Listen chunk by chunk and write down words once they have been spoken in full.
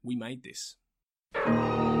We made this.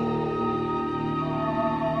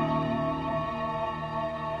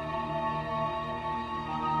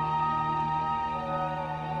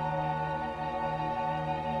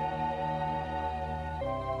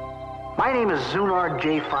 My name is Zunar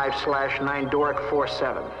J5/9 Doric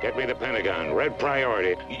 47. Get me the Pentagon. Red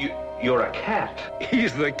priority. You're a cat.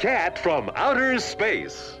 He's the cat from outer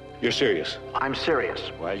space. You're serious? I'm serious.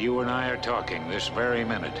 While you and I are talking this very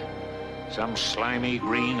minute, some slimy,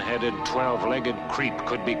 green-headed, 12-legged creep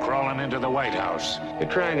could be crawling into the White House. You're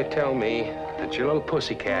trying to tell me that your little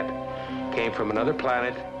pussycat came from another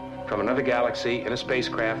planet, from another galaxy, in a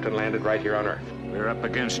spacecraft and landed right here on Earth. We're up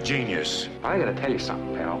against genius. I gotta tell you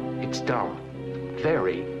something, pal. It's dumb.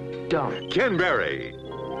 Very dumb. Ken Berry.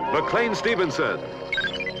 McLean Stevenson.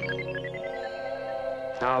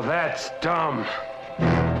 Now that's dumb.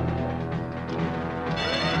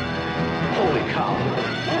 Holy cow.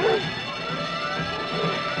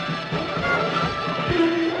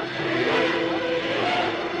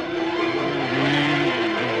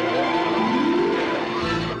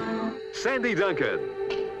 Sandy Duncan.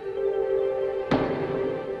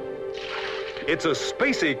 It's a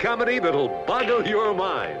spacey comedy that'll boggle your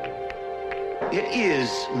mind. It is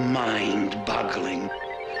mind-boggling.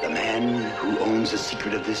 The man who owns the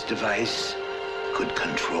secret of this device could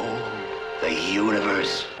control the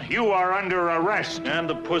universe. You are under arrest. And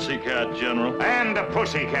the pussycat, General. And the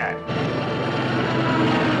pussycat.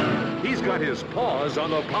 He's got his paws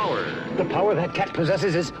on the power. The power that cat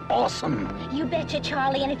possesses is awesome. You betcha,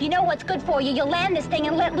 Charlie. And if you know what's good for you, you'll land this thing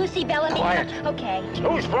and let Lucy Bellamy... Quiet. Okay.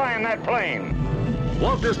 Who's flying that plane?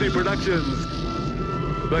 Walt Disney Productions.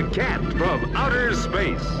 The Cat from Outer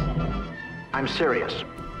Space. I'm serious.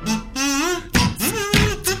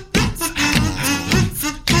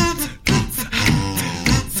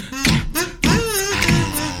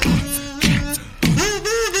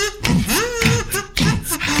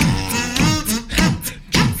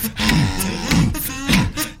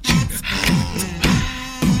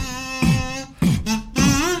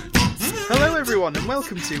 And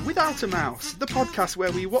welcome to Without a Mouse, the podcast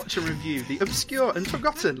where we watch and review the obscure and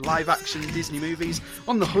forgotten live-action Disney movies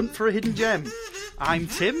on the hunt for a hidden gem. I'm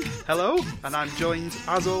Tim, hello, and I'm joined,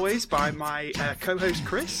 as always, by my co-host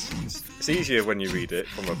Chris. It's easier when you read it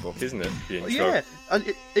from a book, isn't it? The intro. Yeah,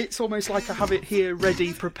 and it's almost like I have it here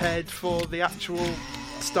ready, prepared for the actual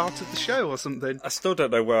start of the show or something. I still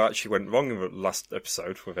don't know where I actually went wrong in the last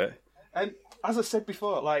episode with it. And as I said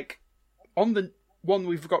before, like, on the one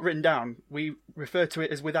we've got written down, we refer to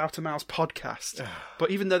it as Without a Mouse podcast.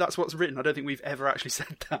 But even though that's what's written, I don't think we've ever actually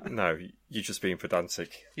said that. No, you're just being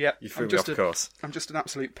pedantic. Yeah. You threw me off course. I'm just an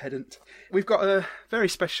absolute pedant. We've got a very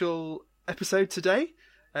special episode today,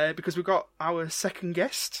 because we've got our second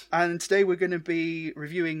guest. And today we're going to be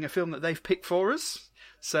reviewing a film that they've picked for us.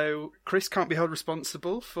 So Chris can't be held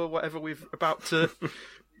responsible for whatever we've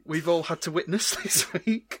all had to witness this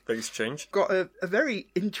week. Things change. Got a very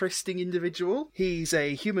interesting individual. He's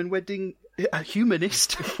a humanist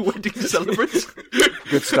wedding celebrant.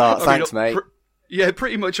 Good start, thanks, mate. Yeah,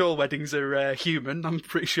 pretty much all weddings are human, I'm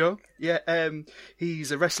pretty sure. Yeah,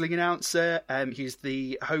 he's a wrestling announcer. He's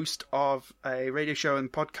the host of a radio show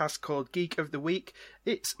and podcast called Geek of the Week.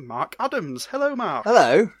 It's Mark Adams. Hello, Mark.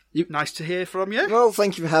 Hello. Nice to hear from you. Well,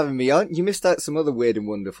 thank you for having me on. You missed out some other weird and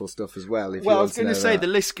wonderful stuff as well. Well, I was going to say, the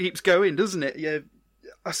list keeps going, doesn't it? Yeah,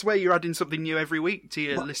 I swear you're adding something new every week to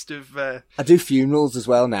your list of... I do funerals as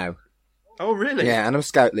well now. Oh, really? Yeah, and I'm a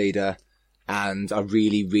scout leader. And I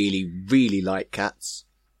really, really, really like cats.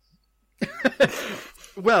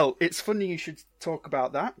 Well, it's funny you should talk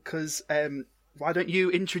about that, because why don't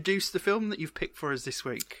you introduce the film that you've picked for us this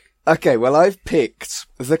week? Okay, well, I've picked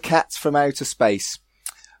The Cat from Outer Space.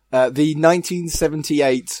 The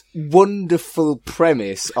 1978 wonderful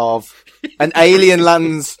premise of an alien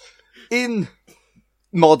lands in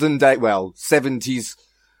modern day, well, 70s,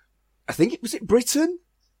 I think was it Britain?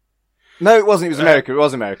 No, it wasn't. It was America. It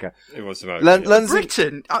was America. It was America.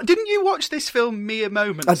 Britain? Didn't you watch this film mere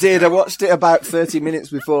moments I did. ago? I watched it about 30 minutes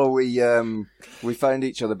before we found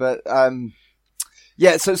each other. But,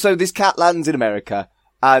 yeah, so this cat lands in America,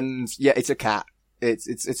 and yeah, it's a cat.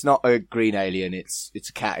 It's not a green alien. It's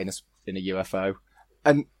a cat in a UFO.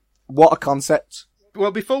 And what a concept.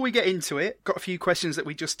 Well, before we get into it, got a few questions that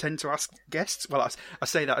we just tend to ask guests. Well, I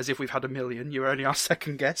say that as if we've had a million. You're only our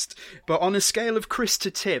second guest. But on a scale of Chris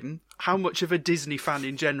to Tim, how much of a Disney fan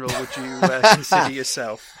in general would you consider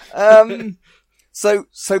yourself? So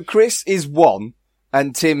Chris is 1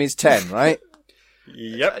 and Tim is 10, right?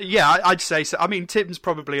 Yep. Yeah, I'd say so. I mean, Tim's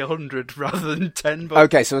probably 100 rather than 10. But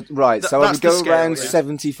okay, so right. So I would go around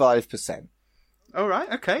 75%. All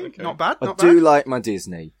right, okay. Not bad, I not do bad. like my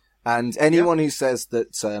Disney. And anyone who says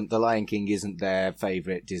that The Lion King isn't their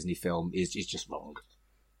favourite Disney film is just wrong.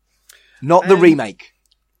 Not the remake.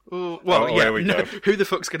 There we go. Who the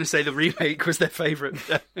fuck's going to say the remake was their favourite?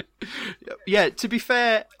 Yeah, to be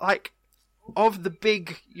fair, like, of the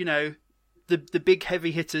big, the big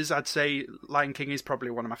heavy hitters, I'd say Lion King is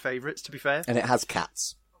probably one of my favourites, to be fair. And it has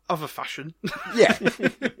cats. Of a fashion. Yeah.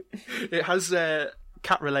 It has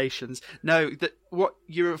cat relations. No, what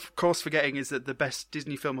you're of course forgetting is that the best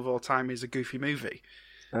Disney film of all time is A Goofy Movie.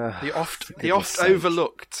 The oft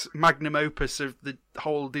overlooked magnum opus of the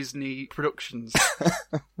whole Disney productions.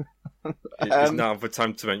 It's now the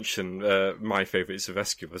time to mention my favourite is The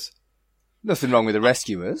Rescuers. Nothing wrong with The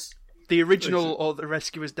Rescuers. The original or The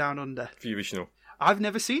Rescuers Down Under? The original. I've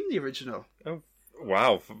never seen the original. Oh,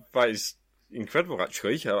 wow. That is incredible,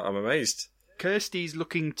 actually. I'm amazed. Kirsty's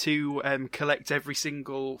looking to collect every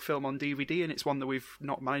single film on DVD, and it's one that we've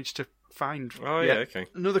not managed to find. Oh, yet. yeah, okay.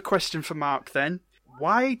 Another question for Mark, then.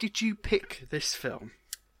 Why did you pick this film?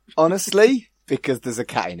 Honestly, because there's a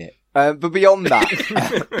cat in it. But beyond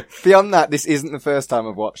that, this isn't the first time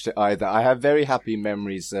I've watched it either. I have very happy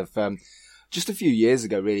memories of just a few years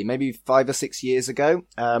ago, really, maybe 5 or 6 years ago.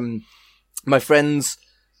 My friends.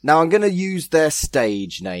 Now I'm going to use their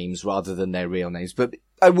stage names rather than their real names, but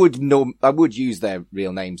I would use their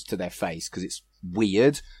real names to their face because it's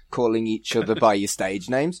weird calling each other by your stage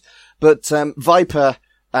names. But Viper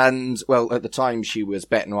and, well, at the time she was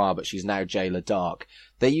Bette Noire, but she's now Jayla Dark.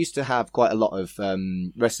 They used to have quite a lot of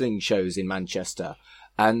wrestling shows in Manchester.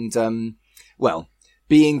 And, well,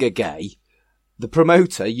 being a gay, the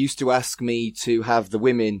promoter used to ask me to have the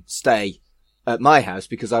women stay at my house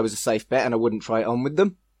because I was a safe bet and I wouldn't try it on with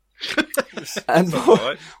them. And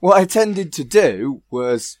what I tended to do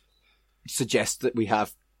was suggest that we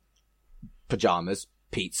have pyjamas,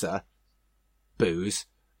 pizza, booze,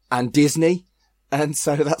 and Disney. And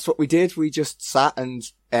so that's what we did. We just sat and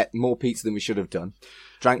ate more pizza than we should have done,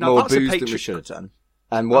 drank more booze than we should have done.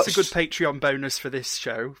 And that's a good Patreon bonus for this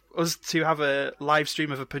show. Us to have a live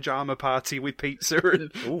stream of a pyjama party with pizza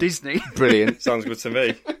and Disney. Brilliant. Sounds good to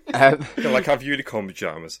me. Like have unicorn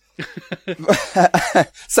pyjamas.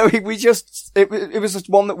 So it was just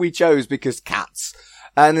one that we chose because cats.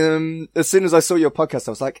 And as soon as I saw your podcast,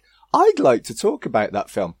 I was like, I'd like to talk about that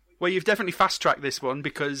film. Well, you've definitely fast-tracked this one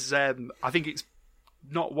because I think it's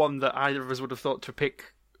not one that either of us would have thought to pick.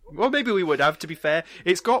 Well, maybe we would have, to be fair.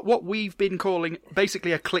 It's got what we've been calling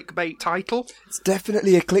basically a clickbait title. It's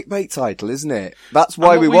definitely a clickbait title, isn't it? That's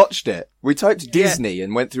why we watched it. We typed Disney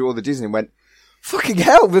and went through all the Disney and went, fucking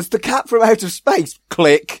hell, there's the cat from outer space.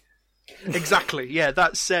 Click. Exactly, yeah.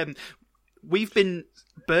 That's we've been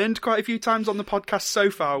burned quite a few times on the podcast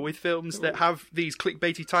so far with films that have these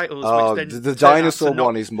clickbaity titles. Oh, which then the dinosaur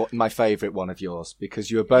one is my favourite one of yours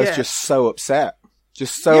because you were both just so upset.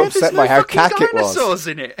 Just so upset by how cack it was. Dinosaurs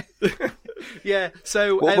in it. Yeah,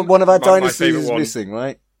 so one of our dinosaurs is missing,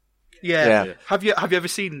 right? Yeah. Have you ever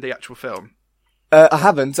seen the actual film? I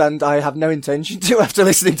haven't, and I have no intention to after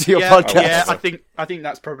listening to your podcast. Yeah, I think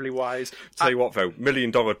that's probably wise. Tell you what, though, $1 Million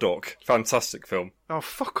Duck, fantastic film. Oh,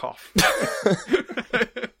 fuck off!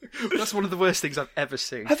 That's one of the worst things I've ever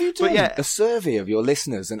seen. Have you done a survey of your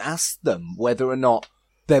listeners and asked them whether or not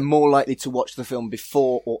they're more likely to watch the film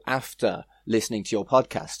before or after listening to your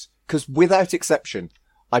podcast? Because without exception,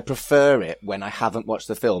 I prefer it when I haven't watched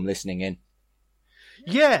the film listening in.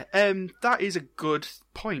 Yeah, that is a good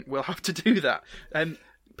point. We'll have to do that.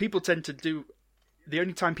 People tend to do... The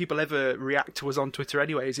only time people ever react to us on Twitter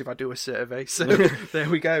anyway is if I do a survey. So there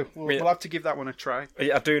we go. We'll have to give that one a try.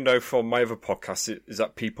 I do know from my other podcast is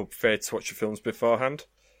that people prefer to watch the films beforehand.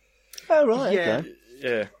 Oh, right. Yeah. Okay.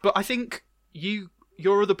 Yeah. But I think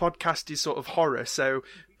your other podcast is sort of horror, so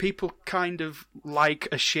people kind of like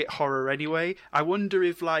a shit horror anyway. I wonder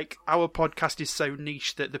if, like, our podcast is so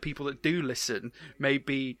niche that the people that do listen may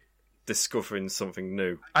be discovering something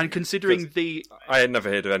new. And considering I had never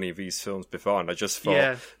heard of any of these films before, and I just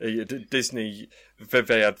thought Disney,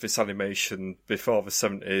 they had this animation before the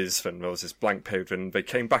 70s, when there was this blank period, and they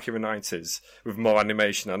came back in the 90s with more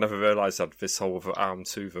animation. I never realised that this whole other arm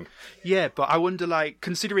to them. Yeah, but I wonder, like,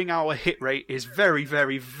 considering our hit rate is very,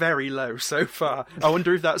 very, very low so far, I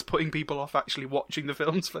wonder if that's putting people off actually watching the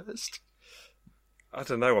films first. I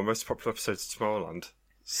don't know, our most popular episode is Tomorrowland.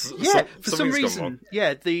 For some reason,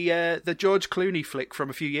 the George Clooney flick from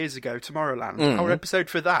a few years ago, Tomorrowland. Our episode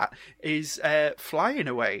for that is flying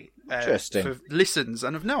away for listens,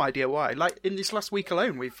 and I've no idea why. Like in this last week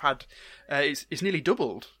alone, we've had it's nearly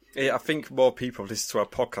doubled. Yeah, I think more people listen to our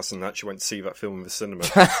podcast than actually went to see that film in the cinema.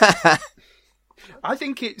 I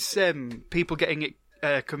think it's people getting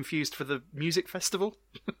confused for the music festival.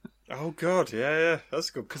 Oh, God, yeah,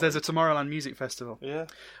 that's good. Because there's a Tomorrowland Music Festival. Yeah.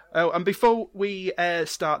 Oh, and before we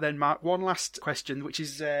start then, Mark, one last question, which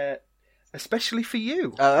is especially for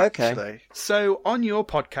you. Oh, okay. Actually. So, on your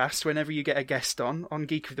podcast, whenever you get a guest on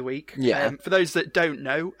Geek of the Week, yeah. For those that don't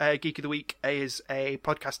know, Geek of the Week is a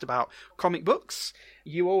podcast about comic books.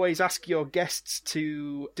 You always ask your guests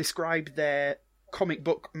to describe their comic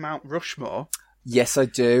book Mount Rushmore. Yes, I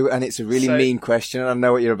do, and it's a really mean question, and I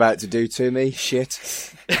know what you're about to do to me.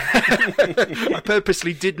 Shit. I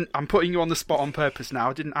purposely didn't. I'm putting you on the spot on purpose now.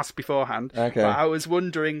 I didn't ask beforehand. Okay. But I was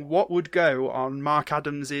wondering what would go on Mark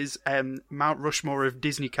Adams's Mount Rushmore of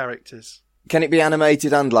Disney characters. Can it be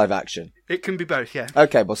animated and live action? It can be both, yeah.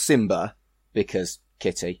 Okay, well, Simba, because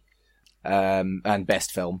Kitty, and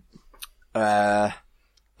best film. I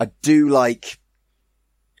do like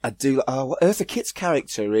Eartha Kitt's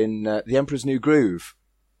character in The Emperor's New Groove.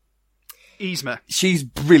 Yzma. She's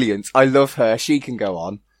brilliant. I love her. She can go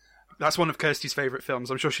on. That's one of Kirsty's favourite films.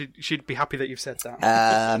 I'm sure she'd be happy that you've said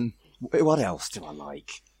that. What else do I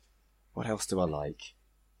like?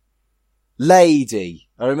 Lady.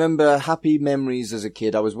 I remember happy memories as a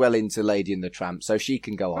kid. I was well into Lady and the Tramp, so she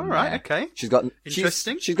can go on. All right, there. okay. She's got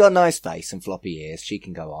interesting. She's got a nice face and floppy ears. She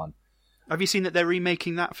can go on. Have you seen that they're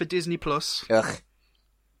remaking that for Disney Plus? Ugh.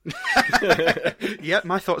 Yeah,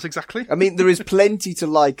 my thoughts exactly. I mean, there is plenty to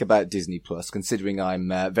like about Disney Plus, considering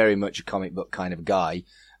I'm very much a comic book kind of guy.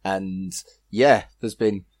 And yeah, there's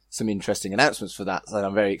been some interesting announcements for that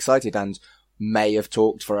I'm very excited and may have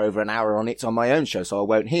talked for over an hour on it on my own show, so I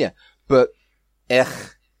won't hear. But, yeah,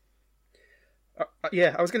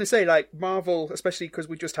 I was going to say, like, Marvel, especially because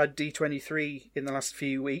we just had D23 in the last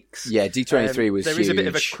few weeks. Yeah, D23 was there huge. There is a bit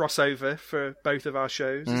of a crossover for both of our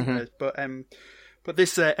shows, isn't there? But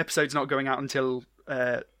this episode's not going out until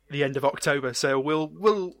the end of October, so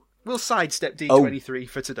we'll sidestep D23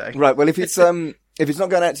 for today. Right. Well, if it's not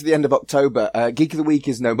going out to the end of October, Geek of the Week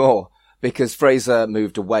is no more because Fraser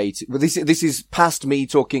moved away. Well, this is past me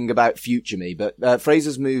talking about future me, but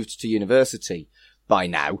Fraser's moved to university by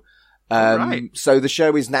now. Right. So the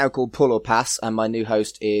show is now called Pull or Pass, and my new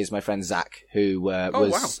host is my friend Zach, who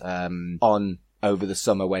was on over the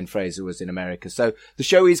summer when Fraser was in America. So the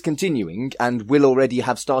show is continuing and will already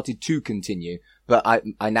have started to continue, but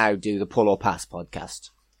I now do the Pull or Pass podcast.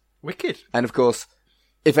 Wicked. And of course,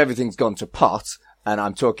 if everything's gone to pot and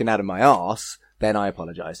I'm talking out of my arse, then I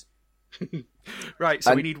apologise. Right,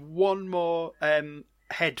 so we need one more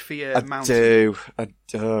head for your mountain.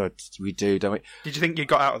 We do, don't we? Did you think you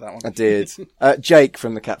got out of that one? I did. Jake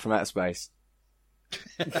from The Cat from Outer Space.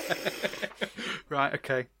 Right,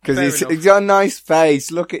 okay. Because he's got a nice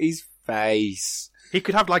face. Look at his face. He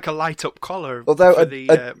could have like a light up collar for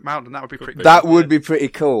the mountain. That would be pretty good. That would be pretty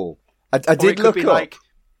cool. I did look up. Like,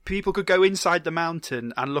 people could go inside the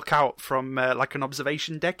mountain and look out from like an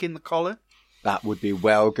observation deck in the collar. That would be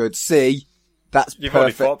well good. See, that's You've perfect.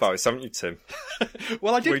 already thought about it, haven't you, Tim?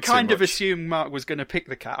 Well, I did kind of assume Mark was going to pick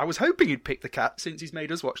the cat. I was hoping he'd pick the cat since he's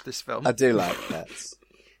made us watch this film. I do like cats.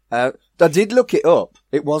 I did look it up.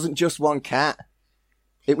 It wasn't just one cat.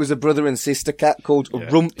 It was a brother and sister cat called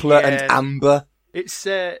Rumpler and Amber. It's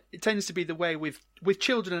it tends to be the way with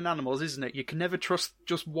children and animals, isn't it? You can never trust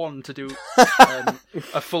just one to do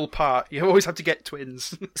a full part. You always have to get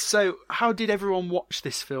twins. So, how did everyone watch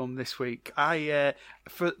this film this week?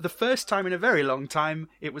 For the first time in a very long time,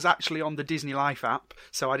 it was actually on the Disney Life app,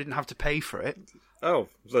 so I didn't have to pay for it. Oh,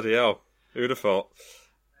 bloody hell. Who'd have thought?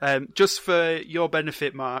 Just for your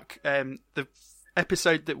benefit, Mark, the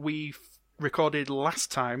episode that we recorded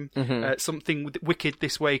last time, Something Wicked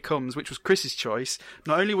This Way Comes, which was Chris's choice.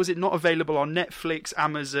 Not only was it not available on Netflix,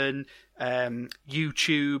 Amazon,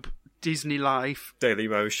 YouTube, Disney Life,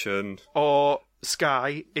 Dailymotion, or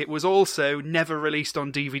Sky, it was also never released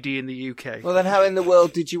on DVD in the UK. Well, then how in the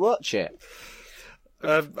world did you watch it?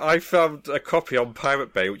 I found a copy on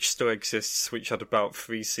Pirate Bay, which still exists, which had about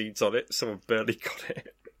 3 seeds on it. Someone barely got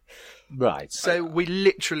it. Right. So we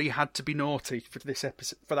literally had to be naughty for this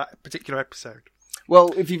episode, for that particular episode. Well,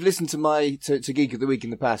 if you've listened to Geek of the Week in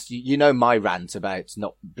the past, you know my rant about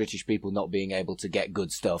British people not being able to get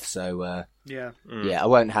good stuff. So yeah, I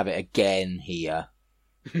won't have it again here.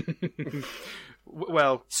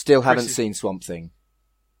 Well, still haven't seen Swamp Thing.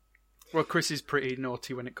 Well, Chris is pretty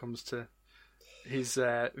naughty when it comes to his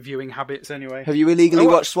viewing habits. Anyway, have you illegally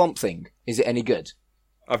watched Swamp Thing? Is it any good?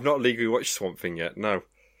 I've not legally watched Swamp Thing yet. No.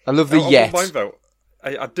 I love the yet. Mind, though,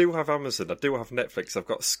 I do have Amazon, I do have Netflix, I've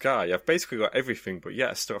got Sky, I've basically got everything, but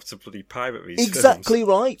I still have to bloody pirate these Exactly films.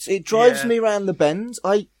 Right. It drives me around the bend.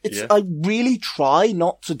 I really try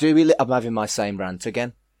not to do it. I'm having my same rant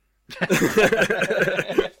again.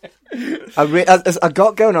 I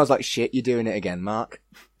got going, I was like, shit, you're doing it again, Mark.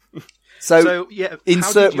 So yeah,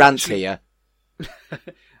 insert rant here.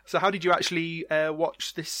 So how did you actually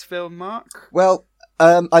watch this film, Mark? Well,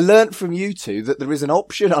 I learnt from you two that there is an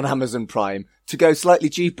option on Amazon Prime to go slightly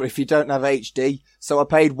cheaper if you don't have HD. So I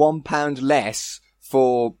paid £1 less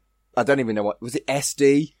for, I don't even know what, was it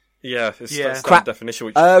SD? Yeah, it's standard definition,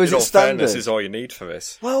 which in all fairness is all you need for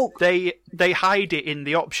this. Well, they hide it in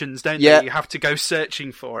the options, don't they? You have to go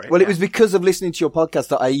searching for it. Well, it was because of listening to your podcast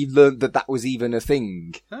that I learned that was even a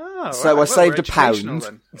thing. Oh, so right. I saved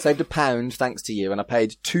 £1, thanks to you, and I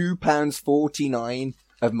paid £2.49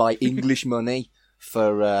 of my English money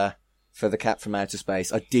for The Cat from Outer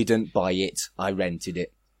Space. I didn't buy it, I rented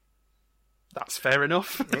it. That's fair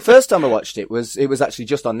enough. The first time I watched it was actually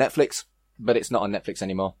just on Netflix, but it's not on Netflix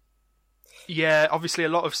anymore. Yeah, obviously a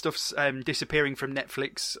lot of stuff's disappearing from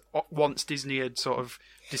Netflix once Disney had sort of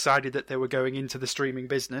decided that they were going into the streaming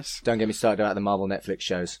business. Don't get me started about the Marvel Netflix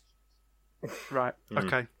shows. Right,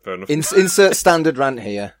 okay. Fair enough. Insert standard rant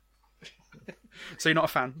here. So you're not a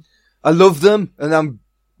fan? I love them, and I'm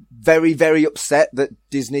very, very upset that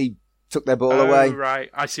Disney took their ball away. Oh, right,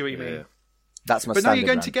 I see what you mean. That's my But now you're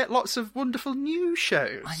going rant. to get lots of wonderful new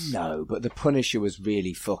shows. I know, but The Punisher was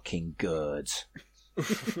really fucking good.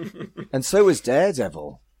 And so was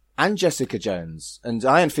Daredevil. And Jessica Jones. And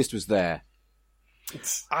Iron Fist was there.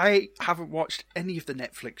 I haven't watched any of the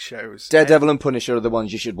Netflix shows. Daredevil and Punisher are the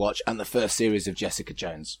ones you should watch, and the first series of Jessica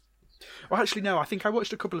Jones. Well, actually, no, I think I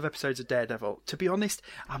watched a couple of episodes of Daredevil. To be honest,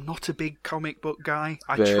 I'm not a big comic book guy.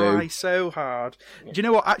 I try so hard. Do you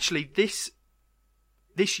know what? Actually, this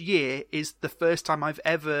year is the first time I've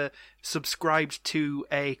ever subscribed to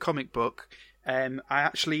a comic book. I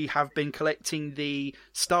actually have been collecting the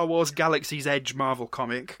Star Wars Galaxy's Edge Marvel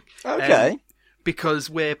comic. Okay. Because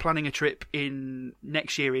we're planning a trip in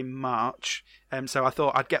next year in March. So I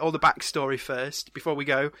thought I'd get all the backstory first before we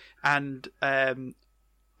go. And have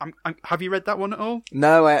you read that one at all?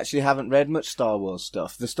 No, I actually haven't read much Star Wars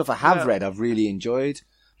stuff. The stuff I have read, I've really enjoyed.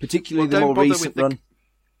 Particularly the more recent run.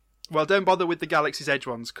 Well, don't bother with the Galaxy's Edge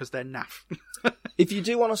ones, because they're naff. If you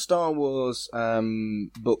do want a Star Wars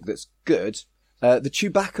book that's good, the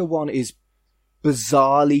Chewbacca one is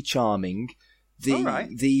bizarrely charming.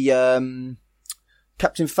 The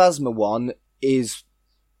Captain Phasma one is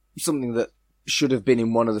something that should have been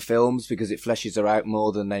in one of the films, because it fleshes her out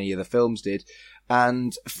more than any of the films did.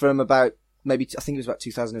 And from about, I think it was about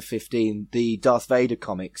 2015, the Darth Vader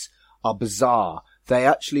comics are bizarre. They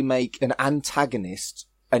actually make an antagonist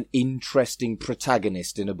an interesting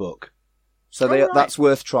protagonist in a book. So that's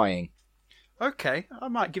worth trying. Okay, I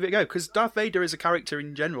might give it a go, because Darth Vader as a character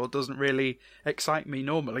in general doesn't really excite me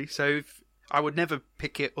normally, so I would never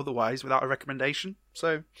pick it otherwise without a recommendation.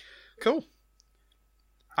 So, cool.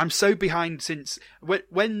 I'm so behind since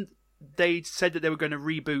when they said that they were going to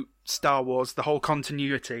reboot Star Wars, the whole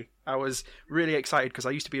continuity, I was really excited because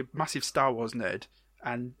I used to be a massive Star Wars nerd,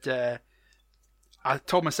 and I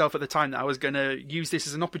told myself at the time that I was going to use this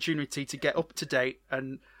as an opportunity to get up to date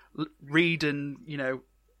and read and,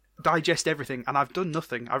 digest everything, and I've done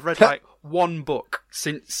nothing. I've read like one book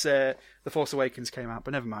since The Force Awakens came out,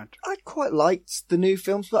 but never mind. I quite liked the new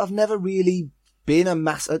films, but I've never really been a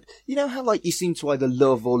massive... You know how you seem to either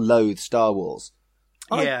love or loathe Star Wars?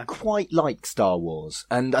 I quite like Star Wars,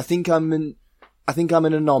 and I think I'm an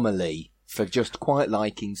anomaly for just quite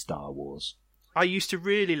liking Star Wars. I used to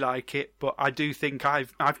really like it, but I do think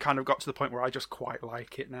I've kind of got to the point where I just quite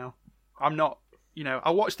like it now. I'm not,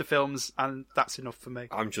 I watch the films and that's enough for me.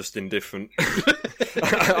 I'm just indifferent.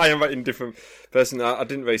 I am an indifferent person. I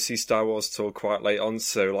didn't really see Star Wars till quite late on,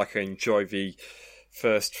 so I enjoy the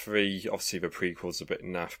first three. Obviously the prequel's a bit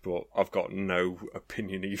naff, but I've got no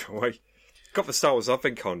opinion either way. Got the Star Wars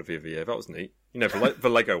Advent of the other year, that was neat. The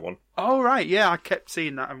Lego one. Oh right, yeah, I kept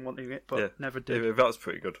seeing that and wanting it, but never did. Yeah, that was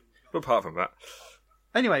pretty good. But apart from that...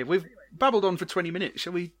 Anyway, we've babbled on for 20 minutes.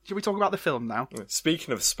 Shall we talk about the film now?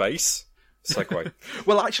 Speaking of space, segue.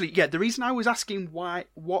 Well, actually, the reason I was asking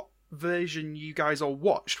what version you guys all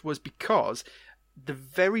watched was because the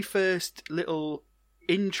very first little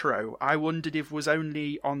intro, I wondered if it was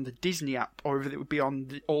only on the Disney app or if it would be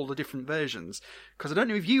on all the different versions. Because I don't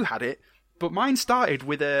know if you had it, but mine started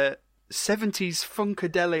with a 70s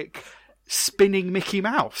funkadelic spinning Mickey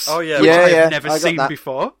Mouse. Oh, yeah. Which I've never seen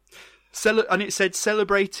before. And it said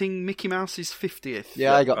celebrating Mickey Mouse's 50th.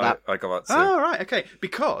 Yeah, I got that. I got that too. Oh, right, okay.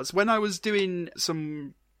 Because when I was doing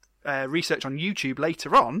some research on YouTube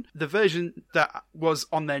later on, the version that was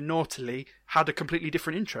on there naughtily had a completely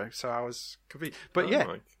different intro, so I was confused. But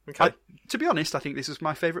right. Okay. To be honest, I think this was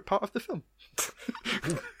my favourite part of the film.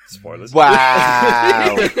 Spoilers.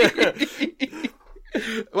 Wow.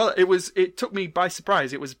 Well, it took me by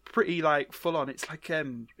surprise. It was pretty like full on. It's like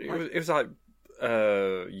it was like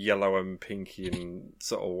yellow and pinky and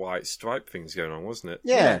sort of white stripe things going on, wasn't it?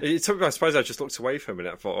 Yeah. It took me by surprise. I just looked away for a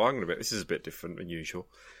minute. I thought, hang on a bit, this is a bit different than usual.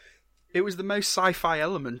 It was the most sci-fi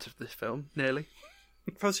element of the film, nearly.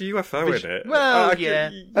 There's a UFO in it. Well, yeah.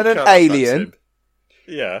 And an alien.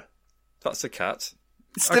 Yeah. That's a cat.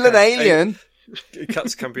 Still an alien.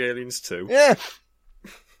 Cats can be aliens too. Yeah.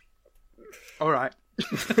 All right.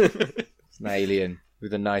 It's an alien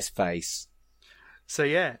with a nice face. So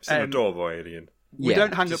yeah, it's an adorable alien. We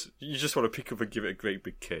don't hang up. You just want to pick up and give it a great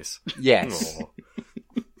big kiss. Yes.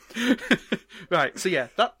 Right. So yeah,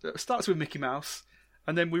 that starts with Mickey Mouse,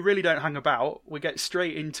 and then we really don't hang about. We get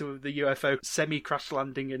straight into the UFO semi-crash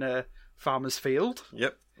landing in a farmer's field.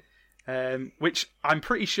 Yep. Which I'm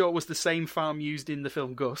pretty sure was the same farm used in the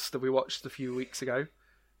film Gus that we watched a few months ago.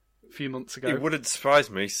 It wouldn't surprise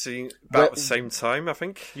me seeing about the same time, I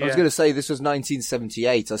think. I was going to say this was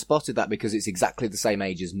 1978. I spotted that because it's exactly the same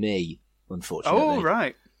age as me, unfortunately. Oh,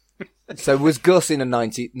 right. So was Gus in the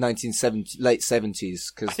 1970, late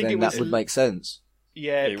 70s? Because then that would make sense.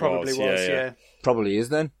 Yeah, it probably was, yeah. Probably is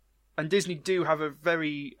then. And Disney do have a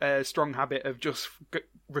very strong habit of just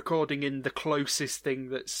recording in the closest thing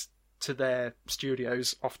that's to their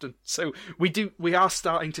studios often. So we are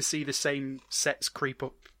starting to see the same sets creep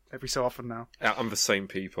up every so often now. And the same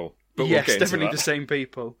people. But yes, we'll get definitely into the same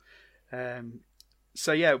people.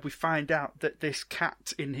 So yeah, we find out that this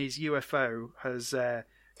cat in his UFO has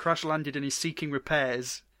crash landed and is seeking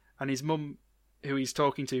repairs, and his mum, who he's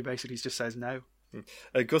talking to, basically just says no.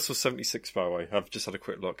 Gus was 76, by the way. I've just had a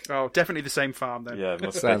quick look. Oh, definitely the same farm then. Yeah, it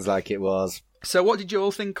must sounds like it was. So what did you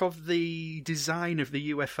all think of the design of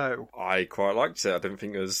the UFO? I quite liked it. I didn't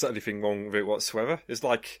think there was anything wrong with it whatsoever. It's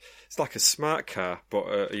like a smart car, but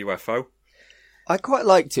a UFO. I quite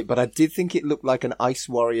liked it, but I did think it looked like an Ice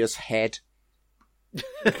Warrior's head.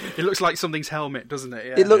 It looks like something's helmet, doesn't it?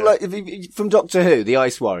 Yeah. It looked like, from Doctor Who, the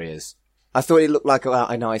Ice Warriors. I thought it looked like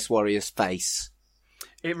an Ice Warrior's face.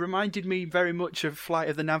 It reminded me very much of Flight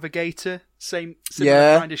of the Navigator.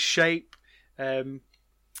 Similar kind of shape.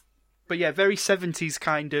 But yeah, very 70s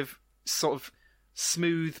kind of sort of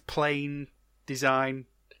smooth, plain design.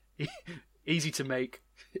 Easy to make.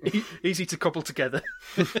 Easy to couple together.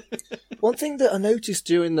 One thing that I noticed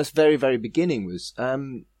during this very, very beginning was,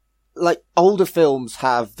 like, older films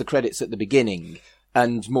have the credits at the beginning,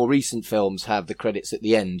 and more recent films have the credits at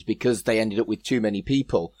the end, because they ended up with too many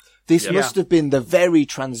people. This must have been the very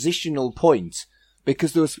transitional point,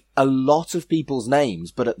 because there was a lot of people's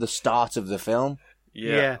names, but at the start of the film.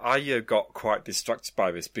 Yeah. I got quite distracted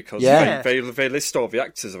by this, because they list all the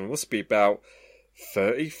actors, and there must be about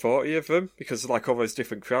 30, 40 of them, because like all those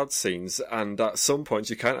different crowd scenes, and at some point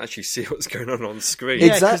you can't actually see what's going on screen.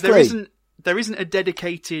 Yeah, exactly. There isn't a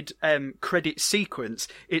dedicated credit sequence.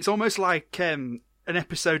 It's almost like an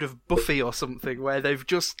episode of Buffy or something, where they've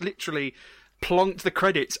just literally plonked the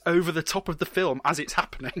credits over the top of the film as it's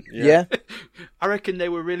happening. Yeah. I reckon they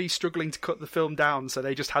were really struggling to cut the film down, so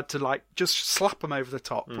they just had to just slap them over the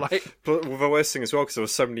top. But the worst thing as well, because there were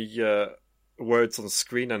so many words on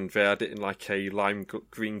screen, and they had it in like a lime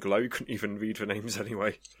green glow. You couldn't even read the names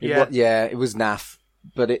anyway. It was naff.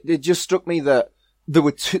 But it just struck me that there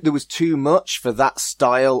was too much for that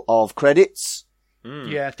style of credits.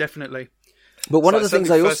 Yeah, definitely. But one of the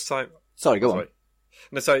things I also... Sorry, go on.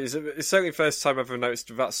 No, sorry, it's certainly the first time I've ever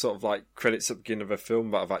noticed that sort of like credits at the beginning of a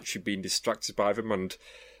film that I've actually been distracted by them, and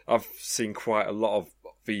I've seen quite a lot of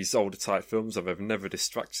these older type films I've never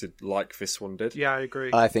distracted like this one did. Yeah, I agree.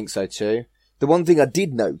 I think so too. The one thing I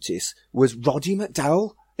did notice was Roddy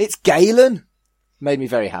McDowall. It's Galen. Made me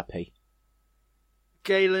very happy.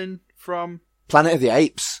 Galen from Planet of the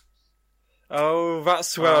Apes. Oh,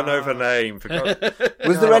 that's where I know the name.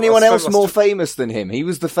 Was there anyone else more famous than him? He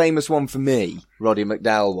was the famous one for me. Roddy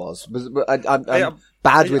McDowall was. I'm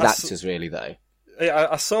bad with actors, really, though. Yeah,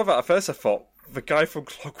 I saw that at first. I thought the guy from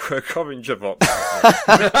Clockwork Orange. No.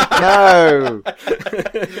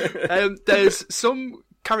 There's some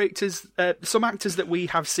characters, some actors that we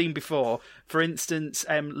have seen before. For instance,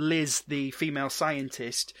 Liz, the female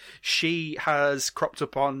scientist, she has cropped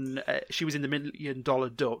up on. She was in the $1 Million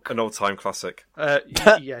Duck, an all-time classic.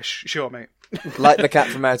 Yeah, sure, mate. Like the cat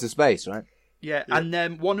from outer space, right? Yeah, and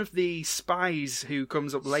then one of the spies who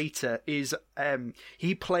comes up later is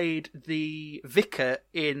he played the vicar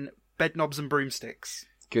in Bedknobs and Broomsticks.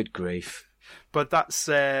 Good grief. But that's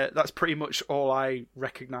pretty much all I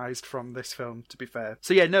recognised from this film, to be fair.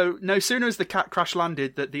 So yeah, no sooner has the cat crash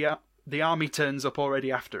landed that the army turns up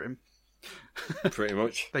already after him. Pretty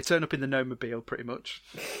much. They turn up in the Nomobile, pretty much.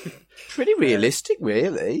 Pretty realistic,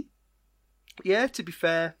 really. Yeah, to be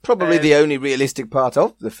fair. Probably the only realistic part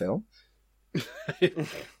of the film.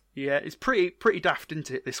 Yeah, it's pretty daft,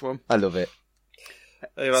 isn't it, this one? I love it.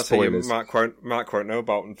 Hey, that's how Mark won't know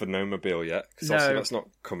about the Nomobile yet, because obviously that's not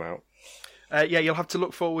come out. Yeah, you'll have to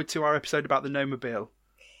look forward to our episode about the Nomobile.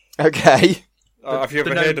 Okay. Have you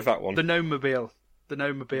ever heard of that one? The Nomobile. The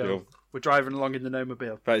Nomobile. We're driving along in the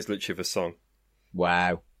Nomobile. That is literally the song.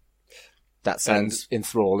 Wow. That sounds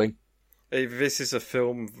enthralling. This is a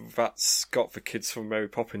film that's got the kids from Mary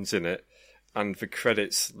Poppins in it, and the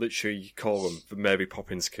credits literally call them the Mary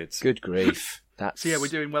Poppins kids. Good grief. So yeah, we're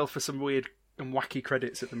doing well for some weird and wacky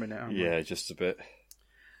credits at the minute, aren't we? Yeah, just a bit.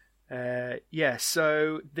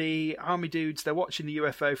 So the army dudes, they're watching the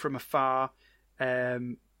UFO from afar,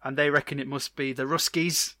 and they reckon it must be the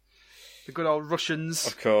Ruskies, the good old Russians.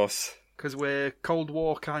 Of course. Because we're Cold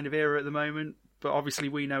War kind of era at the moment, but obviously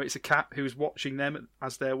we know it's a cat who's watching them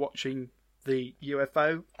as they're watching the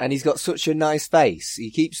UFO. And he's got such a nice face.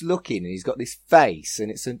 He keeps looking and he's got this face,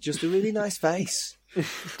 and it's just a really nice face.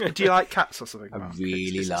 Do you like cats or something, I Mark?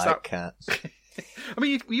 really like cats. I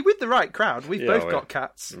mean, you're with the right crowd. We've both got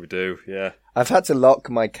cats. We do, yeah. I've had to lock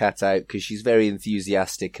my cat out because she's very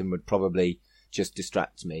enthusiastic and would probably just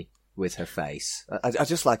distract me with her face. I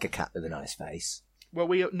just like a cat with a nice face. Well,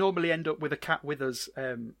 we normally end up with a cat with us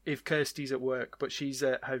if Kirsty's at work, but she's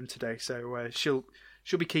at home today, so she'll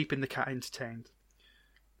be keeping the cat entertained.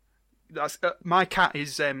 My cat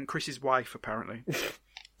is Chris's wife, apparently.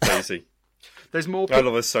 Daisy. There's more. I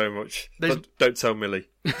love her so much. But don't tell Millie.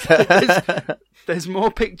 There's more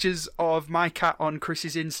pictures of my cat on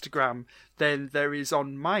Chris's Instagram than there is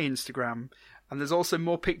on my Instagram, and there's also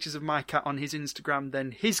more pictures of my cat on his Instagram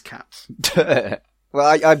than his cat's. Well,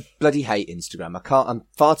 I bloody hate Instagram. I'm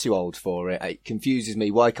far too old for it. It confuses me.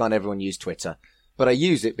 Why can't everyone use Twitter? But I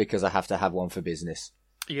use it because I have to have one for business.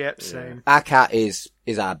 Yep, same. Our cat is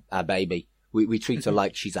our baby. We treat her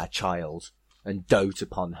like she's our child and dote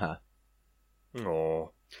upon her. Aww.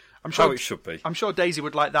 I'm sure how it should be. I'm sure Daisy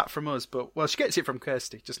would like that from us, but, well, she gets it from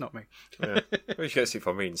Kirsty, just not me. Yeah. Well, she gets it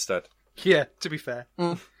from me instead. Yeah, to be fair.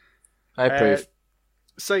 I approve.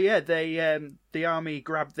 So yeah, the army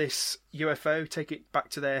grab this UFO, take it back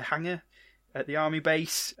to their hangar at the army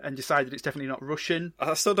base, and decide that it's definitely not Russian.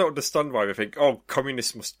 I still don't understand why they think,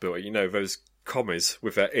 communists must build it. You know, those commies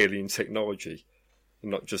with their alien technology,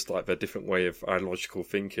 not just like their different way of ideological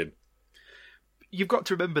thinking. You've got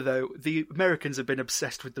to remember, though, the Americans have been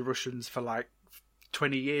obsessed with the Russians for like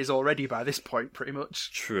 20 years already by this point, pretty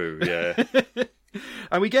much. True, yeah.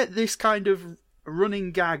 And we get this kind of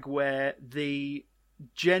running gag where the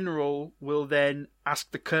general will then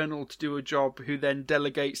ask the colonel to do a job, who then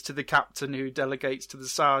delegates to the captain, who delegates to the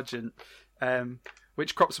sergeant,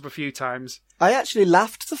 which crops up a few times. I actually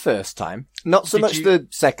laughed the first time. Not so much the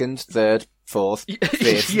second, third, fourth,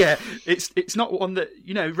 fifth. Yeah, it's not one that,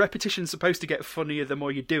 repetition's supposed to get funnier the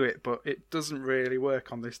more you do it, but it doesn't really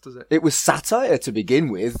work on this, does it? It was satire to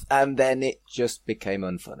begin with, and then it just became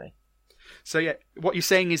unfunny. So yeah, what you're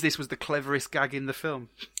saying is this was the cleverest gag in the film?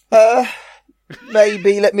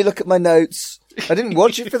 Maybe. Let me look at my notes. I didn't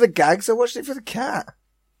watch it for the gags, I watched it for the cat.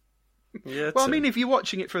 Yeah, well, I mean, if you're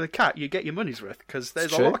watching it for the cat, you get your money's worth, because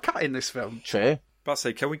there's a lot of cat in this film. True. But I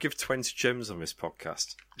say, can we give 20 gems on this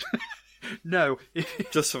podcast? No.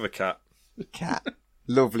 Just for the cat. Cat.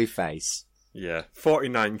 Lovely face. Yeah,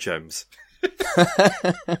 49 gems.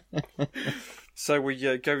 So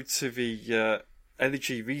we go to the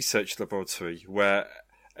Energy Research Laboratory, where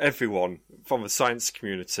everyone from the science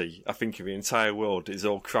community, I think in the entire world, is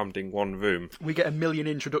all crammed in one room. We get a million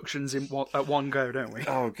introductions at one go, don't we?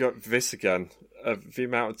 Oh, God, this again. The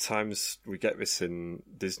amount of times we get this in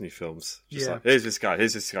Disney films. Just like, here's this guy,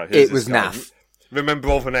 here's this guy, here's this guy. It was naff. Remember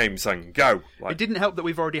all the names and go. Like, it didn't help that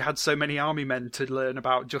we've already had so many army men to learn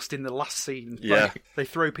about just in the last scene. Yeah. Like, they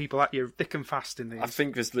throw people at you thick and fast in these. I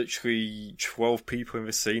think there's literally 12 people in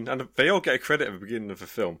this scene, and they all get a credit at the beginning of the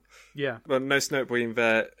film. Yeah. But most notably in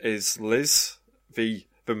there is Liz, the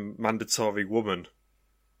mandatory woman.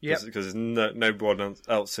 Yeah. Because there's no one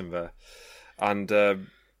else in there. And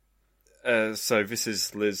so this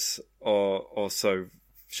is Liz, also,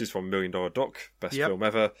 she's from $1 Million Duck, best film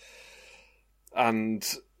ever. And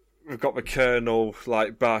we've got the colonel,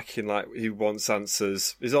 barking like he wants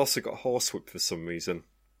answers. He's also got horsewhip for some reason.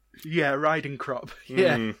 Yeah, riding crop.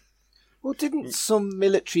 Yeah. Well, didn't some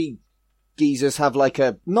military geezers have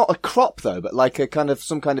not a crop though, but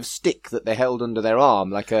some kind of stick that they held under their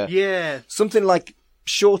arm, something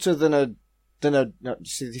shorter than a no,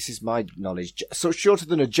 see, this is my knowledge, so shorter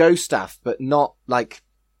than a Joe staff, but not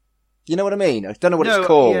you know what I mean? I don't know what it's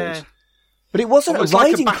called. Yeah. But it wasn't a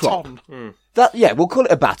riding crop. We'll call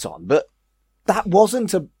it a baton, but that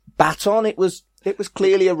wasn't a baton. It was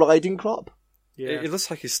clearly a riding crop. Yeah. It looks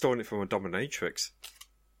like he's stolen it from a dominatrix.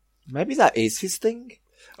 Maybe that is his thing.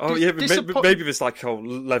 Oh, yeah, maybe there's like a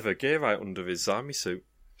leather gear right under his army suit.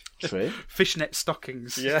 True. Fishnet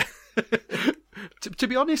stockings. Yeah. to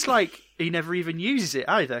be honest, like, he never even uses it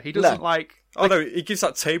either. He doesn't Oh, no, he gives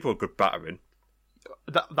that table a good battering.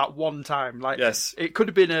 That one time. Like, yes. It could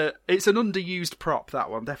have been it's an underused prop, that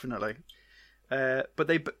one, definitely. But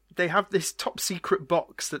they have this top secret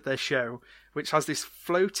box that they show, which has this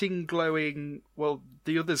floating, glowing, well,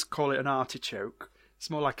 the others call it an artichoke. It's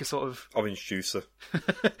more like a sort of... orange juicer.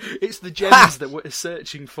 It's the gems that we're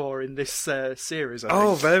searching for in this series, I think.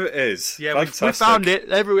 Oh, there it is. Yeah, we found it.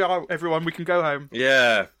 Everyone, we can go home.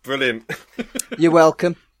 Yeah, brilliant. You're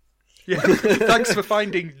welcome. Yeah, thanks for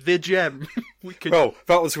finding the gem. Well,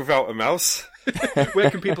 that was without a mouse. Where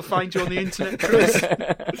can people find you on the internet, Chris?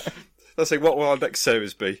 Let's see, what will our next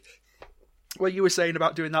series be? Well, you were saying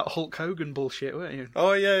about doing that Hulk Hogan bullshit, weren't you?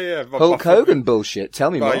 Oh, yeah. Hulk Hogan bullshit? Tell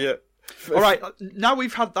me more. Yeah. All right, now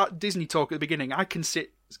we've had that Disney talk at the beginning, I can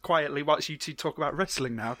sit quietly watch you two talk about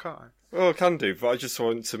wrestling now, can't I? Well, I can do, but I just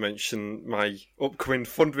want to mention my upcoming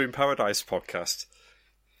Thunder in Paradise podcast.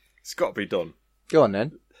 It's got to be done. Go on,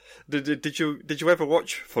 then. Did you ever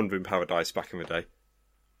watch Thunder in Paradise back in the day?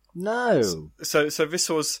 No. So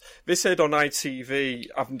this aired on ITV,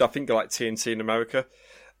 I think like TNT in America.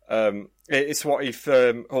 It's what if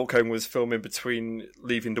Hulk Hogan was filming between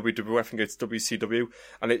leaving WWF and going to WCW,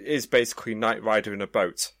 and it is basically Knight Rider in a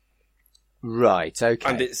boat. Right. Okay.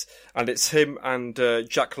 And it's him and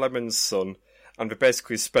Jack Lemmon's son, and they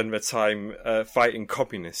basically spend their time fighting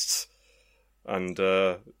communists and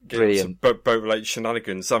getting some boat-related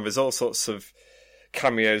shenanigans. And there's all sorts of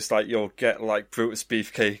cameos, like you'll get like Brutus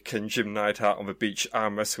Beefcake and Jim Neidhart on the beach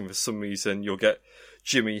arm wrestling for some reason. You'll get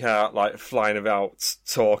Jimmy Hart like flying about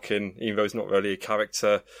talking, even though he's not really a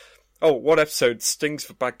character. Oh, one episode, Sting's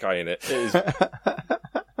the bad guy in it. It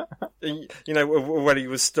is, when he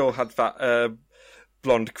was still had that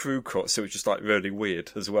blonde crew cut, so it was just like really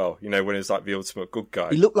weird as well. When he was like the ultimate good guy.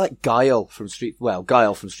 He looked like Guile from Street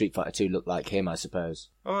Fighter 2 looked like him, I suppose.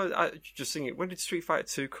 Oh, I just thinking, when did Street Fighter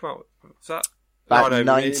 2 come out? Was that? About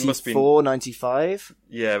 94, 95?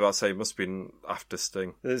 Yeah, but I'd say it must have been after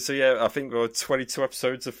Sting. So yeah, I think there were 22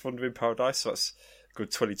 episodes of Thunder in Paradise, so that's a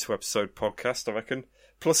good 22 episode podcast, I reckon.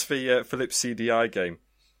 Plus the Philips CDI game.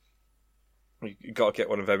 You got to get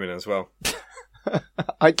one of them in as well.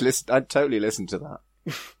 I'd totally listen to that.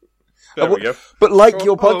 There we go. But like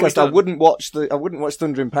your podcast, I wouldn't watch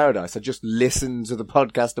Thunder in Paradise. I'd just listen to the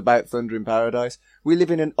podcast about Thunder in Paradise. We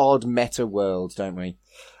live in an odd meta world, don't we?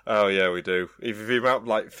 Oh yeah, we do. If the amount of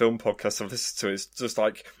like film podcasts I've listened to, it's just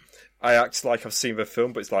like I act like I've seen the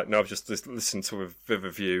film, but it's like no, I've just listened to the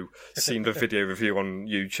review, seen the video review on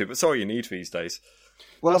YouTube. That's all you need these days.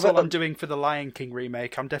 Well, that's what I'm doing for the Lion King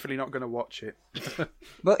remake. I'm definitely not going to watch it.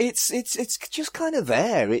 But it's just kind of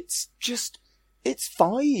there. It's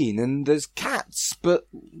fine, and there's cats, but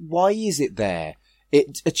why is it there?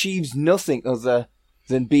 It achieves nothing other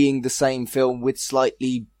than being the same film with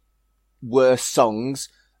slightly worse songs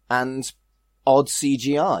and odd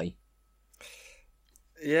CGI.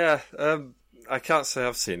 Yeah, I can't say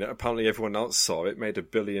I've seen it. Apparently everyone else saw it. Made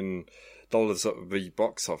 $1 billion at the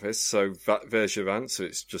box office, so there's your answer.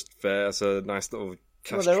 It's just there as a nice little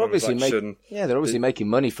cash transaction. They're obviously making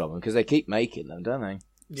money from them, because they keep making them, don't they?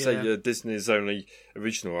 Yeah. So Disney's only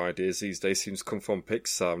original ideas these days seems to come from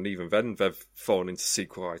Pixar, and even then they've fallen into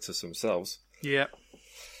sequel writers themselves. Yeah.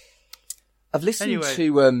 I've listened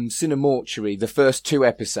to Cinemortuary, the first 2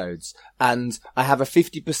 episodes, and I have a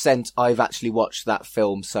 50% I've actually watched that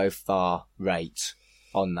film so far rate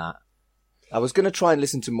on that. I was going to try and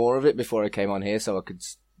listen to more of it before I came on here so I could,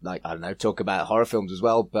 talk about horror films as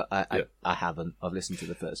well, but I haven't. I've listened to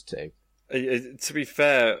the first 2. To be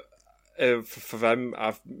fair, for them,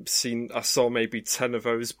 I saw maybe 10 of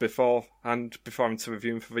those beforehand, before having to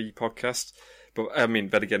review them for the podcast. But I mean,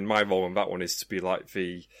 then again, my role on that one is to be like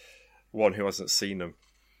the one who hasn't seen them,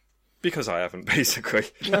 because I haven't, basically.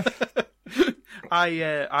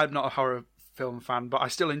 I'm not a horror film fan, but I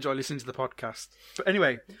still enjoy listening to the podcast. But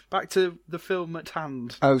anyway, back to the film at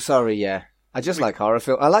hand. Oh, sorry, yeah. I just like horror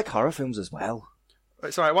films. I like horror films as well.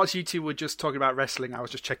 It's all right. Whilst you two were just talking about wrestling, I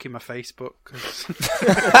was just checking my Facebook.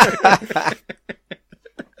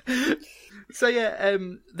 So yeah,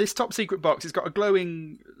 this top secret box, it's got a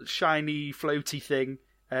glowing, shiny, floaty thing,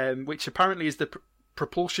 which apparently is the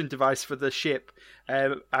propulsion device for the ship,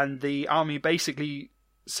 and the army basically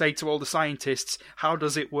say to all the scientists, how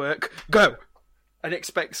does it work? Go! and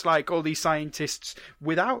expects like all these scientists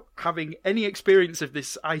without having any experience of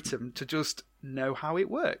this item to just know how it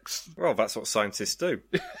works. Well, that's what scientists do.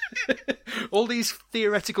 All these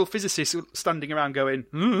theoretical physicists standing around going,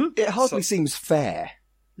 It hardly seems fair.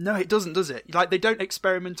 No, it doesn't, does it? Like, they don't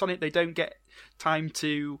experiment on it. They don't get time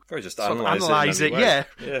to just sort of analyse it. Yeah.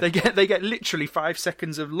 They get literally 5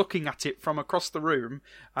 seconds of looking at it from across the room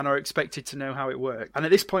and are expected to know how it works. And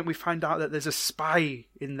at this point, we find out that there's a spy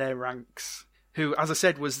in their ranks who, as I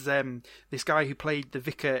said, was this guy who played the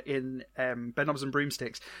vicar in Bedknobs and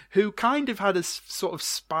Broomsticks, who kind of had a sort of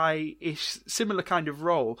spy-ish, similar kind of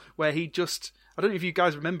role, where he just... I don't know if you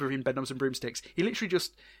guys remember in Bedknobs and Broomsticks. He literally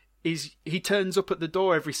just... he turns up at the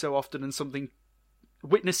door every so often and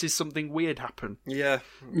witnesses something weird happen. Yeah.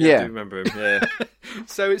 I do remember him. Yeah.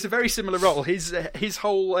 So it's a very similar role. His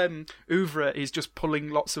whole oeuvre is just pulling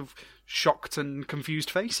lots of shocked and confused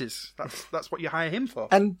faces. That's what you hire him for.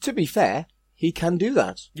 And to be fair, he can do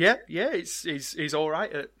that. Yeah. He's all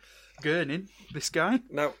right at gurning, this guy.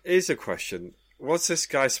 Now, here's a question: was this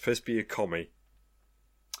guy supposed to be a commie?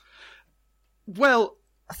 Well,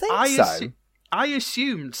 I think so. I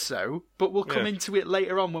assumed so, but we'll come into it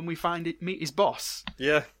later on when we meet his boss.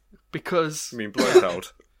 Yeah. Because... You mean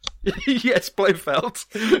Blofeld? Yes, Blofeld.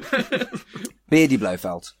 Beardy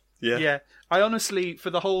Blofeld. Yeah. Yeah. I honestly, for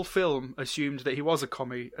the whole film, assumed that he was a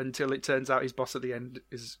commie until it turns out his boss at the end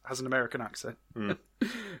has an American accent. I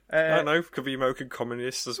don't know. Could be American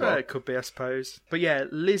communist as well. It could be, I suppose. But yeah,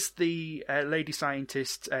 Liz, the lady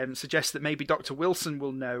scientist, suggests that maybe Dr. Wilson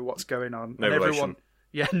will know what's going on. No relation.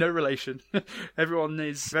 Yeah, no relation. Everyone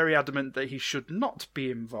is very adamant that he should not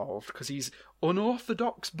be involved because he's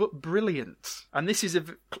unorthodox but brilliant. And this is a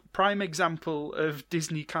prime example of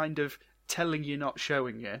Disney kind of telling you, not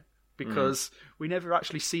showing you, because we never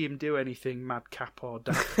actually see him do anything madcap or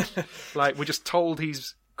daft. Like, we're just told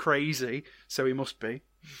he's crazy, so he must be.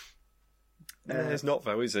 He's not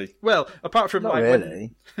though, is he? Well, apart from not like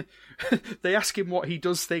really. when they ask him what he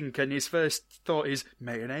does think, and his first thought is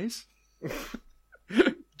mayonnaise.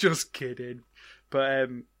 Just kidding. But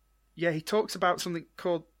he talks about something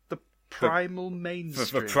called the primal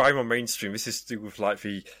mainstream. The primal mainstream. This is to do with like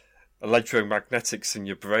the electromagnetics in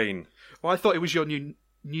your brain. Well, I thought it was your new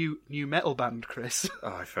metal band, Chris.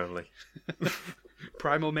 Oh, if only.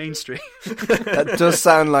 Primal Mainstream. That does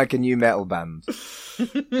sound like a new metal band.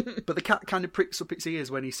 But the cat kind of pricks up its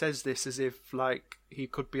ears when he says this, as if like he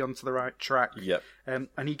could be onto the right track. Yep. And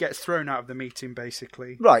he gets thrown out of the meeting,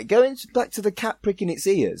 basically. Right, going back to the cat pricking its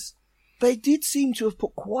ears, they did seem to have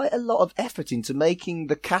put quite a lot of effort into making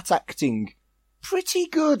the cat acting pretty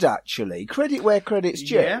good, actually. Credit where credit's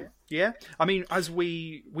due. Yeah. I mean, as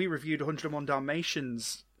we reviewed 101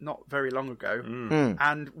 Dalmatians not very long ago,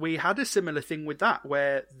 and we had a similar thing with that,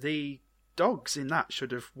 where the dogs in that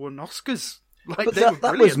should have won Oscars. Like, but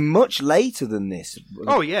that was much later than this.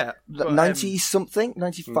 Oh, yeah. 90-something?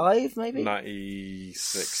 95, maybe?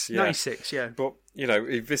 96, yeah. 96, yeah. But, you know,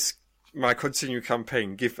 if my continuing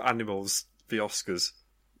campaign, give animals the Oscars.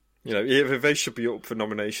 You know, they should be up for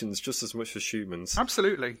nominations just as much as humans.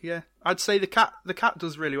 Absolutely, yeah. I'd say the cat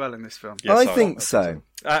does really well in this film. Yes, I think so.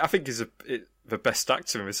 I think he's the best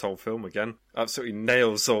actor in this whole film again. Absolutely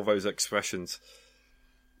nails all those expressions.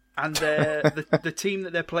 And the team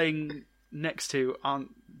that they're playing next to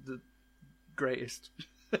aren't the greatest.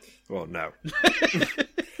 Well, no.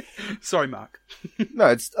 Sorry, Mark. No,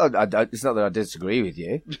 it's not that I disagree with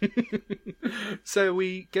you. So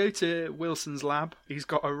we go to Wilson's lab. He's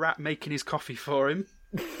got a rat making his coffee for him.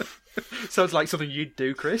 Sounds like something you'd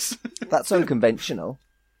do, Chris. That's unconventional.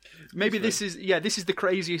 Maybe this is the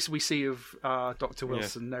craziest we see of Dr.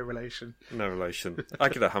 Wilson. Yeah. No relation. No relation. I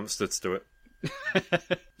get a hamster to do it.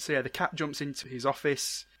 So yeah, the cat jumps into his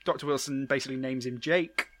office. Dr. Wilson basically names him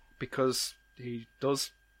Jake because he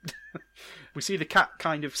does. We see the cat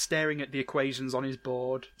kind of staring at the equations on his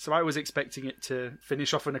board. So I was expecting it to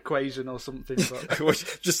finish off an equation or something.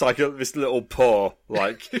 But... just like this little paw,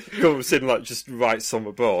 like, comes in, like, just writes on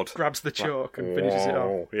the board. Grabs the chalk and finishes it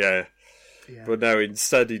off. Yeah. But no,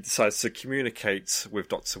 instead he decides to communicate with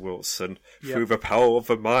Dr. Wilson through the power of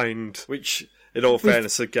the mind, which, in all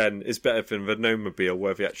fairness, again, is better than the Nomobile,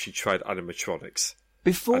 where they actually tried animatronics.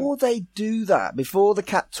 Before they do that, before the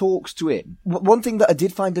cat talks to him, one thing that I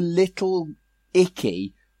did find a little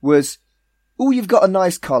icky was, "Oh, you've got a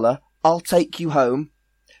nice collar, I'll take you home."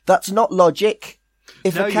 That's not logic.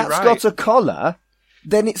 If a cat's got a collar,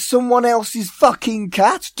 then it's someone else's fucking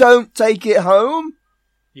cat. Don't take it home.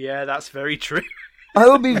 Yeah, that's very true. I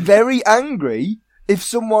would be very angry if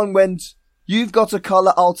someone went, "You've got a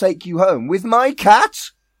collar, I'll take you home," with my cat.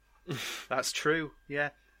 That's true, yeah.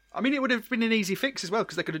 I mean, it would have been an easy fix as well,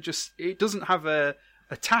 because they could have just... It doesn't have a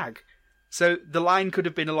tag. So the line could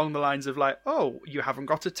have been along the lines of like, oh, you haven't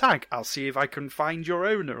got a tag. I'll see if I can find your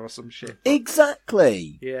owner or some shit.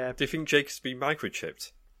 Exactly. Yeah. Do you think Jake has been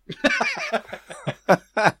microchipped?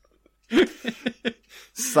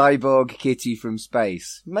 Cyborg Kitty from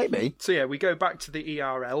space. Maybe. So yeah, we go back to the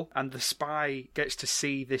ERL, and the spy gets to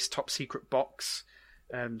see this top secret box.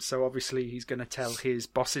 So obviously he's going to tell his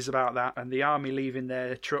bosses about that, and the army leaving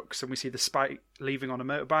their trucks, and we see the spy leaving on a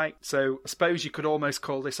motorbike. So I suppose you could almost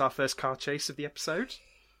call this our first car chase of the episode.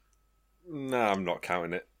 No, I'm not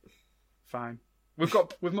counting it. Fine. We've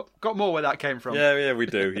got more where that came from. Yeah, we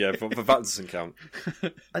do. Yeah, but that doesn't count.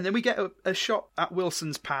 And then we get a shot at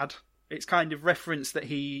Wilson's pad. It's kind of reference that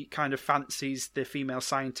he kind of fancies the female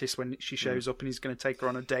scientist when she shows up, and he's going to take her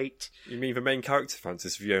on a date. You mean the main character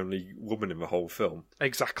fancies the only woman in the whole film?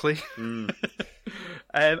 Exactly.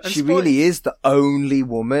 She really is the only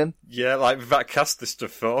woman. Yeah, like that cast list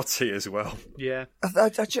of 40 as well. Yeah.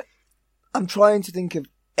 I'm trying to think of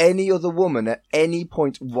any other woman at any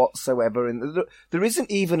point whatsoever. And there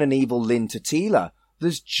isn't even an evil Lynn Totila.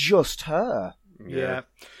 There's just her. Yeah.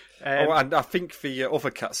 And I think the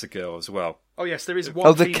other cat's a girl as well. Oh yes, there is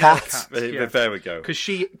one. The cat. There we go.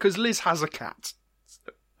 Because Liz has a cat.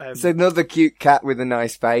 It's another cute cat with a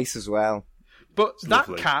nice face as well. But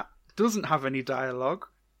that cat doesn't have any dialogue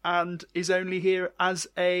and is only here as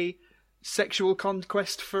a sexual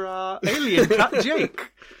conquest for our alien cat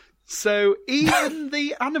Jake. So even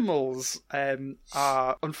the animals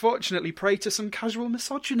are unfortunately prey to some casual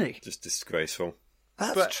misogyny. Just disgraceful.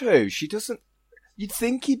 That's true. She doesn't... You'd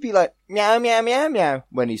think he'd be like, meow, meow, meow, meow,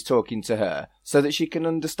 when he's talking to her, so that she can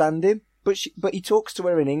understand him. But he talks to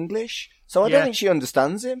her in English, so I don't think she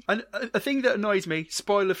understands him. And a thing that annoys me,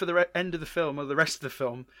 spoiler for the end of the film, or the rest of the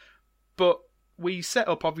film, but we set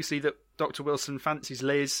up, obviously, that Dr. Wilson fancies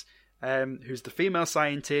Liz, who's the female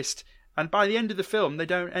scientist, and by the end of the film, they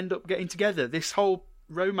don't end up getting together. This whole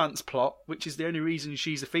romance plot, which is the only reason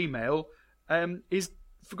she's a female, is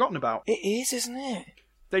forgotten about. It is, isn't it?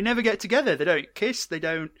 They never get together. They don't kiss. They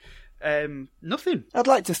don't... nothing. I'd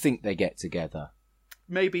like to think they get together.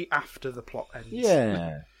 Maybe after the plot ends.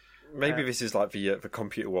 Yeah. Maybe this is like the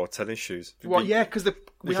computer war tennis shoes. Well, yeah, because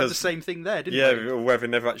we had the same thing there, didn't we? Yeah, where they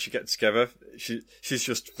never actually get together. She's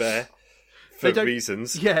just there for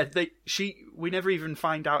reasons. Yeah, we never even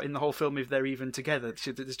find out in the whole film if they're even together.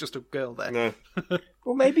 There's just a girl there. No.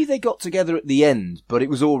 Well, maybe they got together at the end, but it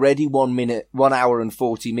was already 1 hour and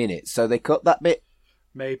 40 minutes, so they cut that bit.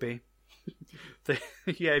 Maybe.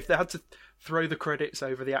 If they had to throw the credits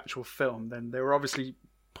over the actual film, then they were obviously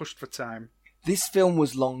pushed for time. This film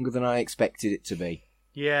was longer than I expected it to be.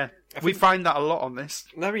 Yeah, we find that a lot on this.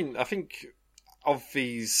 I mean, I think of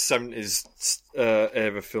these 70s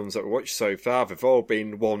era films that we watched so far, they've all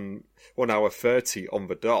been 1 hour 30 on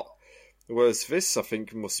the dot. Whereas this, I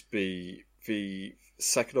think, must be the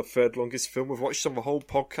second or third longest film we've watched on the whole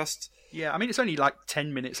podcast. Yeah, I mean, it's only like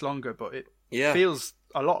 10 minutes longer, but it feels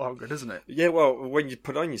a lot longer, doesn't it? Yeah, well, when you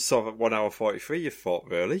put on, you saw that 1 hour 43, you thought,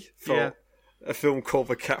 really? A film called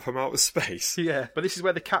The Cat from Outer Space. Yeah, but this is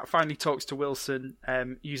where the cat finally talks to Wilson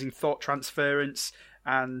using thought transference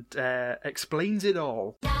and explains it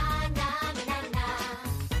all.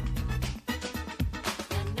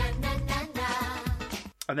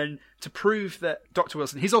 And then to prove that Dr.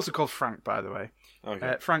 Wilson, he's also called Frank, by the way.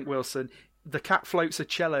 Okay. Frank Wilson. The cat floats a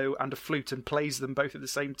cello and a flute and plays them both at the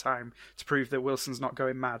same time to prove that Wilson's not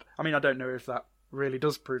going mad. I mean, I don't know if that really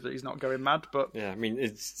does prove that he's not going mad, but... Yeah, I mean,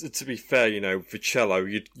 to be fair, the cello,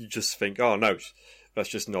 you just think, oh no, that's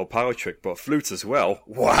just an old power trick, but flute as well?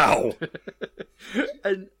 Wow!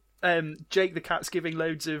 And Jake the cat's giving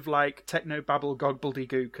loads of, like, techno-babble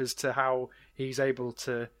gobbledygook as to how he's able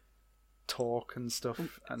to talk and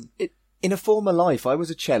stuff. And in a former life, I was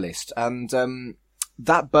a cellist, and...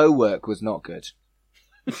 that bow work was not good.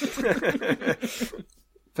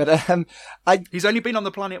 But he's only been on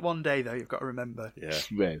the planet one day, though. You've got to remember. Yeah.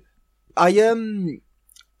 True. I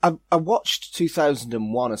watched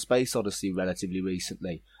 2001: A Space Odyssey relatively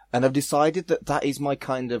recently, and I've decided that is my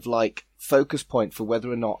kind of like focus point for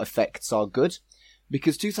whether or not effects are good,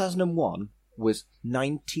 because 2001 was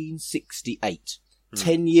 1968,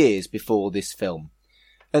 10 years before this film,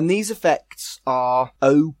 and these effects are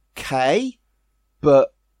okay.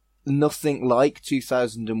 But nothing like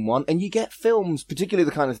 2001. And you get films, particularly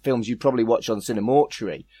the kind of films you probably watch on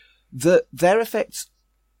Cinemortuary, that their effects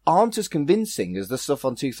aren't as convincing as the stuff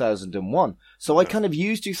on 2001. So I kind of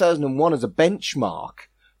use 2001 as a benchmark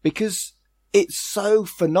because it's so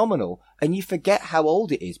phenomenal and you forget how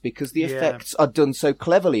old it is because the effects are done so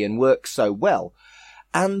cleverly and work so well.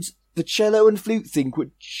 And the cello and flute thing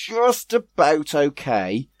were just about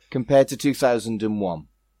okay compared to 2001.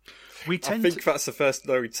 I think that's the first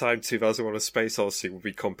only time 2001: A Space Odyssey will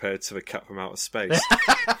be compared to The Cat from Outer Space.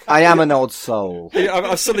 I am an odd soul.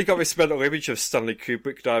 I've suddenly got this mental image of Stanley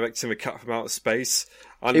Kubrick directing The Cat from Outer Space.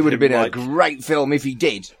 And it would have been a great film if he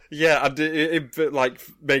did. Yeah, and it like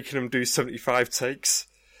making him do 75 takes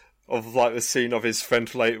of like the scene of his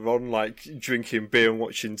friend later on, like drinking beer and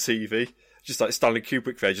watching TV. Just like Stanley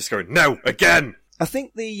Kubrick there, just going, no, again! I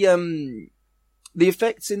think the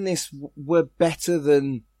effects in this were better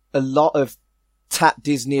than a lot of Tat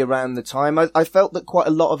Disney around the time. I felt that quite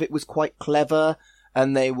a lot of it was quite clever,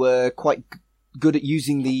 and they were quite good at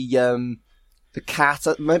using the cat.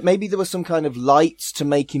 Maybe there was some kind of lights to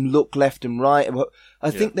make him look left and right.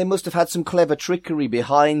 I think they must have had some clever trickery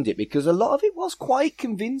behind it, because a lot of it was quite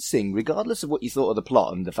convincing, regardless of what you thought of the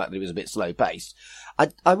plot and the fact that it was a bit slow paced.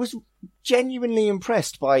 I was genuinely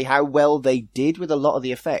impressed by how well they did with a lot of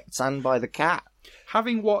the effects and by the cat.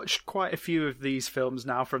 Having watched quite a few of these films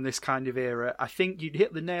now from this kind of era, I think you'd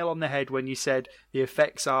hit the nail on the head when you said the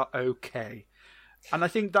effects are okay. And I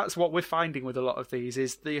think that's what we're finding with a lot of these,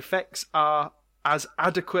 is the effects are as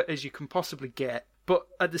adequate as you can possibly get. But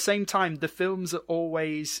at the same time, the films are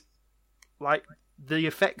always, like, the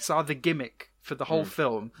effects are the gimmick for the whole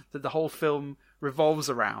film, that the whole film revolves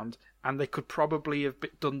around, and they could probably have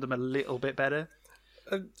done them a little bit better.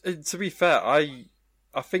 To be fair,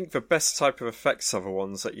 I think the best type of effects are the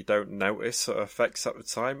ones that you don't notice are effects at the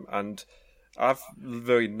time, and I've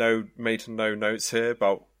really made no notes here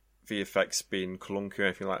about the effects being clunky or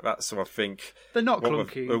anything like that, so I think they're not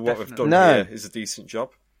clunky. What we've done here is a decent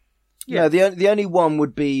job. Yeah, no, the only one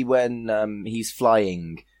would be when he's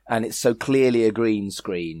flying and it's so clearly a green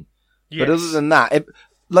screen. Yes. But other than that,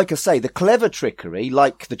 like I say, the clever trickery,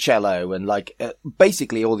 like the cello and like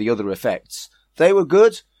basically all the other effects, they were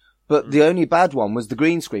good. But the only bad one was the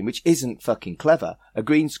green screen, which isn't fucking clever. A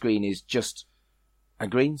green screen is just a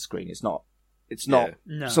green screen. It's not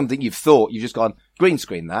something you've thought. You've just gone, green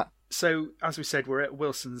screen that. So, as we said, we're at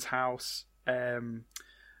Wilson's house.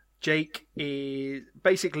 Jake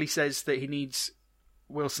basically says that he needs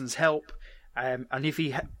Wilson's help. And if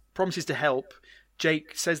he promises to help,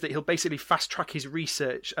 Jake says that he'll basically fast-track his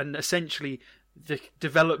research and essentially the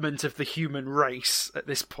development of the human race at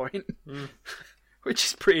this point. Which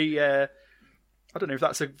is pretty, I don't know if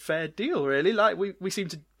that's a fair deal, really. Like, we seem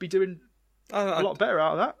to be doing a lot better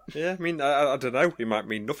out of that. Yeah, I mean, I don't know. It might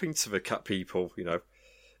mean nothing to the cat people, you know.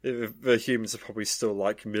 The humans are probably still,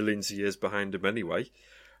 like, millions of years behind them anyway.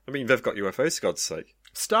 I mean, they've got UFOs, for God's sake.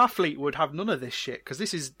 Starfleet would have none of this shit, because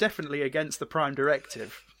this is definitely against the Prime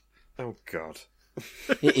Directive. Oh, God.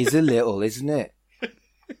 It is a little, isn't it?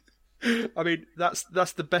 I mean, that's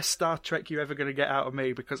the best Star Trek you're ever going to get out of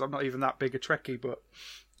me, because I'm not even that big a Trekkie, but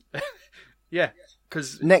yeah,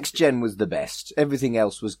 because Next Gen was the best. Everything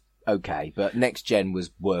else was okay, but Next Gen was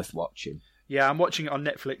worth watching. Yeah, I'm watching it on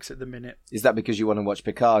Netflix at the minute. Is that because you want to watch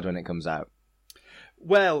Picard when it comes out?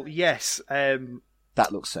 Well, yes.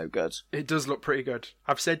 That looks so good. It does look pretty good.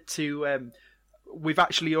 I've said to... we've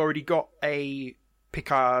actually already got a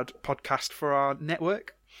Picard podcast for our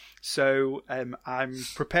network. So I'm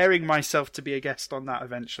preparing myself to be a guest on that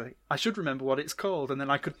eventually. I should remember what it's called, and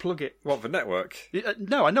then I could plug it. What, the network?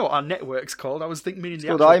 No, I know what our network's called. I was meaning the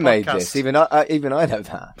actual podcast. I made this. Even I know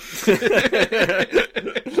that.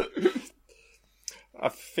 I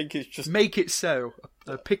think it's just... Make it so.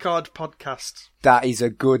 A Picard podcast. That is a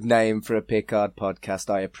good name for a Picard podcast.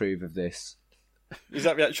 I approve of this. Is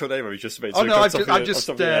that the actual name, or you just made? Oh no, I'm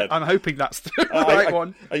hoping that's the right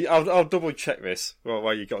one. I'll double check this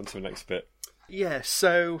while you get on to the next bit. Yeah.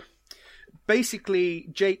 So basically,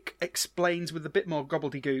 Jake explains with a bit more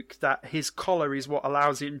gobbledygook that his collar is what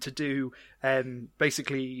allows him to do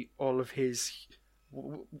basically all of his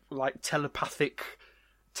like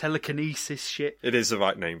telekinesis shit. It is the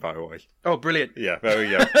right name, by the way. Oh, brilliant. Yeah, there we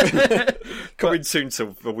go. Coming soon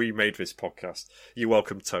to the We Made This podcast. You're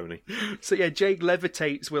welcome, Tony. So yeah, Jake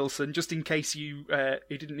levitates Wilson just in case he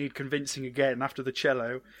didn't need convincing again after the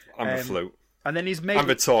cello. And the flute. And then he's made... And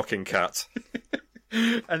the talking cat.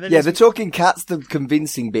 And then the talking cat's the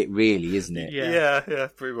convincing bit, really, isn't it? Yeah,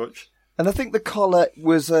 pretty much. And I think the collar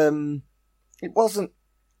was... it wasn't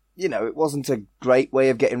a great way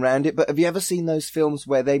of getting around it, but have you ever seen those films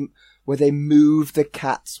where they move the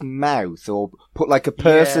cat's mouth or put like a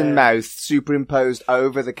person mouth superimposed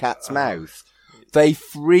over the cat's mouth? They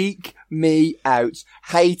freak me out.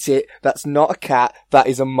 Hate it. That's not a cat. That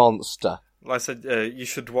is a monster. Like I said, you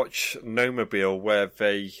should watch Nomobile, where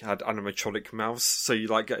they had animatronic mouths, so you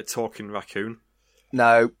like get a talking raccoon.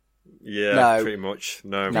 No. Yeah, No. pretty much.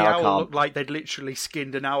 No. No. The I owl can't. looked like they'd literally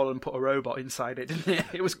skinned an owl and put a robot inside it, didn't it?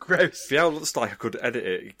 It was gross. The owl looks like I could edit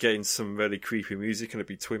it, getting some really creepy music, and it'd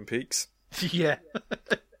be Twin Peaks. Yeah.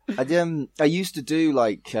 I used to do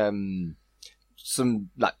like some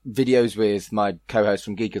like videos with my co-host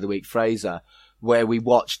from Geek of the Week, Fraser, where we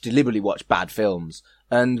deliberately watched bad films,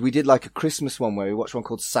 and we did like a Christmas one where we watched one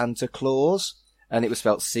called Santa Claus, and it was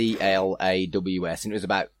spelled Claws, and it was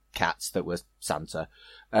about cats that were Santa,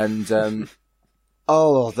 and the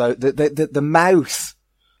mouth,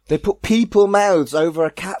 they put people mouths over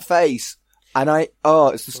a cat face, and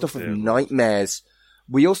it's the stuff of nightmares.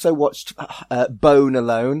 We also watched Bone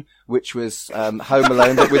Alone, which was Home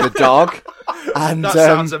Alone but with a dog. And that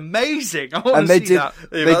sounds amazing. I want to see that.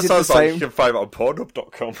 Yeah, that sounds like you can find it on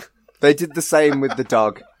Pornhub.com. They did the same with the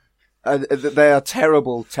dog. They are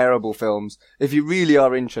terrible, terrible films. If you really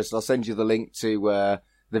are interested, I'll send you the link to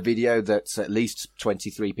the video that at least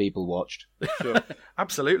 23 people watched. Sure.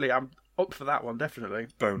 Absolutely, I'm up for that one, definitely.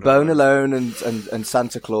 Bone Alone and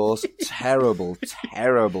Santa Claus. Terrible,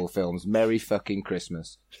 terrible films. Merry fucking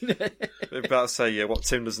Christmas. I'm about to say, what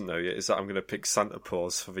Tim doesn't know yet is that I'm going to pick Santa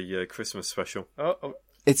Paws for the Christmas special. Oh.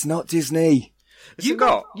 It's not Disney. You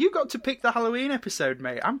got to pick the Halloween episode,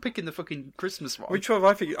 mate. I'm picking the fucking Christmas one. Which one have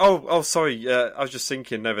I picked? Oh, sorry. I was just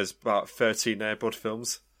thinking there's about 13 Air Bud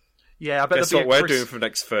films. Yeah, I bet guess what we're doing for the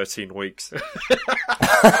next 13 weeks.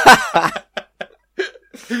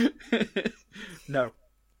 No.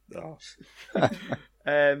 Oh.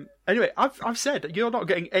 Anyway, I've said you're not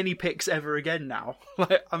getting any picks ever again now.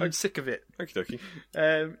 Like, I'm sick of it. Okie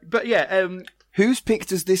dokie. But yeah, whose pick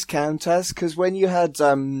does this count as? Because when you had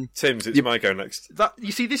Tim's, it's my go next.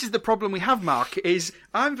 You see, this is the problem we have, Mark. Is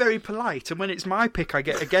I'm very polite, and when it's my pick, I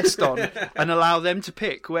get a guest on and allow them to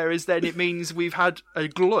pick. Whereas then it means we've had a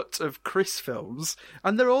glut of Chris films,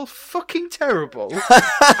 and they're all fucking terrible.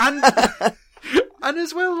 And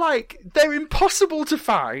as well, like, they're impossible to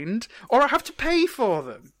find, or I have to pay for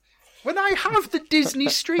them. When I have the Disney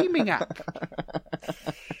streaming app,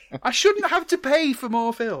 I shouldn't have to pay for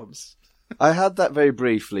more films. I had that very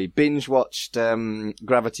briefly. Binge-watched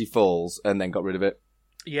Gravity Falls and then got rid of it.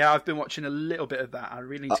 Yeah, I've been watching a little bit of that. I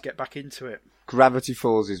really need to get back into it. Gravity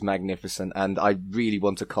Falls is magnificent, and I really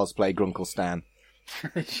want to cosplay Grunkle Stan.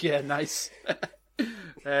 Yeah, nice.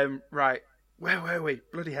 Right. Where were we?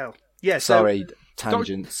 Bloody hell. Yeah, Sorry,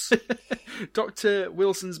 tangents. Dr.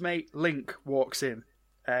 Wilson's mate Link walks in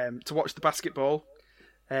to watch the basketball,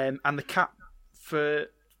 and the cat, for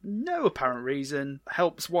no apparent reason,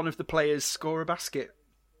 helps one of the players score a basket.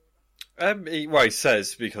 He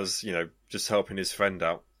says because, just helping his friend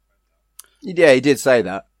out. Yeah, he did say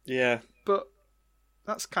that. Yeah. But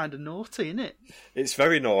that's kind of naughty, isn't it? It's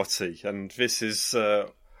very naughty, and this is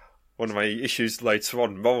one of my issues later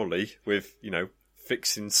on morally with,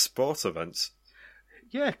 fixing sport events.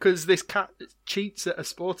 Yeah, because this cat cheats at a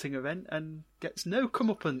sporting event and gets no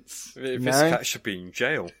comeuppance. This cat should be in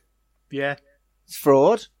jail. Yeah. It's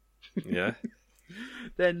fraud. Yeah.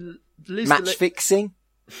 Then Liz... Match fixing.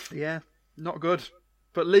 Yeah, not good.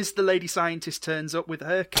 But Liz, the lady scientist, turns up with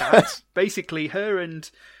her cat. Basically, her and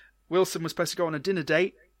Wilson were supposed to go on a dinner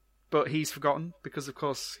date, but he's forgotten because, of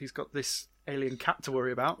course, he's got this alien cat to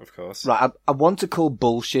worry about. Of course. Right, I want to call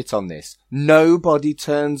bullshit on this. Nobody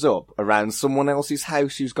turns up around someone else's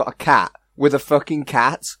house who's got a cat with a fucking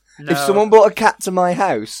cat. No. If someone brought a cat to my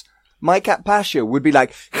house, my cat Pasha would be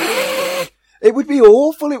like, it would be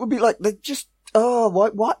awful. It would be like, they just,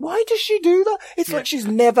 why does she do that? It's like she's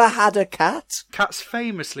never had a cat. Cats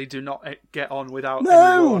famously do not get on without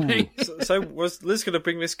any warning. So was Liz going to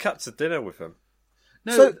bring this cat to dinner with him?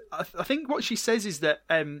 No, so, I think what she says is that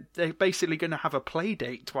they're basically going to have a play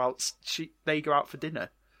date whilst they go out for dinner.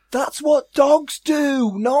 That's what dogs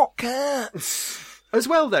do, not cats. As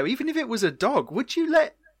well, though, even if it was a dog, would you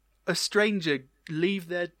let a stranger leave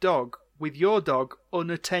their dog with your dog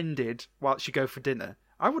unattended whilst you go for dinner?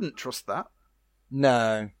 I wouldn't trust that.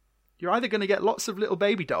 No. You're either going to get lots of little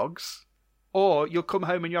baby dogs, or you'll come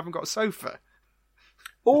home and you haven't got a sofa.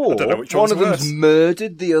 Or one of them's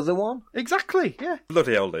murdered the other one. Exactly, yeah.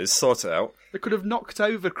 Bloody hell, Liz, sort it out. They could have knocked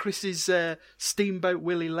over Chris's Steamboat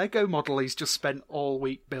Willie Lego model he's just spent all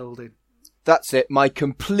week building. That's it. My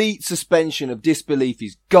complete suspension of disbelief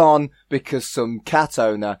is gone because some cat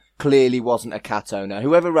owner clearly wasn't a cat owner.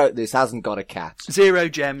 Whoever wrote this hasn't got a cat. 0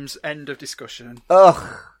 gems, end of discussion.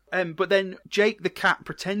 Ugh. But then Jake the cat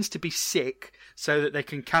pretends to be sick so that they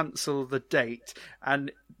can cancel the date,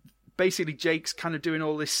 and basically Jake's kind of doing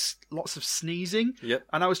all this, lots of sneezing. Yep.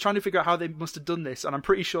 And I was trying to figure out how they must have done this, and I'm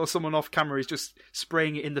pretty sure someone off camera is just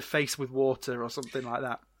spraying it in the face with water or something like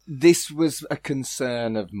that. This was a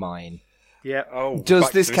concern of mine. Yeah. Oh,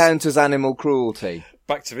 Does this count as animal cruelty?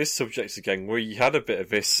 Back to this subject again. We had a bit of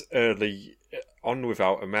this early on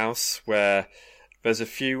Without a Mouse, where there's a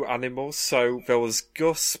few animals. So there was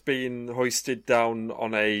Gus being hoisted down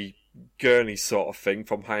on a gurney sort of thing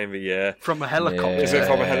from high in the air. From a helicopter. Is it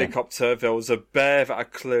from a helicopter? There was a bear that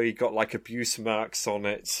had clearly got like abuse marks on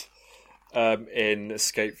it in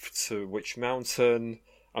Escape to Witch Mountain.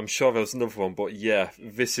 I'm sure there was another one, but yeah,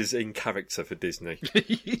 this is in character for Disney.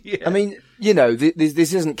 Yeah. I mean, you know,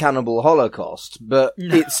 this isn't Cannibal Holocaust, but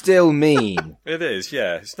it's still mean. It is,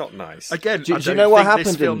 yeah. It's not nice. Again, do I you don't know what think happened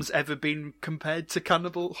this in- film's ever been compared to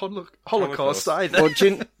Cannibal Holocaust either.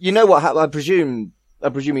 Well, you know what I presume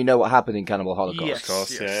you know what happened in Cannibal Holocaust. Yes, Of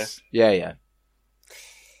course, yes. Yeah.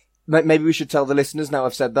 Maybe we should tell the listeners now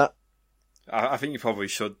I've said that. I think you probably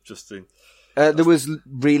should, Justin. There was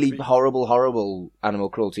really horrible animal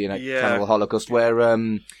cruelty in Cannibal Holocaust, where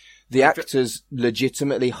the actors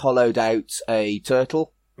legitimately hollowed out a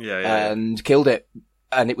turtle and killed it,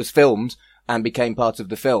 and it was filmed and became part of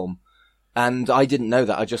the film. And I didn't know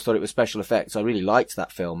that. I just thought it was special effects. I really liked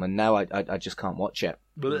that film, and now I just can't watch it.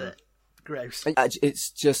 Blech. Gross.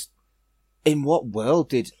 It's just, in what world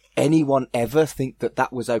did anyone ever think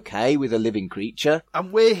that was okay with a living creature?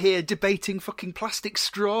 And we're here debating fucking plastic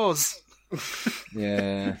straws.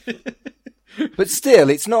 Yeah. But still,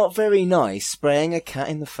 it's not very nice spraying a cat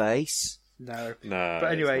in the face. No. No.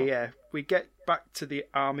 But anyway, yeah, we get back to the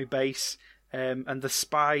army base, and the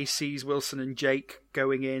spy sees Wilson and Jake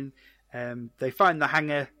going in. They find the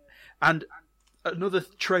hangar, and another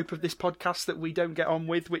trope of this podcast that we don't get on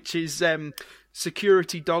with, which is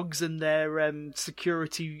security dogs and their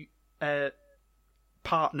security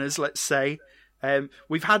partners, let's say.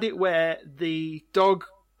 We've had it where the dog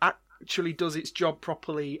actually does its job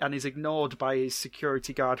properly and is ignored by his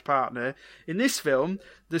security guard partner. In this film,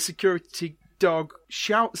 the security dog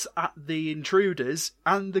shouts at the intruders,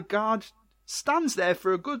 and the guard stands there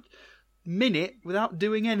for a good minute without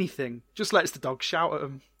doing anything. Just lets the dog shout at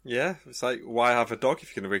them. Yeah, it's like, why have a dog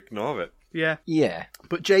if you're going to ignore it? Yeah.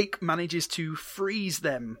 But Jake manages to freeze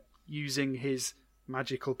them using his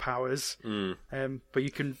magical powers. But you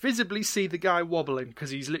can visibly see the guy wobbling because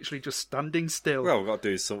he's literally just standing still. Well, we've got to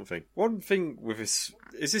do something. One thing with this,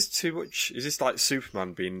 is this too much? Is this like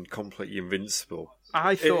Superman being completely invincible?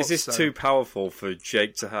 I thought Is this so. too powerful for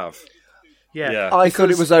Jake to have? Yeah. I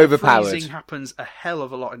thought it was overpowered. Freezing happens a hell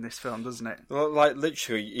of a lot in this film, doesn't it? Well, like,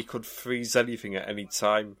 literally, he could freeze anything at any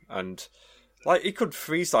time, and, like, he could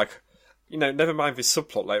freeze, like, you know, never mind this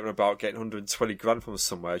subplot later on about getting 120 grand from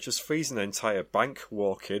somewhere, just freeze an entire bank,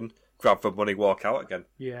 walk in, grab the money, walk out again.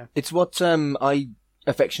 Yeah. It's what I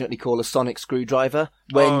affectionately call a sonic screwdriver.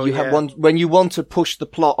 When Oh, you yeah. have when you want to push the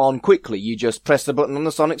plot on quickly, you just press the button on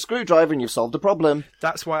the sonic screwdriver and you've solved the problem.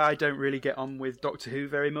 That's why I don't really get on with Doctor Who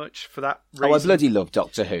very much, for that reason. Oh, I bloody love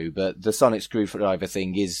Doctor Who, but the sonic screwdriver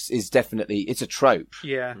thing is definitely, it's a trope.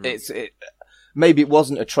 Yeah. Maybe it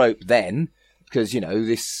wasn't a trope then, because, you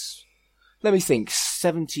know, let me think,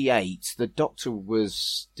 78, the Doctor was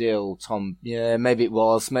still Tom, yeah, maybe it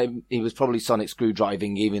was, maybe he was probably sonic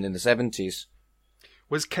screwdriving even in the 70s.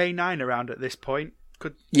 Was K9 around at this point?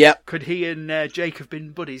 Could he and Jake have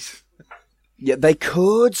been buddies? Yeah, they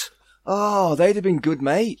could. Oh, they'd have been good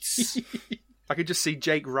mates. I could just see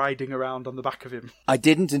Jake riding around on the back of him. I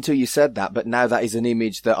didn't until you said that, but now that is an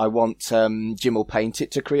image that I want Jim will paint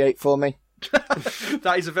it to create for me.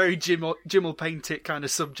 That is a very Jim will paint it kind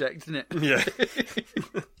of subject, isn't it?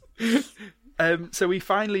 Yeah. So we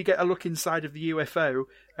finally get a look inside of the UFO,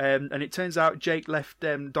 and it turns out Jake left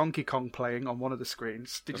Donkey Kong playing on one of the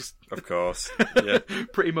screens. Of course. Yeah.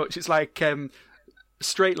 Pretty much. It's like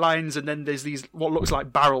straight lines, and then there's these what looks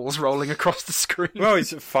like barrels rolling across the screen. Well,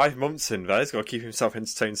 he's 5 months in there. He's got to keep himself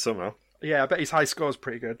entertained somehow. Yeah, I bet his high score's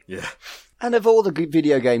pretty good. Yeah. And of all the good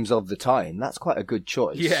video games of the time, that's quite a good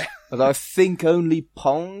choice. Yeah. Although I think only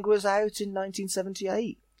Pong was out in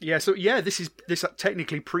 1978. Yeah, so this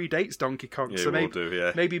technically predates Donkey Kong. Yeah, so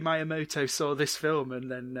yeah. maybe Miyamoto saw this film and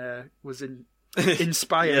then was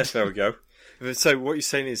inspired. Yes, there we go. So what you're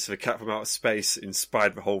saying is the Cat from Outer Space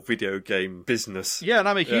inspired the whole video game business. Yeah, and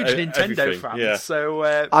I'm a huge Nintendo fan, yeah. so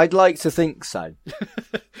I'd like to think so.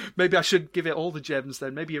 maybe I should give it all the gems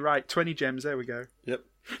then. Maybe you're right, 20 gems, there we go. Yep.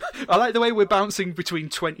 I like the way we're bouncing between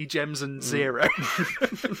 20 gems and 0.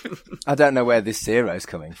 I don't know where this zero's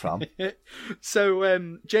coming from.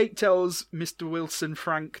 So Jake tells Mr. Wilson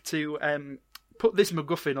Frank to put this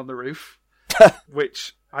MacGuffin on the roof,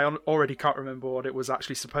 which I already can't remember what it was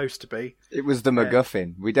actually supposed to be. It was the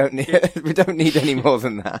MacGuffin. We don't need any more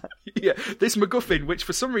than that. Yeah, this MacGuffin, which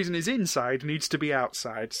for some reason is inside, needs to be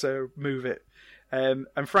outside, so move it. And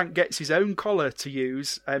Frank gets his own collar to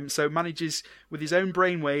use, so manages with his own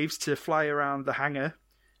brainwaves to fly around the hangar,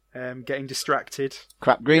 getting distracted.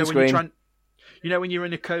 Crap green screen. You know when you're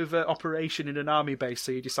in a covert operation in an army base,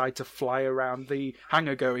 so you decide to fly around the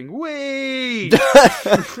hangar going, whee!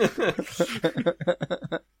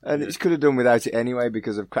 And it could have done without it anyway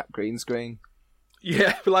because of crap green screen.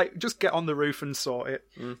 Yeah, just get on the roof and sort it.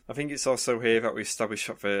 I think it's also here that we establish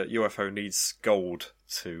that the UFO needs gold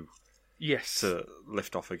to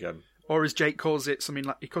lift off again. Or as Jake calls it, something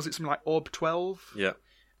like Orb 12. Yeah.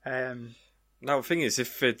 Now, the thing is,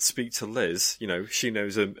 if they'd speak to Liz, she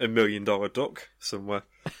knows a $1 million duck somewhere.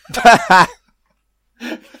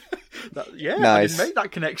 Nice. I didn't make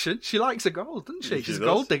that connection. She likes a gold, doesn't she? She's a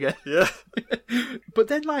gold digger. Yeah. But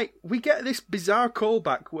then, we get this bizarre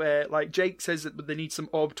callback where, Jake says that they need some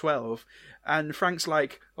Orb 12, and Frank's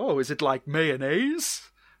like, oh, is it like mayonnaise?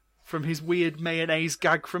 From his weird mayonnaise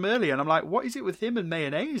gag from earlier. And I'm like, what is it with him and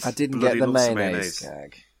mayonnaise? I didn't get the mayonnaise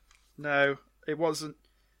gag. No, it wasn't.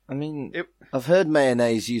 I mean, I've heard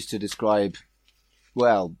mayonnaise used to describe,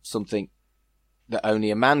 something that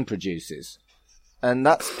only a man produces. And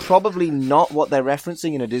that's probably not what they're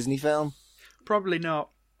referencing in a Disney film. Probably not.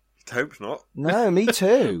 I hope not. No, me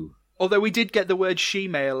too. Although we did get the word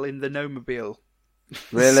she-male in the Nomobile.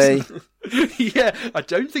 Really? Yeah, I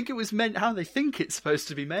don't think it was meant how they think it's supposed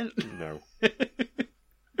to be meant. No.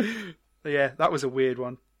 Yeah, that was a weird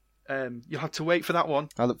one. You'll have to wait for that one.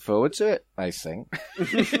 I look forward to it, I think.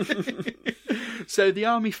 So the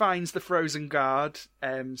army finds the frozen guard,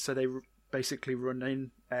 so they basically run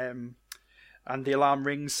in, and the alarm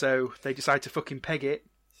rings, so they decide to fucking peg it.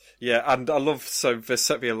 Yeah, and I love, so they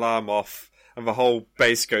set the alarm off, and the whole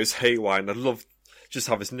base goes haywire, and I love just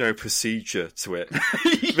how there's no procedure to it.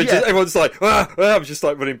 Everyone's like, I'm just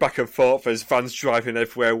running back and forth. There's vans driving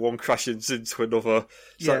everywhere, one crashes into another.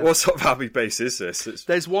 It's like, what sort of army base is this?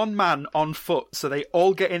 There's one man on foot, so they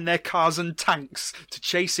all get in their cars and tanks to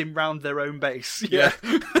chase him round their own base. Yeah.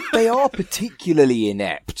 They are particularly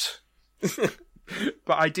inept.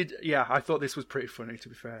 But I thought this was pretty funny, to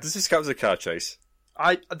be fair. Does this count as a car chase?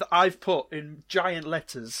 I've put in giant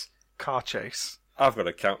letters, car chase. We've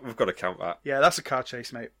got to count that. Yeah, that's a car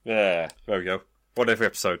chase, mate. Yeah, there we go. One every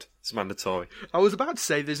episode. It's mandatory. I was about to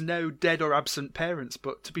say there's no dead or absent parents,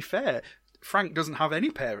 but to be fair, Frank doesn't have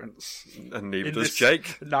any parents. And neither does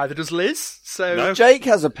Jake. Neither does Liz. So no. Jake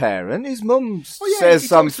has a parent. His mum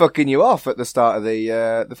says, I'm fucking you off at the start of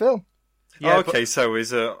the film. Yeah, okay, so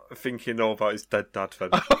he's thinking all about his dead dad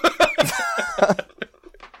then.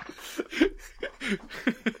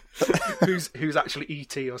 who's actually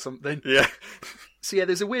E.T. or something. Yeah. So yeah,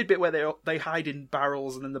 there's a weird bit where they hide in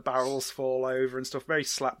barrels and then the barrels fall over and stuff. Very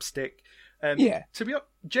slapstick. To be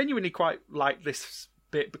genuinely quite like this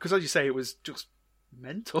bit because, as you say, it was just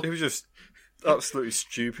mental. It was just absolutely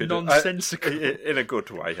stupid. Nonsensical. In a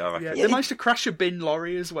good way, I reckon. Yeah, they managed to crash a bin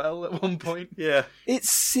lorry as well at one point. Yeah.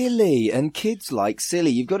 It's silly, and kids like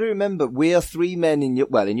silly. You've got to remember, we are three men in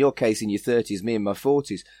your case in your 30s, me in my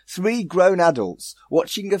 40s. 3 grown adults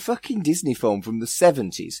watching a fucking Disney film from the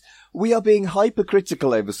 70s. We are being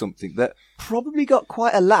hypercritical over something that probably got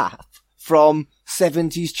quite a laugh from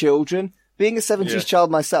 70s children. Being a 70s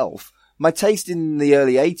child myself, my taste in the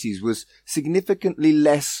early 80s was significantly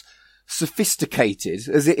less sophisticated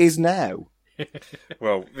as it is now.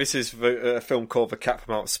 Well, this is a film called The Cat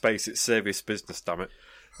from Outer Space. It's serious business, damn it.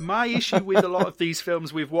 My issue with a lot of these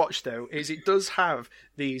films we've watched, though, is it does have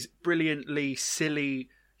these brilliantly silly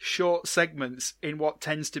short segments in what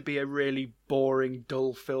tends to be a really boring,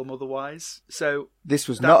 dull film otherwise. So this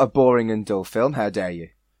was not a boring and dull film. How dare you?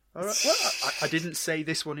 All right. Well, I didn't say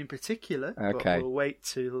this one in particular, okay. But we'll wait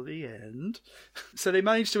till the end. So they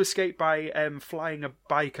managed to escape by flying a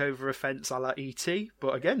bike over a fence a la E.T.,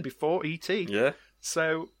 but again, before E.T. Yeah.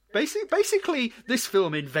 So basically, this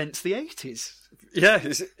film invents the 80s. Yeah,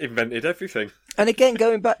 it's invented everything. And again,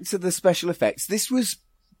 going back to the special effects, this was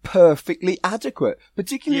perfectly adequate,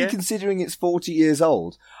 particularly considering it's 40 years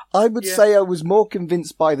old. I would say I was more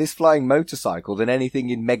convinced by this flying motorcycle than anything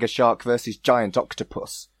in Mega Shark vs. Giant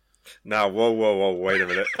Octopus. Now, whoa, wait a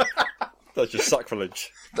minute. That's just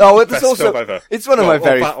sacrilege. Oh, it's also ever. It's one of my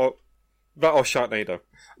very that or Sharknado.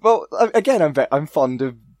 Well, again, I'm fond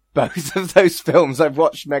of both of those films. I've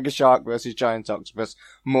watched Mega Shark vs. Giant Octopus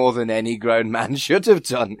more than any grown man should have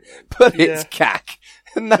done, but it's cack,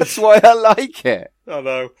 and that's why I like it. I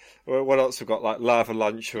know. What else we've got? Like Lava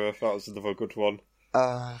Lancer. That was another good one.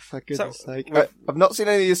 For goodness sake. I've not seen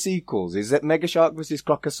any of the sequels. Is it Mega Shark vs.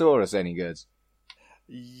 Crocosaurus any good?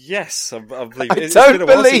 Yes, I believe I don't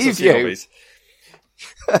believe you.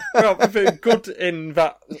 Well, I think good in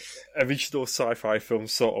that original sci-fi film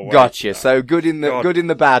sort of way. Gotcha. So good in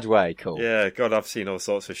the bad way. Cool. Yeah, God, I've seen all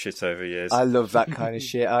sorts of shit over years. I love that kind of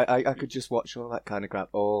shit. I could just watch all that kind of crap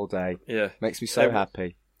all day. Yeah. Makes me so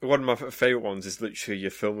happy. One of my favourite ones is literally a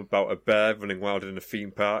film about a bear running wild in a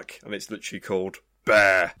theme park, and it's literally called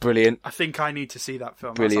Bear. Brilliant. I think I need to see that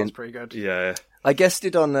film. Brilliant. That sounds pretty good. Yeah. I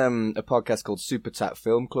guested on a podcast called Super Tap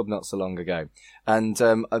Film Club not so long ago, and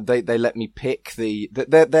they let me pick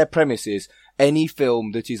their premise is any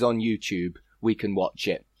film that is on YouTube, we can watch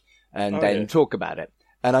it and then talk about it.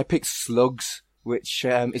 And I picked Slugs, which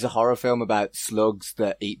is a horror film about slugs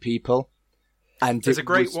that eat people. And there's a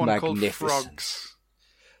great one called Frogs.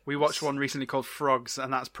 We watched one recently called Frogs,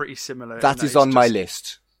 and that's pretty similar. That is on my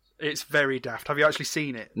list. It's very daft. Have you actually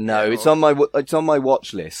seen it? No, it's on my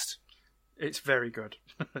watch list. It's very good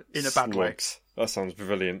in a bad way. That sounds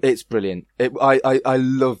brilliant. It's brilliant. I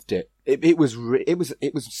loved it. It was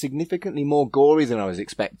significantly more gory than I was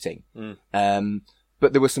expecting.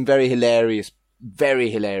 But there were some very hilarious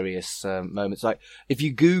moments. Like if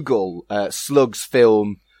you Google Slugs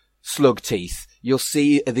film Slug Teeth, you'll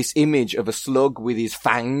see this image of a slug with his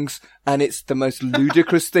fangs, and it's the most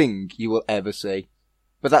ludicrous thing you will ever see.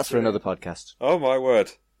 But that's for another podcast. Oh my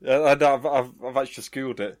word! I've actually just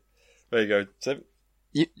Googled it. There you go, Tim.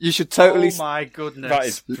 You should totally... Oh my goodness. That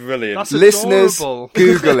is brilliant. That's listeners, adorable.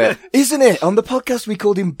 Google it. Isn't it? On the podcast we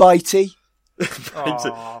called him Bitey.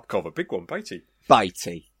 Called a big one, Bitey.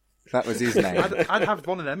 Bitey. That was his name. I'd have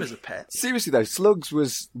one of them as a pet. Seriously though, Slugs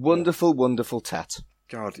was wonderful, wonderful tat.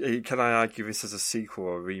 God, can I argue this as a sequel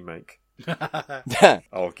or a remake?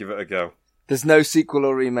 I'll give it a go. There's no sequel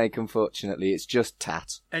or remake, unfortunately. It's just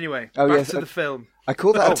tat. Anyway, back to the film. I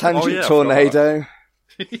call that a tangent tornado.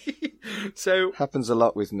 So happens a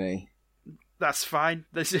lot with me. That's fine.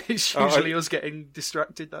 This is usually us getting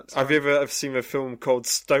distracted. Have you ever seen a film called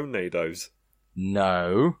Stonenadoes?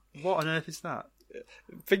 No. What on earth is that?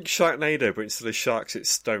 Think Sharknado, but instead of sharks, it's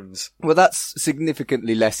stones. Well, that's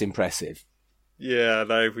significantly less impressive. Yeah,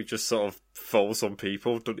 no, we just sort of falls on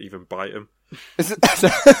people, don't even bite them. Isn't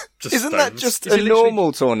that just a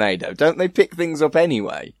normal tornado? Don't they pick things up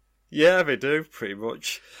anyway? Yeah, they do, pretty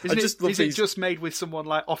much. Is it just made with someone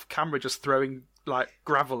like off camera just throwing like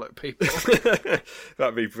gravel at people?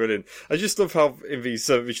 That'd be brilliant. I just love how in these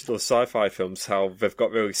original sci-fi films, how they've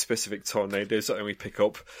got really specific tornadoes that only pick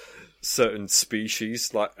up certain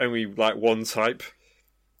species, like only like one type,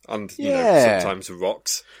 and you know, sometimes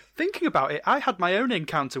rocks. Thinking about it, I had my own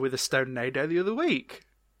encounter with a Stoneado the other week.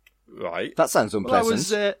 Right. That sounds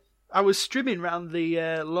unpleasant. Well, I was strimming round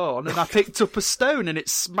the lawn and I picked up a stone and it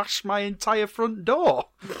smashed my entire front door.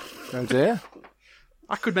 Oh dear.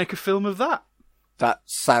 I could make a film of that. That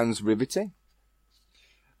sounds riveting.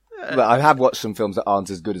 Well, I have watched some films that aren't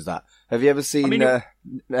as good as that. Have you ever seen a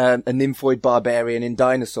nymphoid barbarian in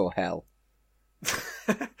Dinosaur Hell?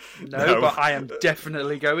 No, but I am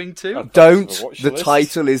definitely going to. Don't. The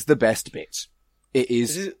title is the best bit. It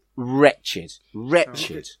is wretched.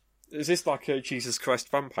 Wretched. Is this like a Jesus Christ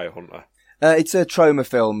Vampire Hunter? It's a trauma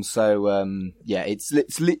film, so yeah,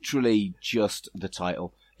 it's literally just the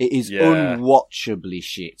title. It is unwatchably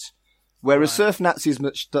shit. Whereas Surf Nazis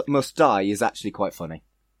Must Die is actually quite funny.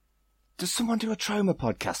 Does someone do a trauma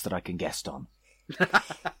podcast that I can guest on?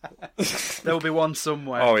 There'll be one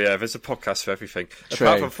somewhere. Oh yeah, there's a podcast for everything. True.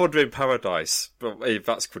 Apart from Thunder in Paradise, but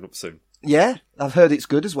that's coming up soon. Yeah, I've heard it's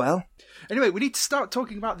good as well. Anyway, we need to start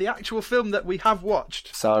talking about the actual film that we have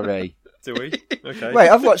watched. Sorry. Do we? Okay. Wait,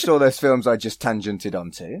 I've watched all those films I just tangented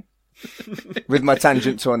onto. With my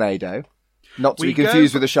tangent tornado. Not to be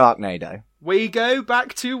confused with a Sharknado. We go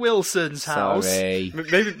back to Wilson's house. Sorry.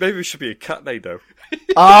 Maybe it should be a Catnado. Oh,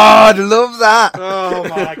 I'd love that. Oh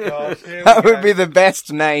my god. That would be the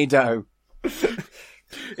best Nado.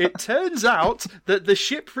 It turns out that the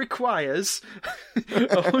ship requires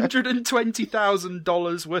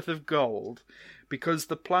 $120,000 worth of gold because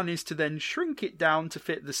the plan is to then shrink it down to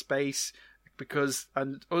fit the space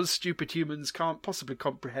and us stupid humans can't possibly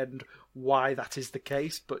comprehend why that is the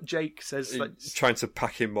case, but Jake says he's trying to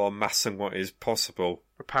pack in more mass than what is possible.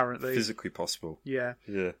 Apparently. Physically possible. Yeah.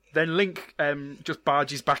 Yeah. Then Link just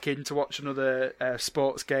barges back in to watch another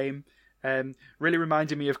sports game. Really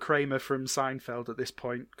reminding me of Kramer from Seinfeld at this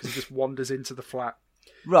point, because he just wanders into the flat.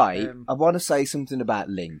 Right. I want to say something about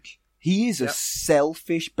Link. He is a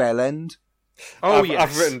selfish bellend. Oh, yes.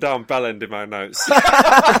 I've written down bellend in my notes.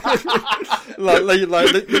 like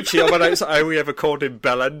literally on my notes, I only ever called him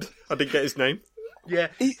Bellend. I didn't get his name. Yeah,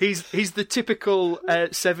 he's the typical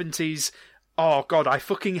 70s, oh God, I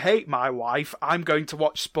fucking hate my wife, I'm going to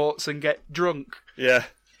watch sports and get drunk. Yeah.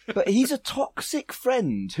 But he's a toxic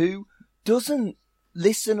friend who doesn't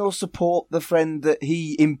listen or support the friend that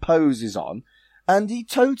he imposes on, and he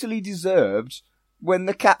totally deserved when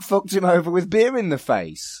the cat fucked him over with beer in the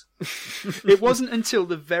face. It wasn't until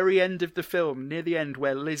the very end of the film, near the end,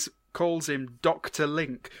 where Liz calls him Dr.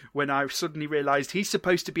 Link, when I suddenly realised he's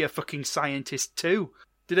supposed to be a fucking scientist too.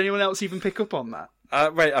 Did anyone else even pick up on that?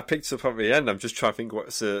 Wait, I picked up at the end. I'm just trying to think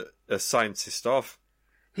what's a scientist of.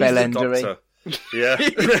 Bellendery. Yeah.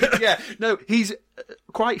 Yeah, no, he's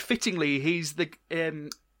quite fittingly, he's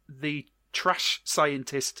the trash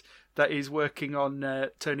scientist that is working on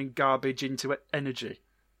turning garbage into energy.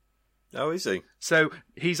 Oh, is he? So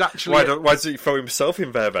he's actually... Why does he throw himself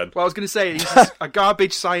in there then? Well, I was going to say, he's a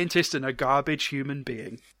garbage scientist and a garbage human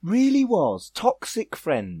being. Really was. Toxic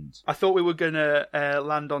friend. I thought we were going to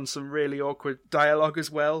land on some really awkward dialogue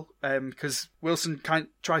as well, because Wilson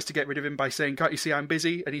tries to get rid of him by saying, "Can't you see I'm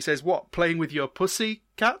busy?" And he says, "What, playing with your pussy,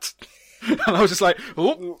 cat?" And I was just like,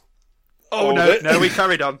 oh no, we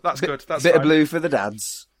carried on. That's good. That's bit fine. of blue for the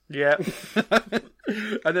dads. Yeah.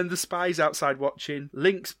 And then the spy's outside watching.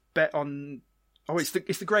 Link's bet on... Oh, it's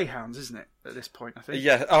the greyhounds, isn't it, at this point, I think?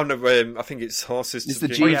 Yeah. Oh, no, I think it's horses. It's the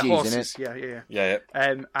begin- GGs, Oh, yeah, isn't horses. it? Yeah.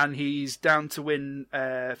 Yeah. And he's down to win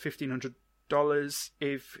 $1,500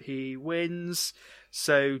 if he wins.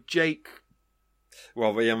 So Jake...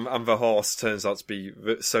 Well, the horse turns out to be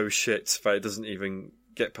so shit that it doesn't even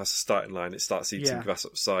get past the starting line. It starts eating grass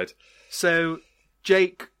upside. So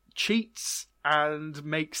Jake cheats and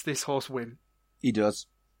makes this horse win. He does.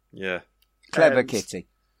 Yeah. Clever kitty.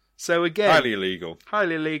 So again... Highly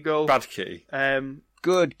illegal. Bad kitty.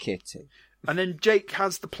 Good kitty. And then Jake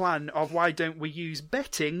has the plan of, why don't we use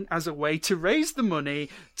betting as a way to raise the money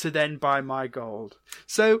to then buy my gold?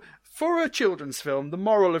 So for a children's film, the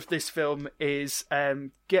moral of this film is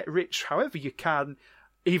get rich however you can,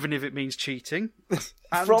 even if it means cheating.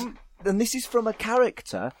 And this is from a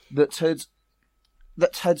character that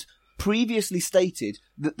had previously stated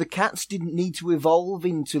that the cats didn't need to evolve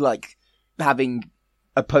into, like, having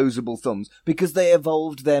opposable thumbs because they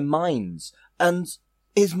evolved their minds. And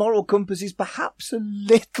his moral compass is perhaps a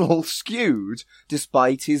little skewed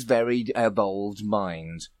despite his very evolved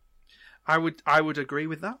mind. I would agree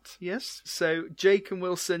with that, yes. So Jake and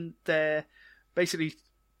Wilson, they're basically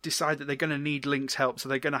decide that they're going to need Link's help, so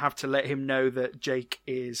they're going to have to let him know that Jake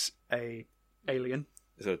is a alien.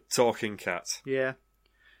 It's a talking cat. Yeah.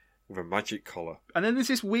 With a magic collar. And then there's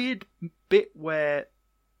this weird bit where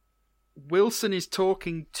Wilson is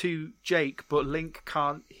talking to Jake, but Link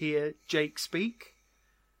can't hear Jake speak.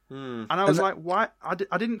 And I was like, why? I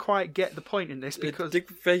didn't quite get the point in this, because... Did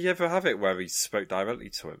they ever have it where he spoke directly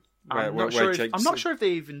to him? I'm not sure if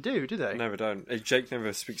they even do they? No, they don't. Jake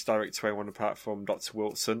never speaks direct to anyone apart from Dr.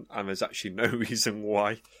 Wilson, and there's actually no reason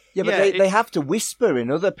why. Yeah, but they have to whisper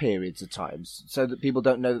in other periods of times so that people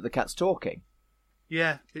don't know that the cat's talking.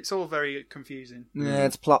 Yeah, it's all very confusing. Yeah,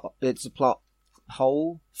 it's a plot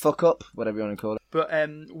hole, fuck up, whatever you want to call it. But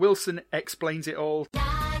Wilson explains it all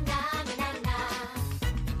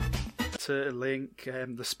to Link.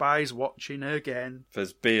 The spy's watching again.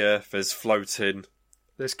 There's beer, there's floating.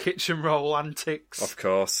 There's kitchen roll antics. Of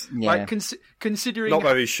course. Yeah. Like, considering... Not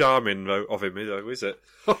very charming of him, though, is it?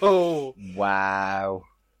 Oh. Wow.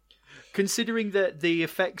 Considering that the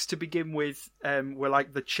effects to begin with were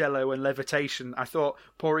like the cello and levitation, I thought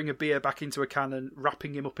pouring a beer back into a can and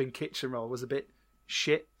wrapping him up in kitchen roll was a bit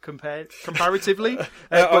shit comparatively.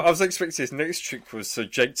 I was expecting his next trick was for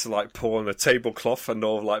Jake to like pour on a tablecloth and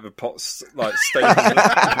all like the pots like stay on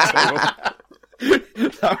the table.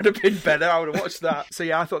 That would have been better. I would have watched that. So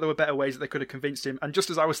yeah, I thought there were better ways that they could have convinced him. And just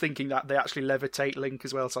as I was thinking that, they actually levitate Link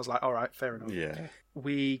as well. So I was like, all right, fair enough. Yeah.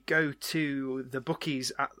 We go to the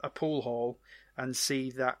bookies at a pool hall and see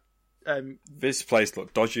that this place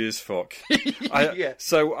looked dodgy as fuck. Yeah.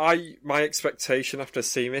 So my expectation after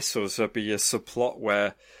seeing this was there'd be a subplot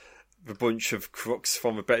where the bunch of crooks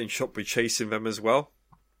from the betting shop be chasing them as well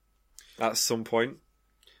at some point.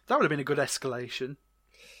 That would have been a good escalation.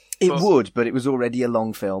 It would, but it was already a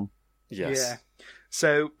long film. Yes. Yeah.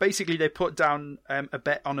 So basically they put down a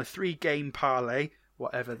bet on a 3-game parlay,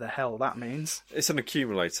 whatever the hell that means. It's an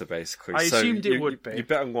accumulator, basically. I assumed it would be. You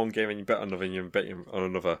bet on one game and you bet on another and you bet on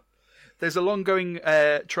another. There's a long-going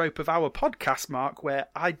trope of our podcast, Mark, where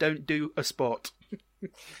I don't do a sport.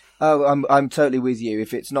 Oh, I'm totally with you.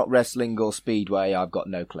 If it's not wrestling or speedway, I've got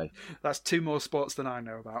no clue. That's 2 more sports than I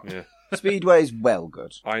know about. Yeah. Speedway's well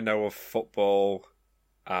good. I know of football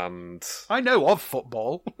and... I know of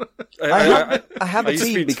football. I have a used to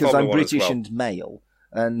team be because I'm Formula One as British well. and male,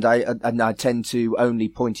 and I tend to only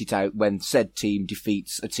point it out when said team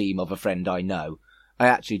defeats a team of a friend I know. I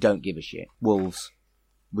actually don't give a shit. Wolves.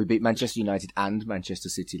 We beat Manchester United and Manchester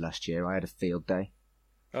City last year. I had a field day.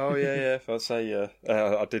 Oh, yeah. I'd say,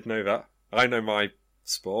 I did know that. I know my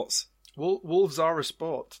sports. Wolves are a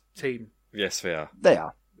sport team. Yes, they are. They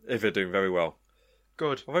are. They're doing very well.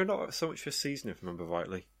 Good. Although not so much this season, if I remember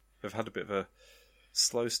rightly. They've had a bit of a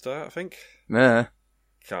slow start, I think. Yeah.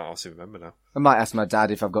 Can't honestly remember now. I might ask my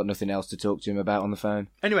dad if I've got nothing else to talk to him about on the phone.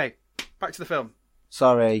 Anyway, back to the film.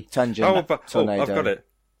 Sorry, tangent. I've got it.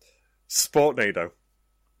 Sportnado.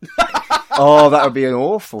 Oh, that would be an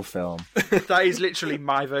awful film. That is literally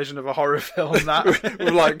my version of a horror film. That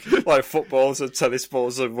with like footballs and tennis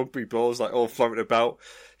balls and rugby balls, like all floating about,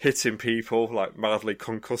 hitting people, like madly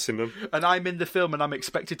concussing them. And I'm in the film, and I'm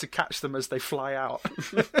expected to catch them as they fly out.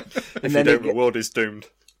 If you don't, the world is doomed.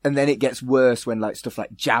 And then it gets worse when like stuff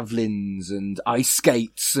like javelins and ice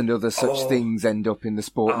skates and other such things end up in the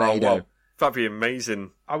Sportnado. Well, that'd be amazing.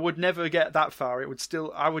 I would never get that far.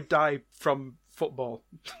 I would die from football.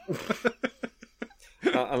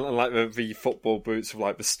 And like the football boots with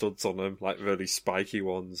like the studs on them, like really spiky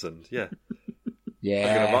ones, and yeah.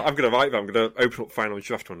 I'm gonna write them. I'm gonna open up Final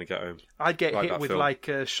Draft when I get home. I'd get hit with like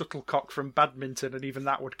a shuttlecock from badminton, and even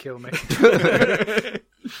that would kill me.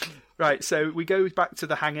 Right, so we go back to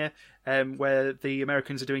the hangar where the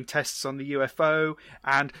Americans are doing tests on the UFO,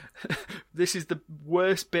 and this is the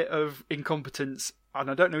worst bit of incompetence, and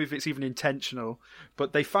I don't know if it's even intentional,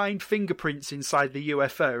 but they find fingerprints inside the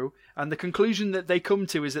UFO, and the conclusion that they come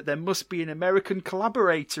to is that there must be an American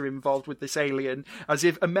collaborator involved with this alien, as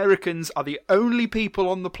if Americans are the only people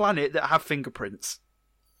on the planet that have fingerprints.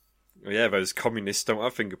 Yeah, those communists don't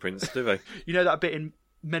have fingerprints, do they? You know that bit in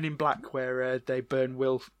Men in Black where they burn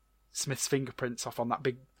Will Smith's fingerprints off on that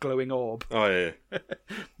big glowing orb? Oh, yeah.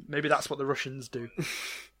 Maybe that's what the Russians do.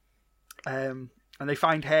 And they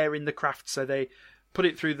find hair in the craft, so they put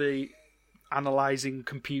it through the analysing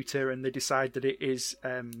computer, and they decide that it is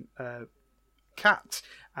cat.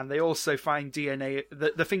 And they also find DNA.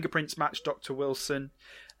 The fingerprints match Dr. Wilson,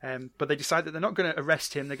 but they decide that they're not going to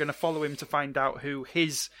arrest him. They're going to follow him to find out who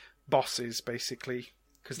his boss is, basically,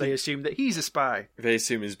 because they assume that he's a spy. They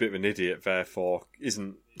assume he's a bit of an idiot, therefore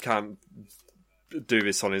can't do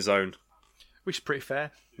this on his own. Which is pretty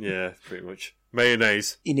fair. Yeah, pretty much.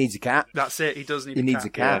 Mayonnaise. He needs a cat. That's it. He does need. He needs a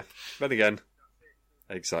cat. Yeah. Then again,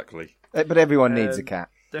 exactly. But everyone needs a cat.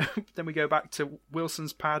 Then we go back to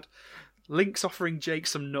Wilson's pad. Link's offering Jake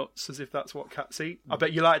some nuts, as if that's what cats eat. I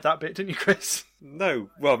bet you liked that bit, didn't you, Chris? No.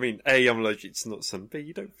 Well, I mean, A, I'm allergic to nuts, and B,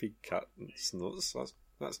 you don't feed cats nuts.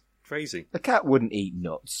 That's crazy. The cat wouldn't eat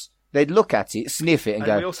nuts. They'd look at it, sniff it, and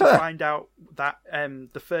go. We also find out that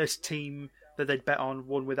the first team that they'd bet on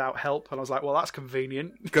won without help, and I was like, well, that's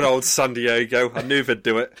convenient. Good old San Diego. I knew they'd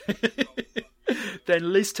do it.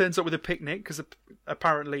 Then Liz turns up with a picnic, because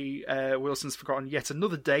apparently Wilson's forgotten yet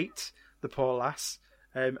another date, the poor lass.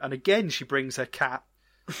 And again, she brings her cat.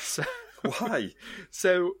 So, why?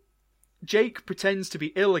 So Jake pretends to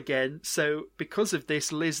be ill again. So because of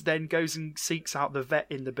this, Liz then goes and seeks out the vet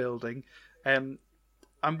in the building. And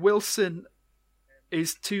Wilson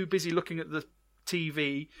is too busy looking at the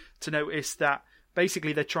TV to notice that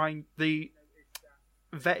basically the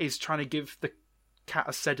vet is trying to give the cat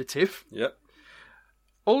a sedative. Yep.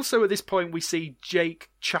 Also at this point, we see Jake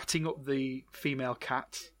chatting up the female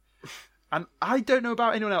cat. And I don't know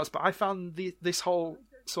about anyone else, but I found this whole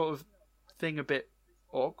sort of thing a bit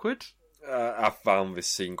awkward. I found this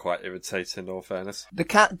scene quite irritating, in all fairness. The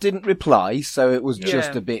cat didn't reply, so it was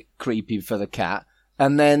just a bit creepy for the cat.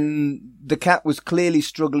 And then the cat was clearly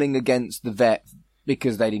struggling against the vet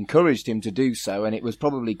because they'd encouraged him to do so, and it was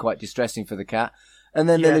probably quite distressing for the cat. And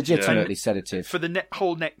then they're legitimately sedative. For the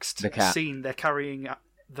whole next scene, they're carrying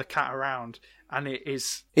the cat around. And it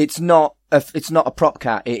is. It's not a prop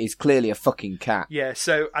cat. It is clearly a fucking cat. Yeah.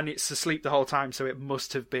 So, and it's asleep the whole time. So it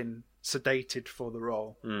must have been sedated for the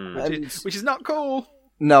role, which is not cool.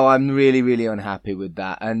 No, I'm really, really unhappy with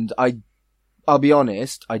that. And I'll be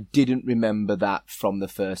honest, I didn't remember that from the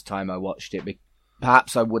first time I watched it.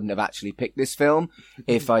 Perhaps I wouldn't have actually picked this film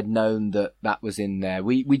if I'd known that was in there.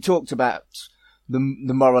 We talked about the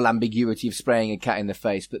moral ambiguity of spraying a cat in the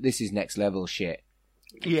face, but this is next level shit.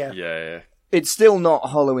 Yeah. Yeah. It's still not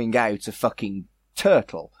hollowing out a fucking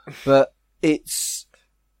turtle, but it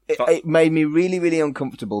made me really, really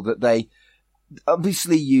uncomfortable that they,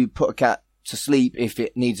 obviously you put a cat to sleep if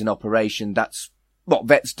it needs an operation, that's what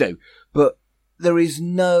vets do, but there is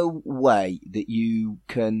no way that you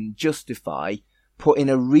can justify putting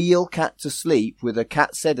a real cat to sleep with a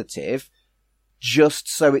cat sedative just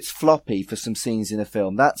so it's floppy for some scenes in a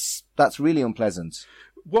film. That's really unpleasant.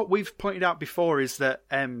 What we've pointed out before is that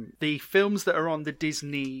the films that are on the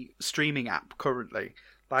Disney streaming app currently,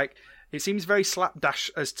 like, it seems very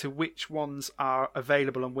slapdash as to which ones are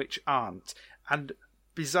available and which aren't. And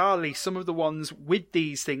bizarrely, some of the ones with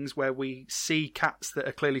these things where we see cats that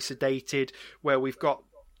are clearly sedated, where we've got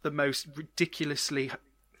the most ridiculously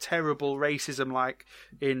terrible racism, like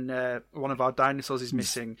in one of our dinosaurs is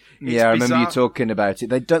missing. Yeah, I remember you talking about it.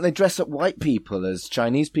 Don't they dress up white people as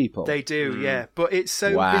Chinese people? They do, yeah. But it's so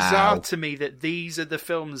bizarre to me that these are the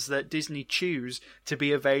films that Disney choose to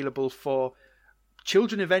be available for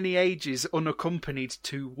children of any ages unaccompanied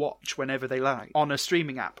to watch whenever they like on a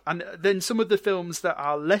streaming app. And then some of the films that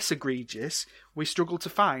are less egregious we struggle to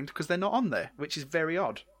find because they're not on there, which is very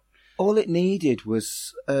odd. All it needed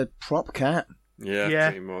was a prop cat. Yeah,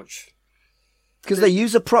 pretty much. Because they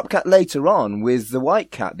use a prop cat later on with the white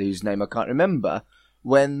cat, whose name I can't remember,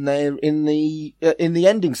 when they're in the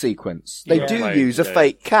ending sequence. They do use a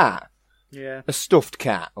fake cat. Yeah. A stuffed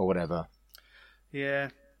cat or whatever. Yeah.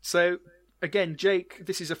 So, again, Jake,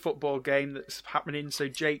 this is a football game that's happening, so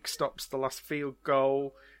Jake stops the last field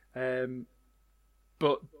goal,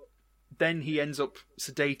 but then he ends up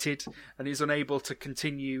sedated and is unable to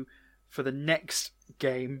continue for the next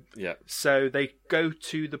game. Yeah. So they go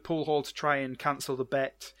to the pool hall to try and cancel the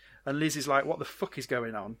bet. And Liz is like, what the fuck is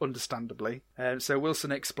going on? Understandably. So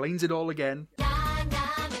Wilson explains it all again.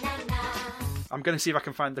 I'm going to see if I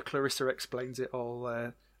can find the Clarissa Explains It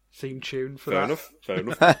All theme tune for that. Fair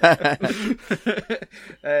enough.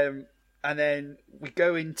 And then we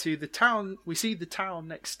go into the town. We see the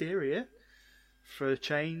town exterior for a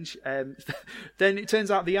change. Then it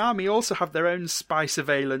turns out the army also have their own spy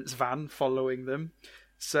surveillance van following them.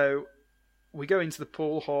 So we go into the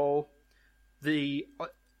pool hall. The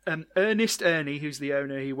Ernest Ernie, who's the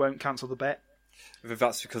owner, he won't cancel the bet.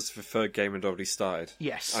 That's because the third game had already started.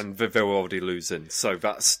 Yes. And they were already losing. So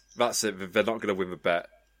that's it. They're not going to win the bet.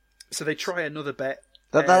 So they try another bet.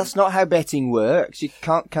 That's not how betting works. You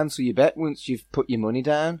can't cancel your bet once you've put your money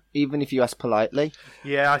down, even if you ask politely.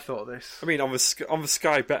 Yeah, I thought this. I mean, on the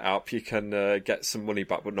Sky Bet app, you can get some money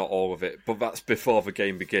back, but not all of it. But that's before the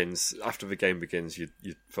game begins. After the game begins, you're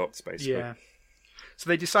fucked, basically. Yeah. So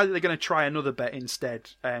they decided they're going to try another bet instead,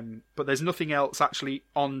 but there's nothing else actually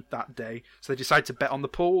on that day. So they decide to bet on the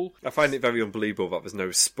pool. I find it very unbelievable that there's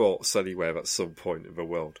no sports anywhere at some point in the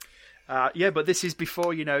world. Yeah, but this is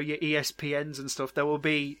before, your ESPNs and stuff. There will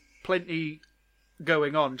be plenty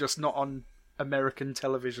going on, just not on American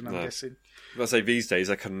television, I'm guessing. I say these days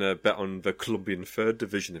I can bet on the Colombian third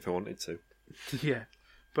division if I wanted to. Yeah.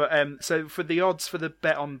 But so for the odds for the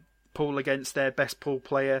bet on pool against their best pool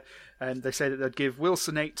player, they say that they'd give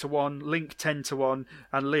Wilson 8-1, Link 10-1,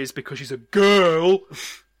 and Liz, because she's a girl,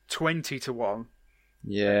 20-1.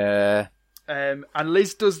 Yeah. And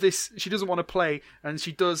Liz does this, she doesn't want to play, and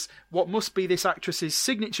she does what must be this actress's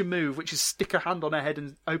signature move, which is stick her hand on her head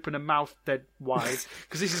and open her mouth dead wide,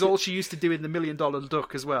 because this is all she used to do in the $1 Million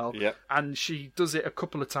Duck as well. Yep. And she does it a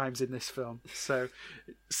couple of times in this film. So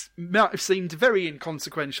it might have seemed very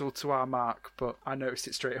inconsequential to our Mark, but I noticed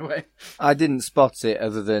it straight away. I didn't spot it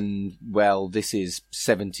other than, well, this is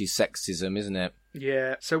 70s sexism, isn't it?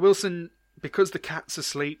 Yeah. So Wilson, because the cat's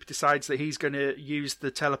asleep, decides that he's going to use the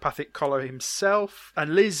telepathic collar himself.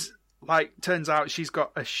 And Liz, turns out she's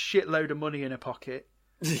got a shitload of money in her pocket.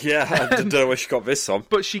 Yeah, I don't know where she got this on.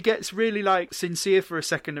 But she gets really, sincere for a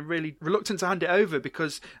second and really reluctant to hand it over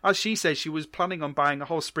because, as she says, she was planning on buying a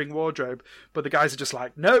whole spring wardrobe. But the guys are just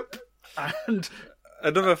like, nope. And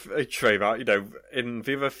another trait out, in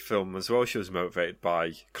the other film as well, she was motivated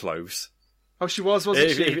by clothes. Oh, she wasn't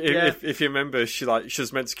she? If you remember, she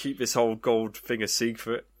was meant to keep this whole gold thing a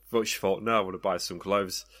secret, but she thought, no, I want to buy some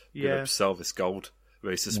clothes. I'm going to sell this gold.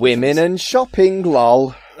 Women and shopping,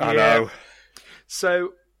 lol. I know.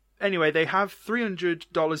 So, anyway, they have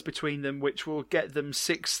 $300 between them, which will get them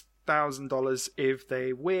 $6,000 if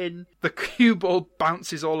they win. The cue ball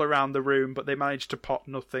bounces all around the room, but they manage to pot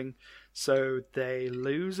nothing. So they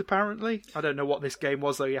lose, apparently. I don't know what this game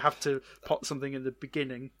was, though. You have to pot something in the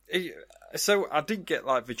beginning. So I didn't get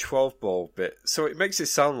the 12 ball bit. So it makes it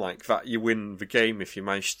sound like that you win the game if you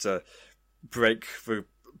manage to break the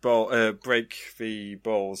ball, break the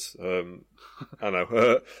balls. I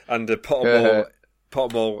know, and pot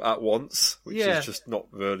them all at once, which is just not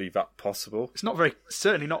really that possible. It's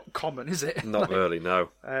certainly not common, is it? Not really, no.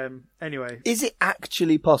 Anyway, is it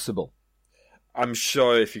actually possible? I'm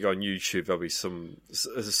sure if you go on YouTube, there'll be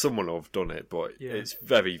someone who'll have done it, but it's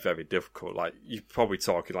very, very difficult. You're probably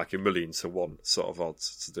talking 1,000,000 to 1 sort of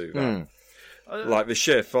odds to do that. The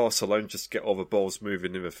sheer force alone just to get all the balls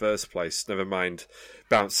moving in the first place, never mind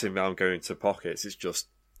bouncing around going into pockets, it's just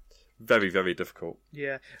very, very difficult.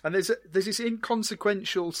 Yeah, and there's this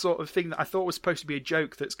inconsequential sort of thing that I thought was supposed to be a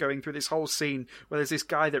joke that's going through this whole scene, where there's this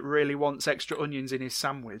guy that really wants extra onions in his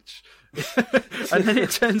sandwich. And then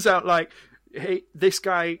it turns out, This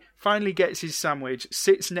guy finally gets his sandwich,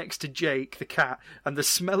 sits next to Jake, the cat, and the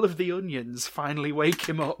smell of the onions finally wake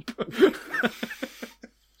him up.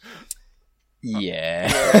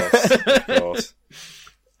 Yeah. Yes, of course.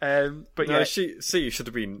 But No, yeah, you should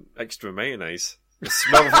have been extra mayonnaise.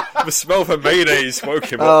 The smell of mayonnaise woke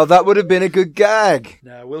him up. Oh, that would have been a good gag.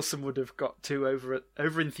 no, Wilson would have got too over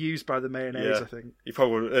enthused by the mayonnaise, Yeah. I think. He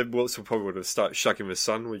probably Wilson probably would have started shagging the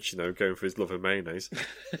sandwich, going for his love of mayonnaise.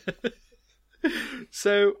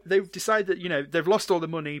 So they've decided that, they've lost all the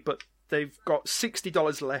money, but they've got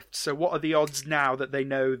 $60 left. So what are the odds now that they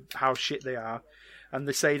know how shit they are? And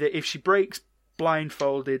they say that if she breaks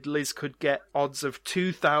blindfolded, Liz could get odds of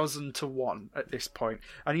 2,000 to 1 at this point.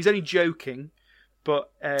 And he's only joking,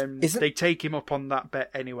 but they take him up on that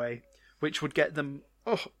bet anyway, which would get them...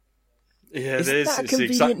 Yeah, Isn't it is. that a It's the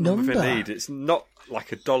exact convenient number they number? need. It's not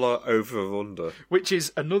like $1 over or under. Which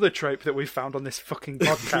is another trope that we've found on this fucking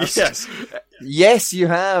podcast. Yes. Yes, you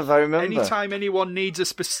have. I remember. Anytime anyone needs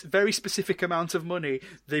a very specific amount of money,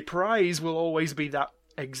 the prize will always be that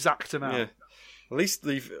exact amount. Yeah. At least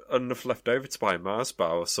leave enough left over to buy a Mars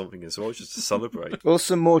bar or something as well, just to celebrate. Or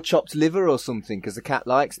some more chopped liver or something, because the cat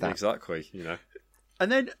likes that. Exactly, And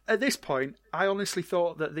then at this point, I honestly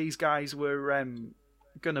thought that these guys were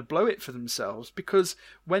going to blow it for themselves, because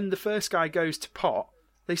when the first guy goes to pot,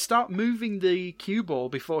 they start moving the cue ball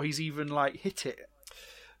before he's even hit it.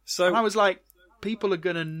 So And I was like, people are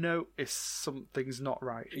going to notice something's not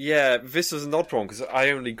right. yeah, this was an odd one because I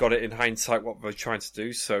only got it in hindsight what they're trying to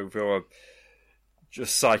do. So they were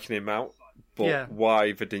just psyching him out, but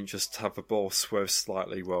why they didn't just have the ball swerve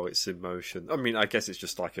slightly while it's in motion? I mean, I guess it's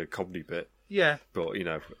just like a comedy bit. Yeah. But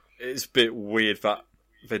it's a bit weird that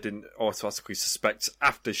they didn't automatically suspect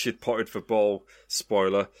after she'd potted the ball,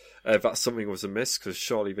 spoiler, that something was amiss, because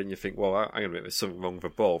surely then you think, well, hang on a minute, there's something wrong with the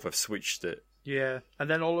ball, they've switched it. Yeah, and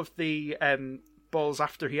then all of the balls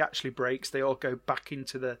after he actually breaks, they all go back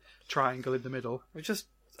into the triangle in the middle. We just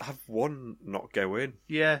have one not go in.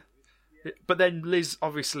 Yeah. But then Liz,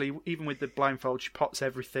 obviously, even with the blindfold, she pots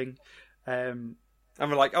everything. And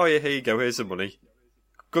we're like, oh yeah, here you go, here's the money.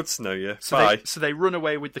 Good to know you. Bye. So they run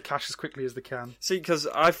away with the cash as quickly as they can. See, because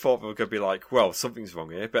I thought they were going to be like, well, something's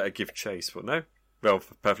wrong here, better give chase. But no, well,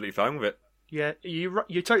 perfectly fine with it. Yeah,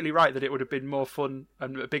 you're totally right that it would have been more fun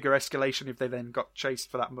and a bigger escalation if they then got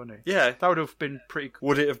chased for that money. Yeah. That would have been pretty cool.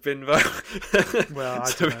 Would it have been, though? Well,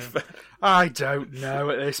 I don't know. I don't know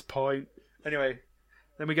at this point. Anyway,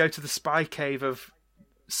 then we go to the spy cave of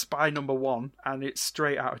spy number 1, and it's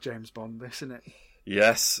straight out of James Bond, isn't it?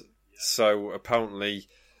 Yes. So, apparently,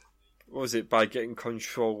 what was it? By getting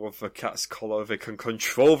control of the cat's collar, they can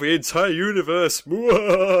control the entire universe.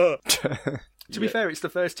 To be fair, it's the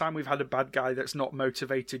first time we've had a bad guy that's not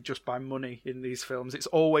motivated just by money in these films. It's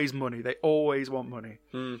always money. They always want money.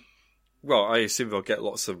 Well, I assume they'll get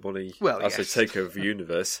lots of money as they take over the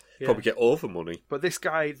universe. Yeah. Probably get all the money. But this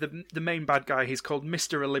guy, the main bad guy, he's called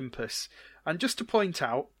Mr. Olympus. And just to point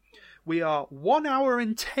out, we are 1 hour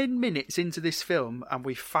and 10 minutes into this film, and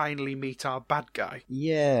we finally meet our bad guy.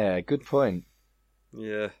 Yeah, good point.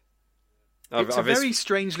 Yeah. It's a very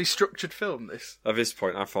strangely structured film, this. At this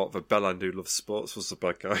point, I thought the Belland who loves sports was the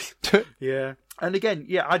bad guy. Yeah. And again,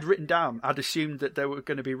 I'd written down, I'd assumed that they were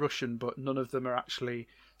going to be Russian, but none of them are actually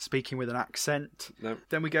speaking with an accent. No.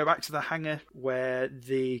 Then we go back to the hangar, where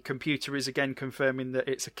the computer is again confirming that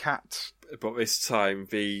it's a cat. But this time,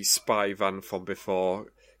 the spy van from before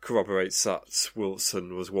corroborates that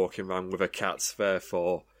Wilson was walking around with a cat,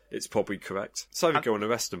 therefore it's probably correct. So we go and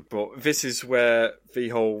arrest him. But this is where the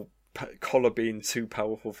whole collar being too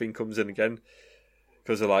powerful thing comes in again,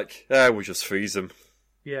 because they're like, we'll just freeze them.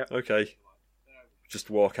 Yeah. Okay. Just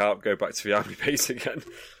walk out, go back to the army base again.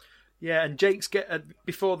 Yeah, and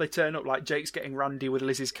before they turn up, Jake's getting randy with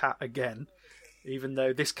Liz's cat again, even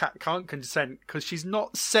though this cat can't consent because she's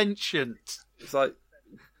not sentient. It's like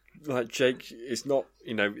Jake is not,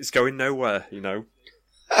 it's going nowhere,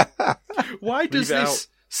 Why does this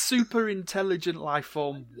super intelligent life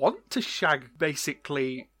form want to shag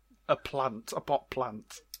basically a pot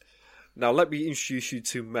plant? Now let me introduce you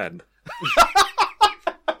to men.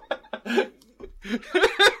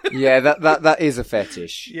 Yeah, that is a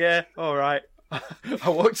fetish. Yeah, all right. I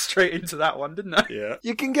walked straight into that one, didn't I? Yeah.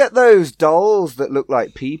 You can get those dolls that look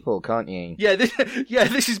like people, can't you? Yeah,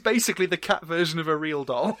 this is basically the cat version of a real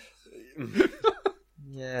doll.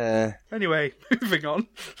 Yeah. Anyway, moving on.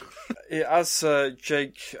 As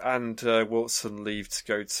Jake and Wilson leave to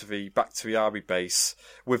go back to the army base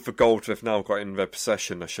with the gold they've now got in their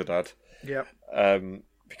possession, I should add. Yeah.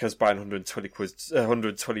 because buying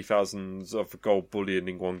 120,000 of gold bullion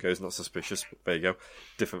in one go is not suspicious. There you go,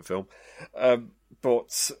 different film.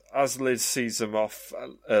 But as Liz sees them off,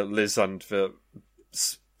 Liz and the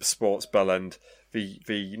sports bellend, the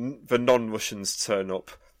non-Russians turn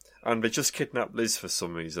up, and they just kidnap Liz for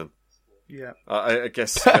some reason. Yeah, I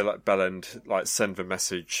guess they like bellend send the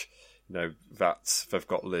message, that they've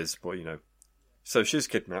got Liz, but so she's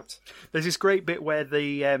kidnapped. There's this great bit where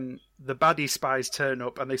the baddie spies turn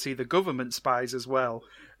up and they see the government spies as well.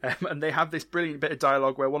 And they have this brilliant bit of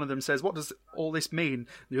dialogue where one of them says, "What does all this mean?" And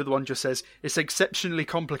the other one just says, "It's exceptionally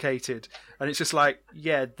complicated." And it's just like,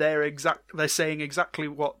 yeah, they're saying exactly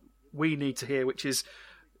what we need to hear, which is,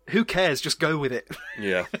 who cares? Just go with it.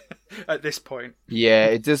 Yeah. At this point. Yeah,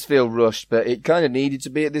 it does feel rushed, but it kind of needed to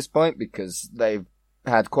be at this point because they've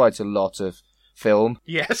had quite a lot of film.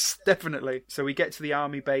 Yes, definitely. So we get to the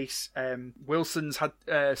army base. Wilson's had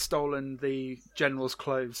stolen the general's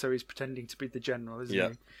clothes, so he's pretending to be the general, isn't he?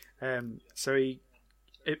 So he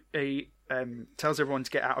tells everyone to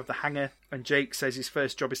get out of the hangar, and Jake says his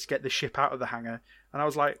first job is to get the ship out of the hangar. And I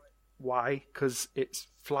was like, why? Because it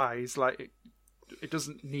flies. It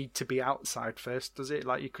doesn't need to be outside first, does it?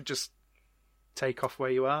 You could just take off where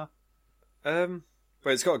you are. But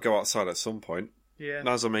it's got to go outside at some point. Yeah.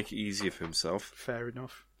 Might as well make it easier for himself. Fair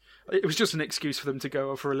enough. It was just an excuse for them to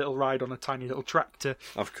go for a little ride on a tiny little tractor.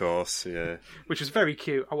 Of course, yeah. Which was very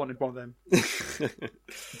cute. I wanted one of them.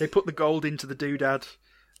 They put the gold into the doodad,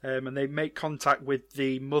 and they make contact with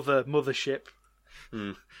the mothership.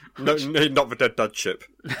 No, not the dead dad ship.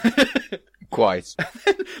 Quite.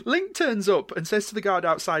 Link turns up and says to the guard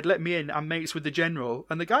outside, "Let me in, I'm mates with the general."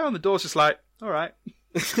 And the guy on the door's just like, all right.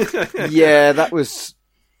 Yeah, that was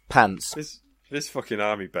pants. This fucking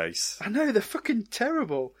army base. I know, they're fucking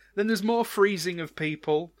terrible. Then there's more freezing of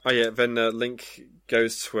people. Oh yeah, then Link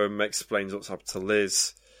goes to him, explains what's happened to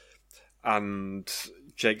Liz, and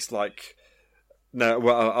Jake's like, "No,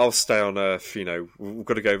 well, I'll stay on Earth, we've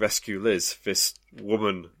got to go rescue Liz, this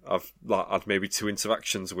woman I've had maybe 2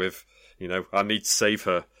 interactions with, I need to save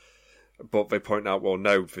her." But they point out, well,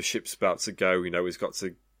 no, the ship's about to go, he's got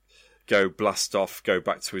to go blast off, go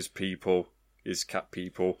back to his people, his cat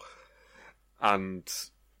people. And,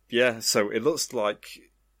 yeah, so it looks like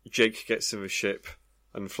Jake gets in the ship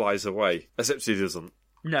and flies away, except he doesn't.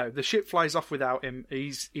 No, the ship flies off without him.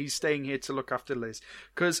 He's staying here to look after Liz.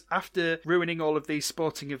 Because after ruining all of these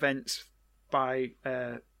sporting events by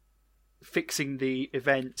fixing the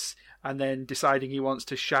events and then deciding he wants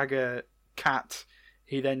to shag a cat,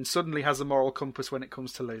 he then suddenly has a moral compass when it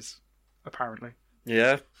comes to Liz, apparently.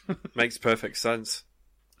 Yeah, makes perfect sense.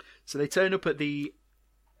 So they turn up at the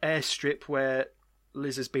airstrip where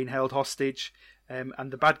Liz has been held hostage,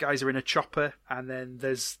 and the bad guys are in a chopper, and then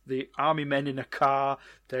there's the army men in a car.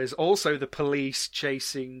 There's also the police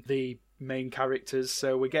chasing the main characters,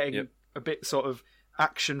 so we're getting a bit sort of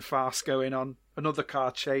action farce going on. Another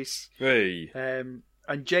car chase. Hey. And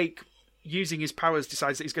Jake, using his powers,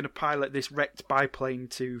 decides that he's going to pilot this wrecked biplane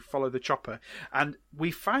to follow the chopper, and we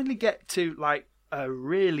finally get to a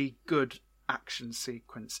really good action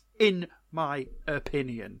sequence, in my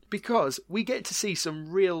opinion, because we get to see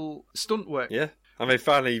some real stunt work. Yeah, and they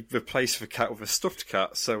finally replaced the cat with a stuffed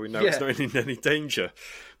cat, so we know it's not in any danger.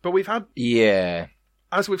 But we've had... Yeah.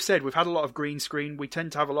 As we've said, we've had a lot of green screen. We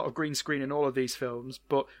tend to have a lot of green screen in all of these films,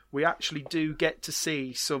 but we actually do get to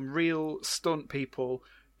see some real stunt people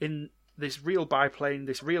in this real biplane,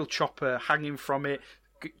 this real chopper, hanging from it,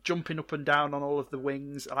 jumping up and down on all of the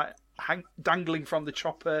wings, dangling from the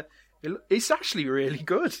chopper. It's actually really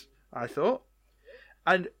good, I thought.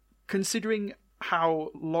 And considering how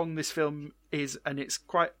long this film is, and it's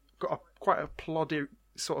got quite a ploddy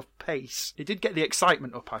sort of pace, it did get the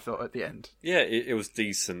excitement up, I thought, at the end. Yeah, it was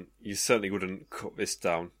decent. You certainly wouldn't cut this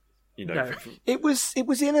down. No. It was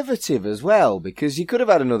innovative as well, because you could have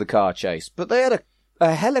had another car chase, but they had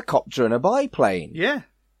a helicopter and a biplane. Yeah.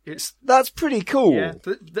 That's pretty cool. Yeah.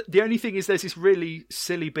 The only thing is there's this really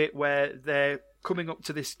silly bit where they're coming up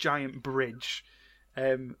to this giant bridge,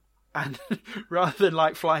 and rather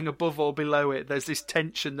than flying above or below it, there's this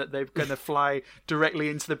tension that they're going to fly directly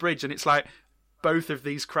into the bridge, and it's like both of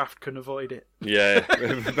these craft can avoid it. Yeah,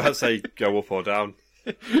 I'm about to say go up or down.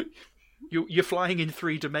 You're flying in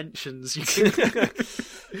 3 dimensions.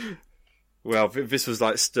 Well, this was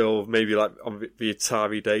still maybe on the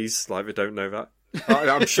Atari days, they don't know that.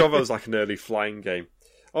 I'm sure there was an early flying game.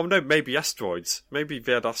 Oh no, maybe asteroids. Maybe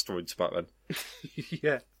they had asteroids back then.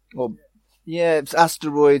 Yeah. Well, yeah, it's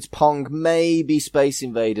asteroids, Pong, maybe Space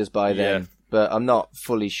Invaders by then, but I'm not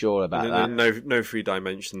fully sure about that. No 3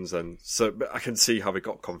 dimensions then, so I can see how they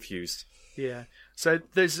got confused. Yeah. So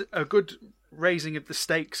there's a good raising of the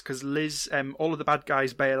stakes because Liz, all of the bad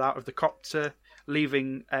guys bail out of the copter,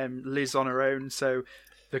 leaving Liz on her own. So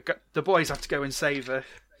the boys have to go and save her.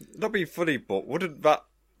 That'd be funny, but wouldn't that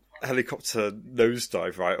helicopter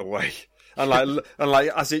nosedive right away? And like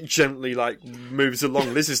as it gently like moves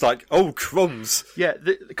along, Liz is like, "Oh crumbs!" Yeah,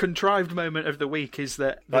 the contrived moment of the week is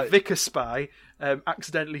that the Vicar spy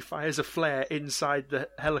accidentally fires a flare inside the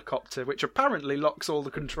helicopter, which apparently locks all the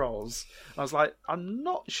controls. I was like, I'm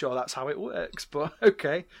not sure that's how it works, but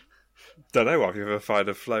okay. Don't know. Have you ever fired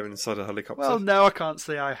a flare inside a helicopter? Well, no, I can't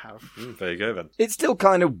say I have. There you go then. It still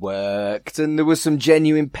kind of worked, and there was some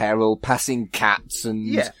genuine peril, passing cats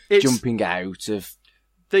and jumping out of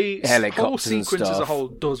the helicopters whole sequence and as a stuff. whole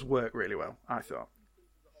does work really well, I thought.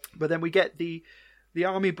 But then we get the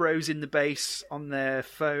army bros in the base on their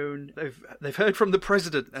phone. They've heard from the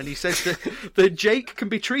president, and he says that Jake can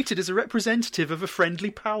be treated as a representative of a friendly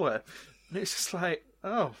power. And it's just like,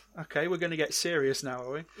 oh, okay, we're going to get serious now,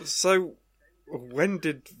 are we? So, when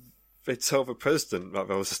did they tell the president that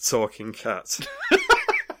there was a talking cat?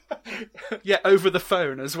 Yeah, over the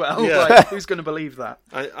phone as well. Yeah. Like, who's going to believe that?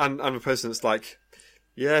 And the president's like,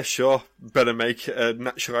 yeah, sure, better make it a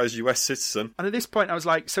naturalised US citizen. And at this point I was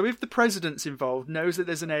like, so if the president's involved, knows that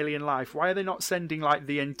there's an alien life, why are they not sending like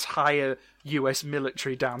the entire US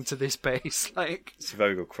military down to this base? Like, it's a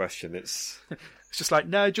very good question. It's just like,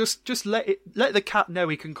 no, just let the cat know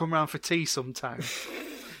he can come round for tea sometime.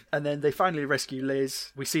 And then they finally rescue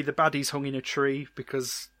Liz. We see the baddies hung in a tree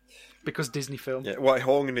because Disney film. Yeah,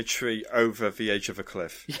 hung in a tree over the edge of a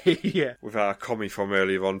cliff. Yeah. With our commie from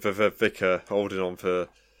earlier on, the vicar holding on to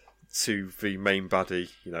the main baddie.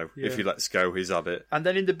 You know, if he lets go, he's at it. And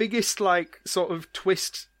then in the biggest like sort of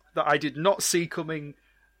twist that I did not see coming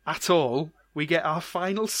at all, we get our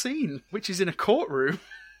final scene, which is in a courtroom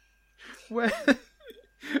where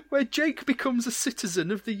Jake becomes a citizen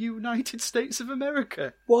of the United States of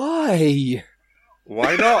America. Why?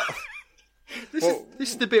 Why not? This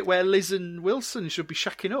is the bit where Liz and Wilson should be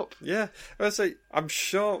shacking up. Yeah, I'm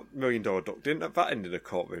sure $1 Million Duck didn't that end in a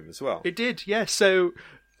courtroom as well. It did, yeah. So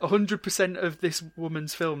 100% of this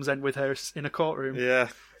woman's films end with her in a courtroom. Yeah,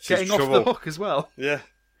 getting off the hook as well. Yeah,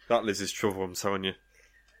 that Liz is trouble. I'm telling you.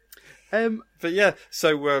 But yeah,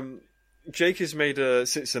 so Jake is made a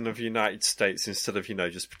citizen of the United States instead of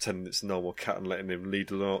just pretending it's a normal cat and letting him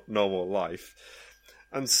lead a normal life.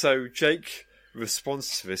 And so Jake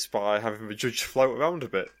responds to this by having the judge float around a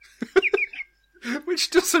bit. Which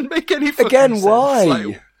doesn't make any fucking Again, sense. why?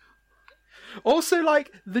 Like, also,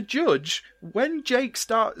 like, the judge, when Jake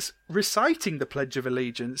starts reciting the Pledge of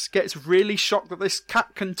Allegiance, gets really shocked that this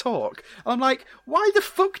cat can talk. I'm like, why the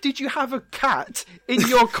fuck did you have a cat in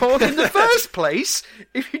your court in the first place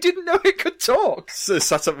if you didn't know it could talk? So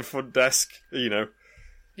sat at the front desk, Yeah.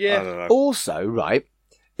 I don't know. Also, right,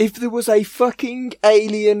 if there was a fucking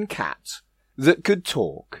alien cat that could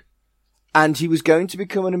talk, and he was going to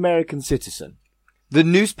become an American citizen, the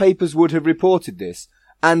newspapers would have reported this,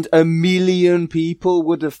 and 1 million people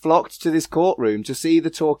would have flocked to this courtroom to see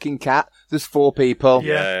the talking cat. There's 4 people.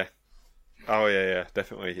 Yeah. Oh, yeah,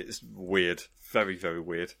 definitely. It's weird. Very, very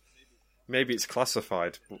weird. Maybe it's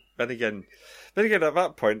classified, but then again, at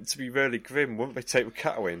that point, to be really grim, wouldn't they take the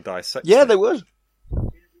cat away and dissect it? Yeah, they would.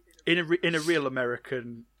 In a real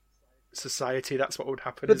American society, that's what would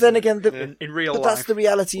happen. But then again, in real life, that's the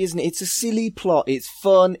reality, isn't it? It's a silly plot. It's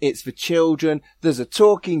fun. It's for children. There's a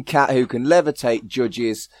talking cat who can levitate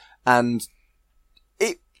judges, and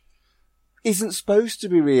it isn't supposed to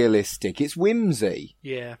be realistic. It's whimsy.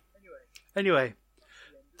 Yeah. Anyway,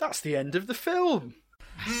 that's the end of the film.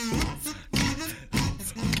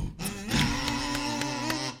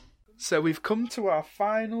 So we've come to our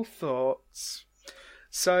final thoughts.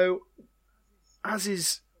 So, as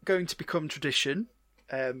is going to become tradition,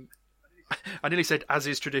 I nearly said as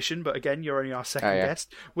is tradition, but again, you're only our second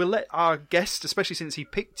guest. We'll let our guest, especially since he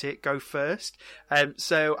picked it, go first.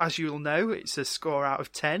 So, as you'll know, it's a score out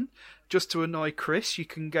of 10. Just to annoy Chris, you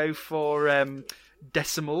can go for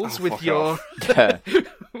decimals with your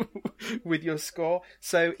with your score.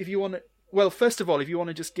 So, if you want to, well, first of all, if you want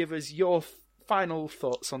to just give us your final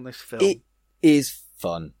thoughts on this film. It is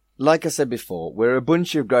fun. Like I said before, we're a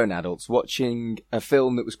bunch of grown adults watching a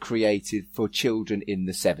film that was created for children in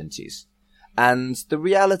the 70s. And the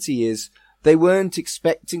reality is, they weren't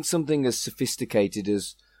expecting something as sophisticated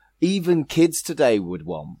as even kids today would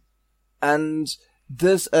want. And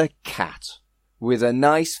there's a cat with a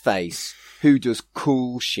nice face who does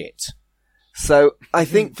cool shit. So I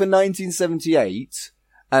think for 1978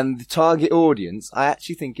 and the target audience, I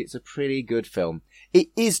actually think it's a pretty good film. It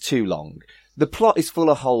is too long. The plot is full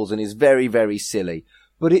of holes and is very, very silly,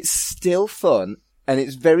 but it's still fun and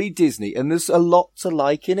it's very Disney, and there's a lot to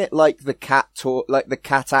like in it, like the cat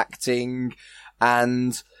acting,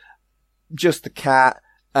 and just the cat,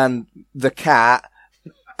 and the cat,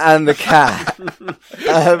 and the cat.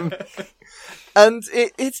 And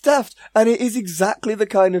it's daft, and it is exactly the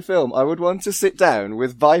kind of film I would want to sit down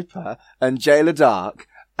with Viper and Jailer Dark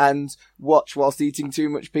and watch whilst eating too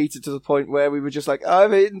much pizza, to the point where we were just like,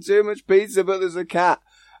 I've eaten too much pizza, but there's a cat.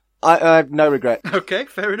 I have no regret. Okay,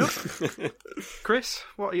 fair enough. Chris,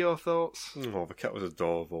 what are your thoughts? Oh, the cat was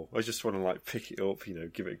adorable. I just want to pick it up,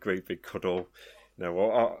 give it a great big cuddle. I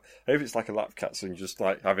hope it's like a lap cat, so you can just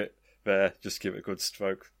have it there, just give it a good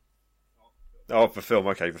stroke. Oh, the film.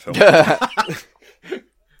 Okay, the film.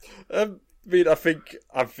 I think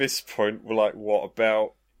at this point we're what,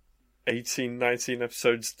 about 18, 19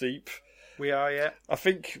 episodes deep? We are, yeah. I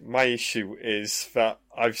think my issue is that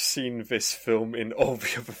I've seen this film in all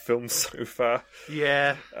the other films so far.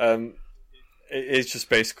 Yeah. It is just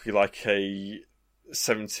basically like a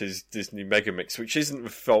 70s Disney megamix, which isn't the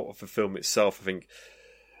fault of the film itself. I think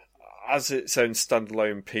as its own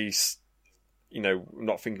standalone piece,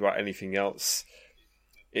 not thinking about anything else,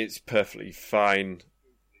 it's perfectly fine,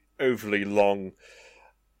 overly long.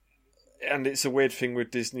 And it's a weird thing with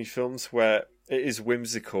Disney films where it is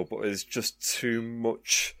whimsical, but there's just too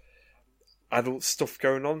much adult stuff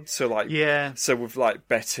going on. So with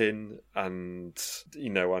betting and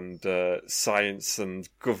science and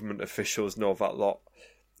government officials and all that lot,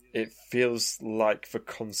 it feels like the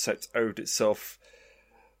concept owed itself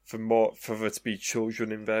for there to be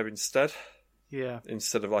children in there instead. Yeah.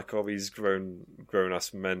 Instead of all these grown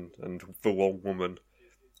ass men and the one woman.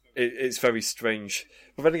 It's very strange.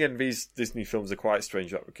 But then again, these Disney films are quite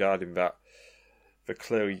strange regarding that.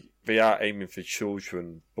 They are aiming for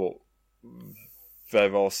children, but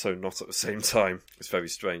they're also not at the same time. It's very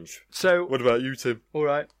strange. So, what about you, Tim? All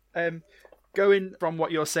right. Going from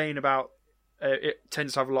what you're saying about it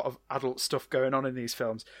tends to have a lot of adult stuff going on in these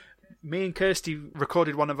films. Me and Kirsty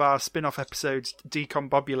recorded one of our spin-off episodes,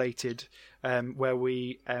 Decombobulated, where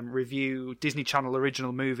we review Disney Channel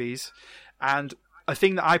original movies. And a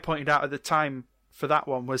thing that I pointed out at the time for that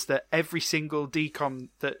one was that every single decom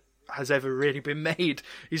that has ever really been made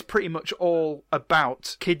is pretty much all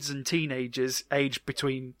about kids and teenagers aged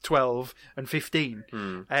between 12 and 15.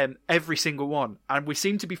 Every single one. And we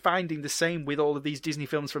seem to be finding the same with all of these Disney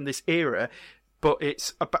films from this era, but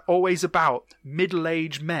it's always about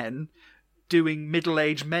middle-aged men doing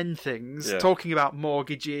middle-aged men things, talking about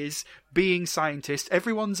mortgages, being scientists.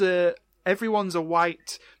 Everyone's a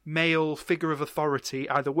white male figure of authority,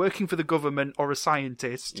 either working for the government or a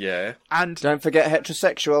scientist. Yeah. And don't forget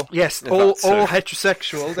heterosexual. Yes, all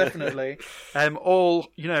heterosexual, definitely. All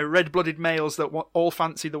red-blooded males that all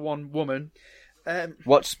fancy the one woman.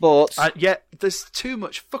 Watch sports. Yeah, there's too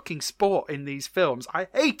much fucking sport in these films. I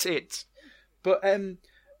hate it. But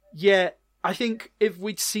I think if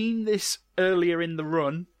we'd seen this earlier in the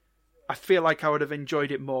run, I feel like I would have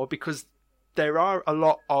enjoyed it more, because there are a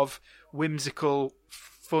lot of whimsical,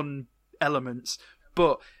 fun elements,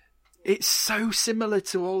 but it's so similar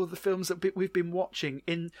to all of the films that we've been watching.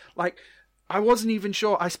 I wasn't even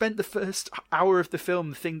sure. I spent the first hour of the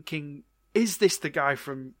film thinking, is this the guy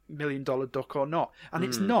from $1 Million Duck or not? And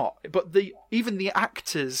it's not. But even the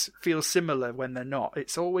actors feel similar when they're not.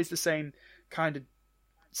 It's always the same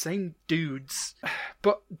dudes.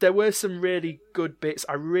 But there were some really good bits.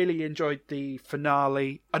 I really enjoyed the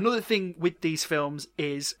finale. Another thing with these films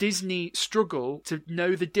is Disney struggle to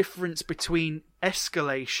know the difference between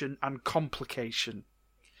escalation and complication.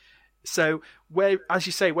 So, as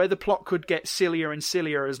you say, where the plot could get sillier and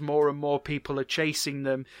sillier as more and more people are chasing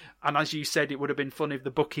them, and as you said, it would have been fun if the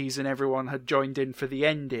bookies and everyone had joined in for the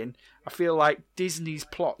ending, I feel like Disney's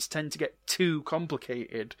plots tend to get too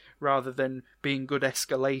complicated rather than being good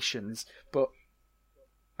escalations. But,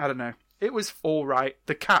 I don't know. It was alright.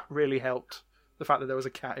 The cat really helped. The fact that there was a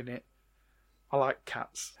cat in it. I like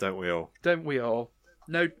cats. Don't we all? Don't we all?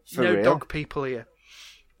 No real? Dog people here.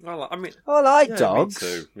 Well, I mean, I like dogs.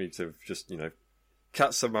 Me too. Just,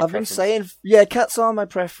 cats are my preference. I've been saying, cats are my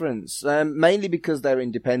preference. Mainly because they're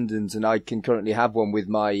independent and I can currently have one with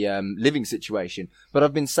my living situation. But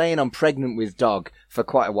I've been saying I'm pregnant with dog for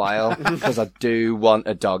quite a while because I do want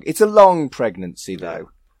a dog. It's a long pregnancy, though.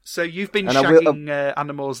 So you've been shagging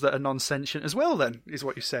animals that are non-sentient as well, then, is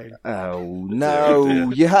what you're saying? Oh, no.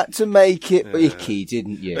 You had to make it icky,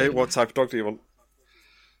 didn't you? Hey, what type of dog do you want?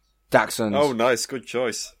 Dachshunds. Oh, nice. Good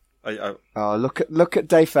choice. Oh, look at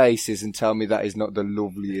their faces and tell me that is not the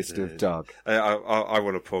loveliest of dog. I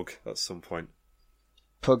want a pug at some point.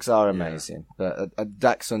 Pugs are amazing, but a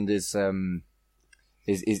dachshund is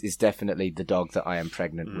is definitely the dog that I am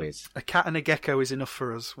pregnant with. A cat and a gecko is enough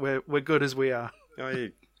for us. We're good as we are.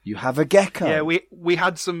 You have a gecko? Yeah, we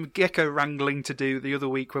had some gecko wrangling to do the other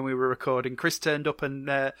week when we were recording. Chris turned up, and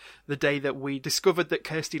the day that we discovered that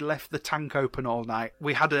Kirsty left the tank open all night,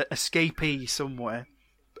 we had an escapee somewhere.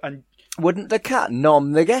 And wouldn't the cat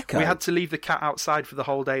nom the gecko? We had to leave the cat outside for the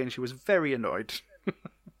whole day, and she was very annoyed.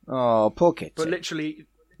 Oh, poor kitty. But literally,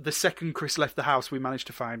 the second Chris left the house, we managed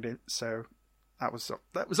to find it, so that was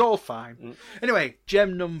all fine. Anyway,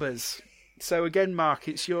 gem numbers. So again, Mark,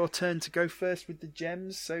 it's your turn to go first with the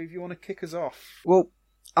gems. So if you want to kick us off. Well,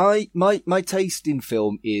 my taste in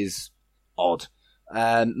film is odd.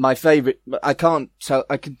 My favourite, I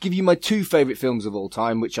could give you my two favourite films of all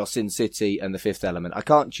time, which are Sin City and The Fifth Element. I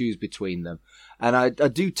can't choose between them. And I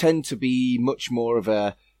do tend to be much more of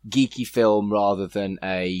a geeky film rather than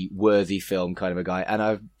a worthy film kind of a guy. And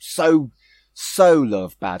I so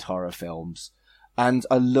love bad horror films. And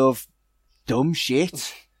I love dumb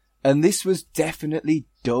shit. And this was definitely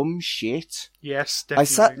dumb shit. Yes,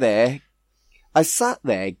 definitely. I sat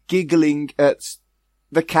there giggling at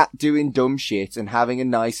the cat doing dumb shit and having a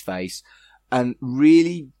nice face, and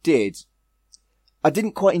really I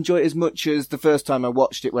didn't quite enjoy it as much as the first time I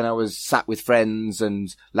watched it when I was sat with friends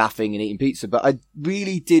and laughing and eating pizza, but I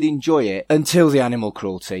really did enjoy it until the animal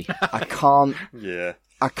cruelty. I can't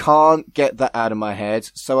get that out of my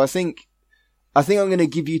head. So I think I'm going to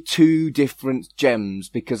give you two different gems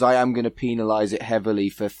because I am going to penalise it heavily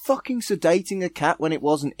for fucking sedating a cat when it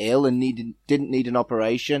wasn't ill and didn't need an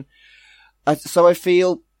operation. So I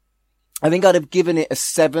think I'd have given it a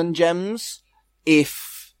 7 gems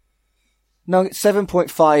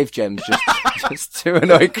 7.5 gems just to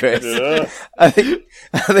annoy Chris. Yeah. I think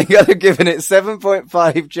I'd have given it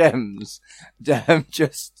 7.5 gems.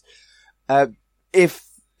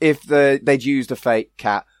 If they'd used a fake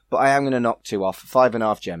cat. But I am going to knock 2 off.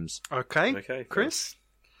 5.5 gems. Okay. Chris?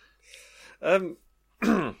 I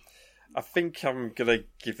think I'm going to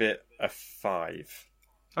give it a 5.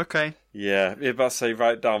 Okay. Yeah, if I say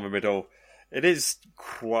right down the middle, it is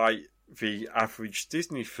quite the average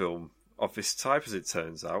Disney film of this type, as it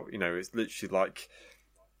turns out. You know, it's literally like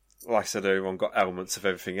I said earlier on, got elements of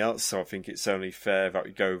everything else, so I think it's only fair that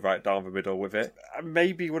we go right down the middle with it. I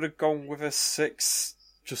maybe would have gone with a 6,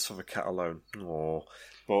 just for the cat alone. Aww.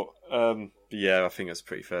 But yeah, I think that's a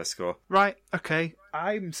pretty fair score. Right, okay.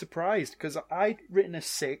 I'm surprised, because I'd written a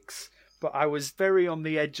 6, but I was very on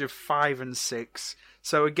the edge of 5 and 6.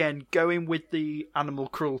 So again, going with the animal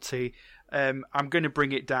cruelty, I'm going to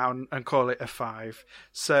bring it down and call it a 5.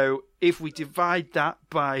 So if we divide that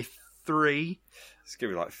by 3, let's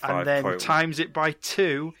give it like 5. And then times it by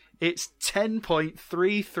 2, it's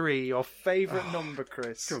 10.33, your favourite number,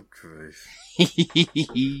 Chris. Good grief.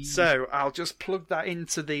 So I'll just plug that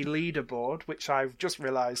into the leaderboard, which I've just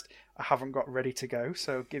realised I haven't got ready to go.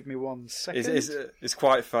 So give me 1 second. It's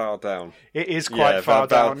quite far down. It is quite far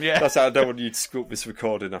down. Yeah, that's how I don't want you to screw up this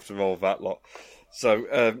recording after all that lot. So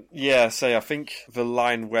I think the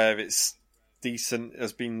line where it's decent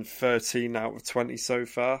has been 13 out of 20 so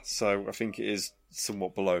far. So I think it is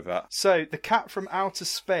somewhat below that. So the Cat from Outer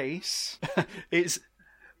Space is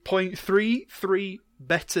 0.33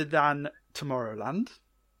 better than Tomorrowland.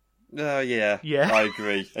 Yeah, I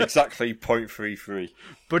agree. Exactly 0.33.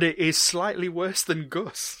 But it is slightly worse than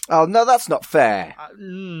Gus. Oh, no, that's not fair.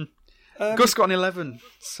 Gus got an 11,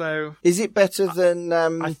 so... Is it better than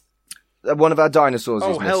one of our dinosaurs?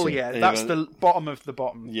 Oh, hell yeah. That's the bottom of the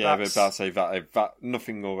bottom. Yeah, but I'll say that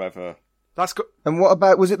nothing will ever... That's good. And what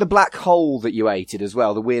about, was it the black hole that you hated as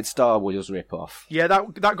well? The weird Star Wars rip-off? Yeah,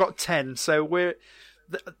 that got 10, so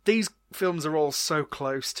these films are all so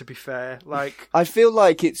close, to be fair. Like, I feel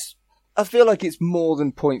like it's more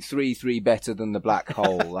than 0.33 better than the black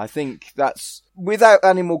hole. I think that's, without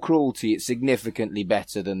animal cruelty, it's significantly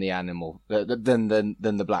better than the animal than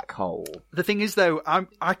the black hole. The thing is, though,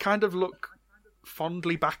 I kind of look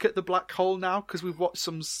fondly back at the black hole now because we've watched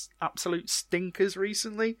some absolute stinkers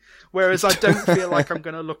recently. Whereas I don't feel like I'm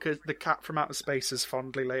going to look at the Cat from Outer Space as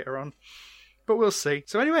fondly later on. But we'll see.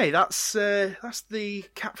 So anyway, that's the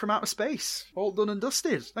Cat from Outer Space. All done and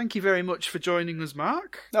dusted. Thank you very much for joining us,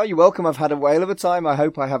 Mark. No, you're welcome. I've had a whale of a time. I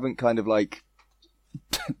hope I haven't kind of like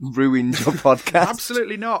ruined your podcast.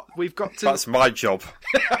 Absolutely not. We've got to... That's my job.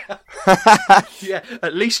 Yeah,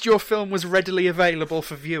 at least your film was readily available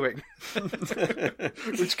for viewing.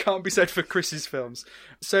 Which can't be said for Chris's films.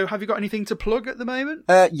 So have you got anything to plug at the moment?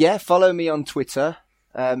 Yeah, follow me on Twitter,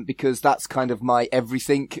 because that's kind of my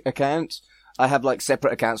everything account. I have like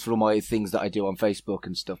separate accounts for all my things that I do on Facebook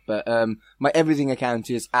and stuff, but my everything account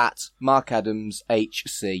is at Mark Adams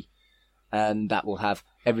HC, and that will have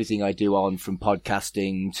everything I do on, from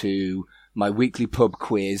podcasting to my weekly pub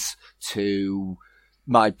quiz to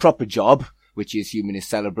my proper job, which is Humanist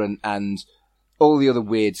Celebrant, and all the other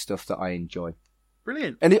weird stuff that I enjoy.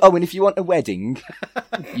 Brilliant. And if you want a wedding,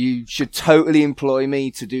 you should totally employ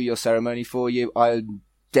me to do your ceremony for you. I'm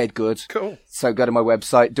dead good. Cool. So go to my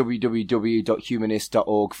website,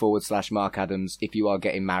 www.humanist.org/Mark Adams, if you are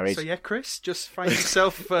getting married. So yeah, Chris, just find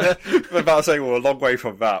yourself... I'm about to say we're a long way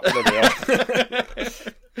from that.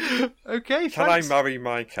 Okay, Can I marry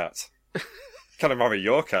my cat? Can I marry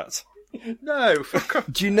your cat? No, fuck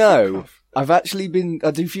off. Do you know, I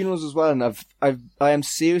do funerals as well, and I am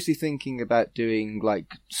seriously thinking about doing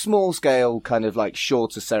like small scale kind of like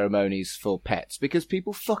shorter ceremonies for pets, because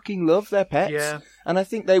people fucking love their pets. Yeah. And I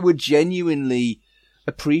think they would genuinely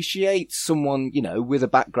appreciate someone, with a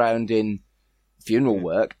background in funeral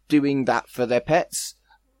work doing that for their pets.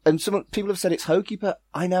 And people have said it's hokey, but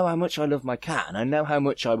I know how much I love my cat, and I know how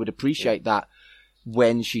much I would appreciate that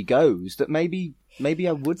when she goes, that maybe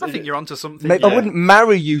I would. I think you're onto something. I wouldn't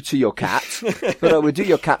marry you to your cat, but I would do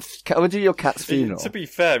your cat's funeral. To be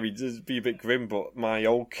fair, he does be a bit grim, but my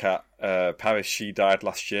old cat, Paris, she died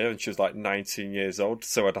last year, and she was like 19 years old.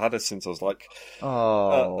 So I'd had her since I was like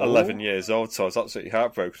 11 years old. So I was absolutely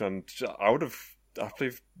heartbroken, and I would have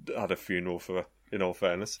happily had a funeral for her. In all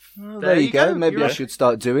fairness, well, there you go. Maybe I should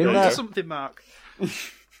start doing that. Do something, Mark.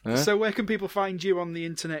 So where can people find you on the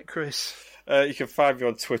internet, Chris? You can find me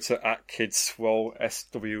on Twitter at Kidswol,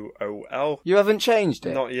 SWOL. You haven't changed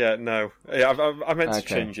it? Not yet, no. Yeah, I meant to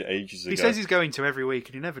change it ages ago. He says he's going to every week,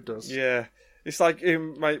 and he never does. Yeah. It's like,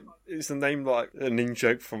 it's the name like an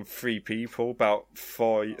in-joke from Free People about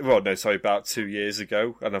 2 years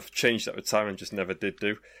ago, and I've changed it at the time and just never did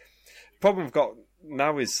do. The problem I've got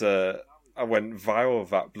now is I went viral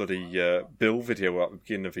with that bloody Bill video at the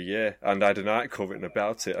beginning of the year, and I had an article written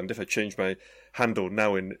about it, and if I change my handle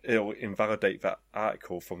now, it'll invalidate that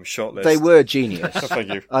article from a shortlist. They were genius.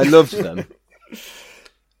 Thank you. I loved them.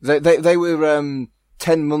 They were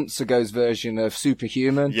 10 months ago's version of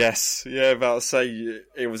Superhuman. Yes, yeah, about to say,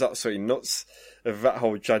 it was absolutely nuts. That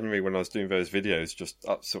whole January when I was doing those videos, just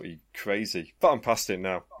absolutely crazy. But I'm past it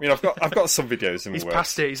now. I mean, I've got some videos in the works. He's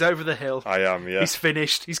past it. He's over the hill. I am, yeah. He's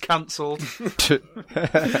finished. He's cancelled.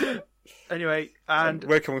 Anyway, and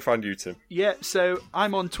where can we find you, Tim? Yeah, so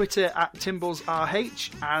I'm on Twitter at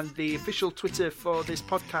TimblesRH, and the official Twitter for this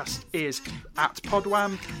podcast is at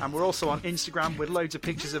Podwam, and we're also on Instagram with loads of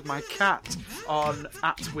pictures of my cat on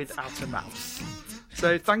 @withoutamouse.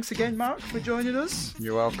 So thanks again, Mark, for joining us.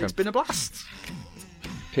 You're welcome. It's been a blast.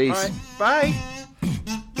 Peace. All right, bye.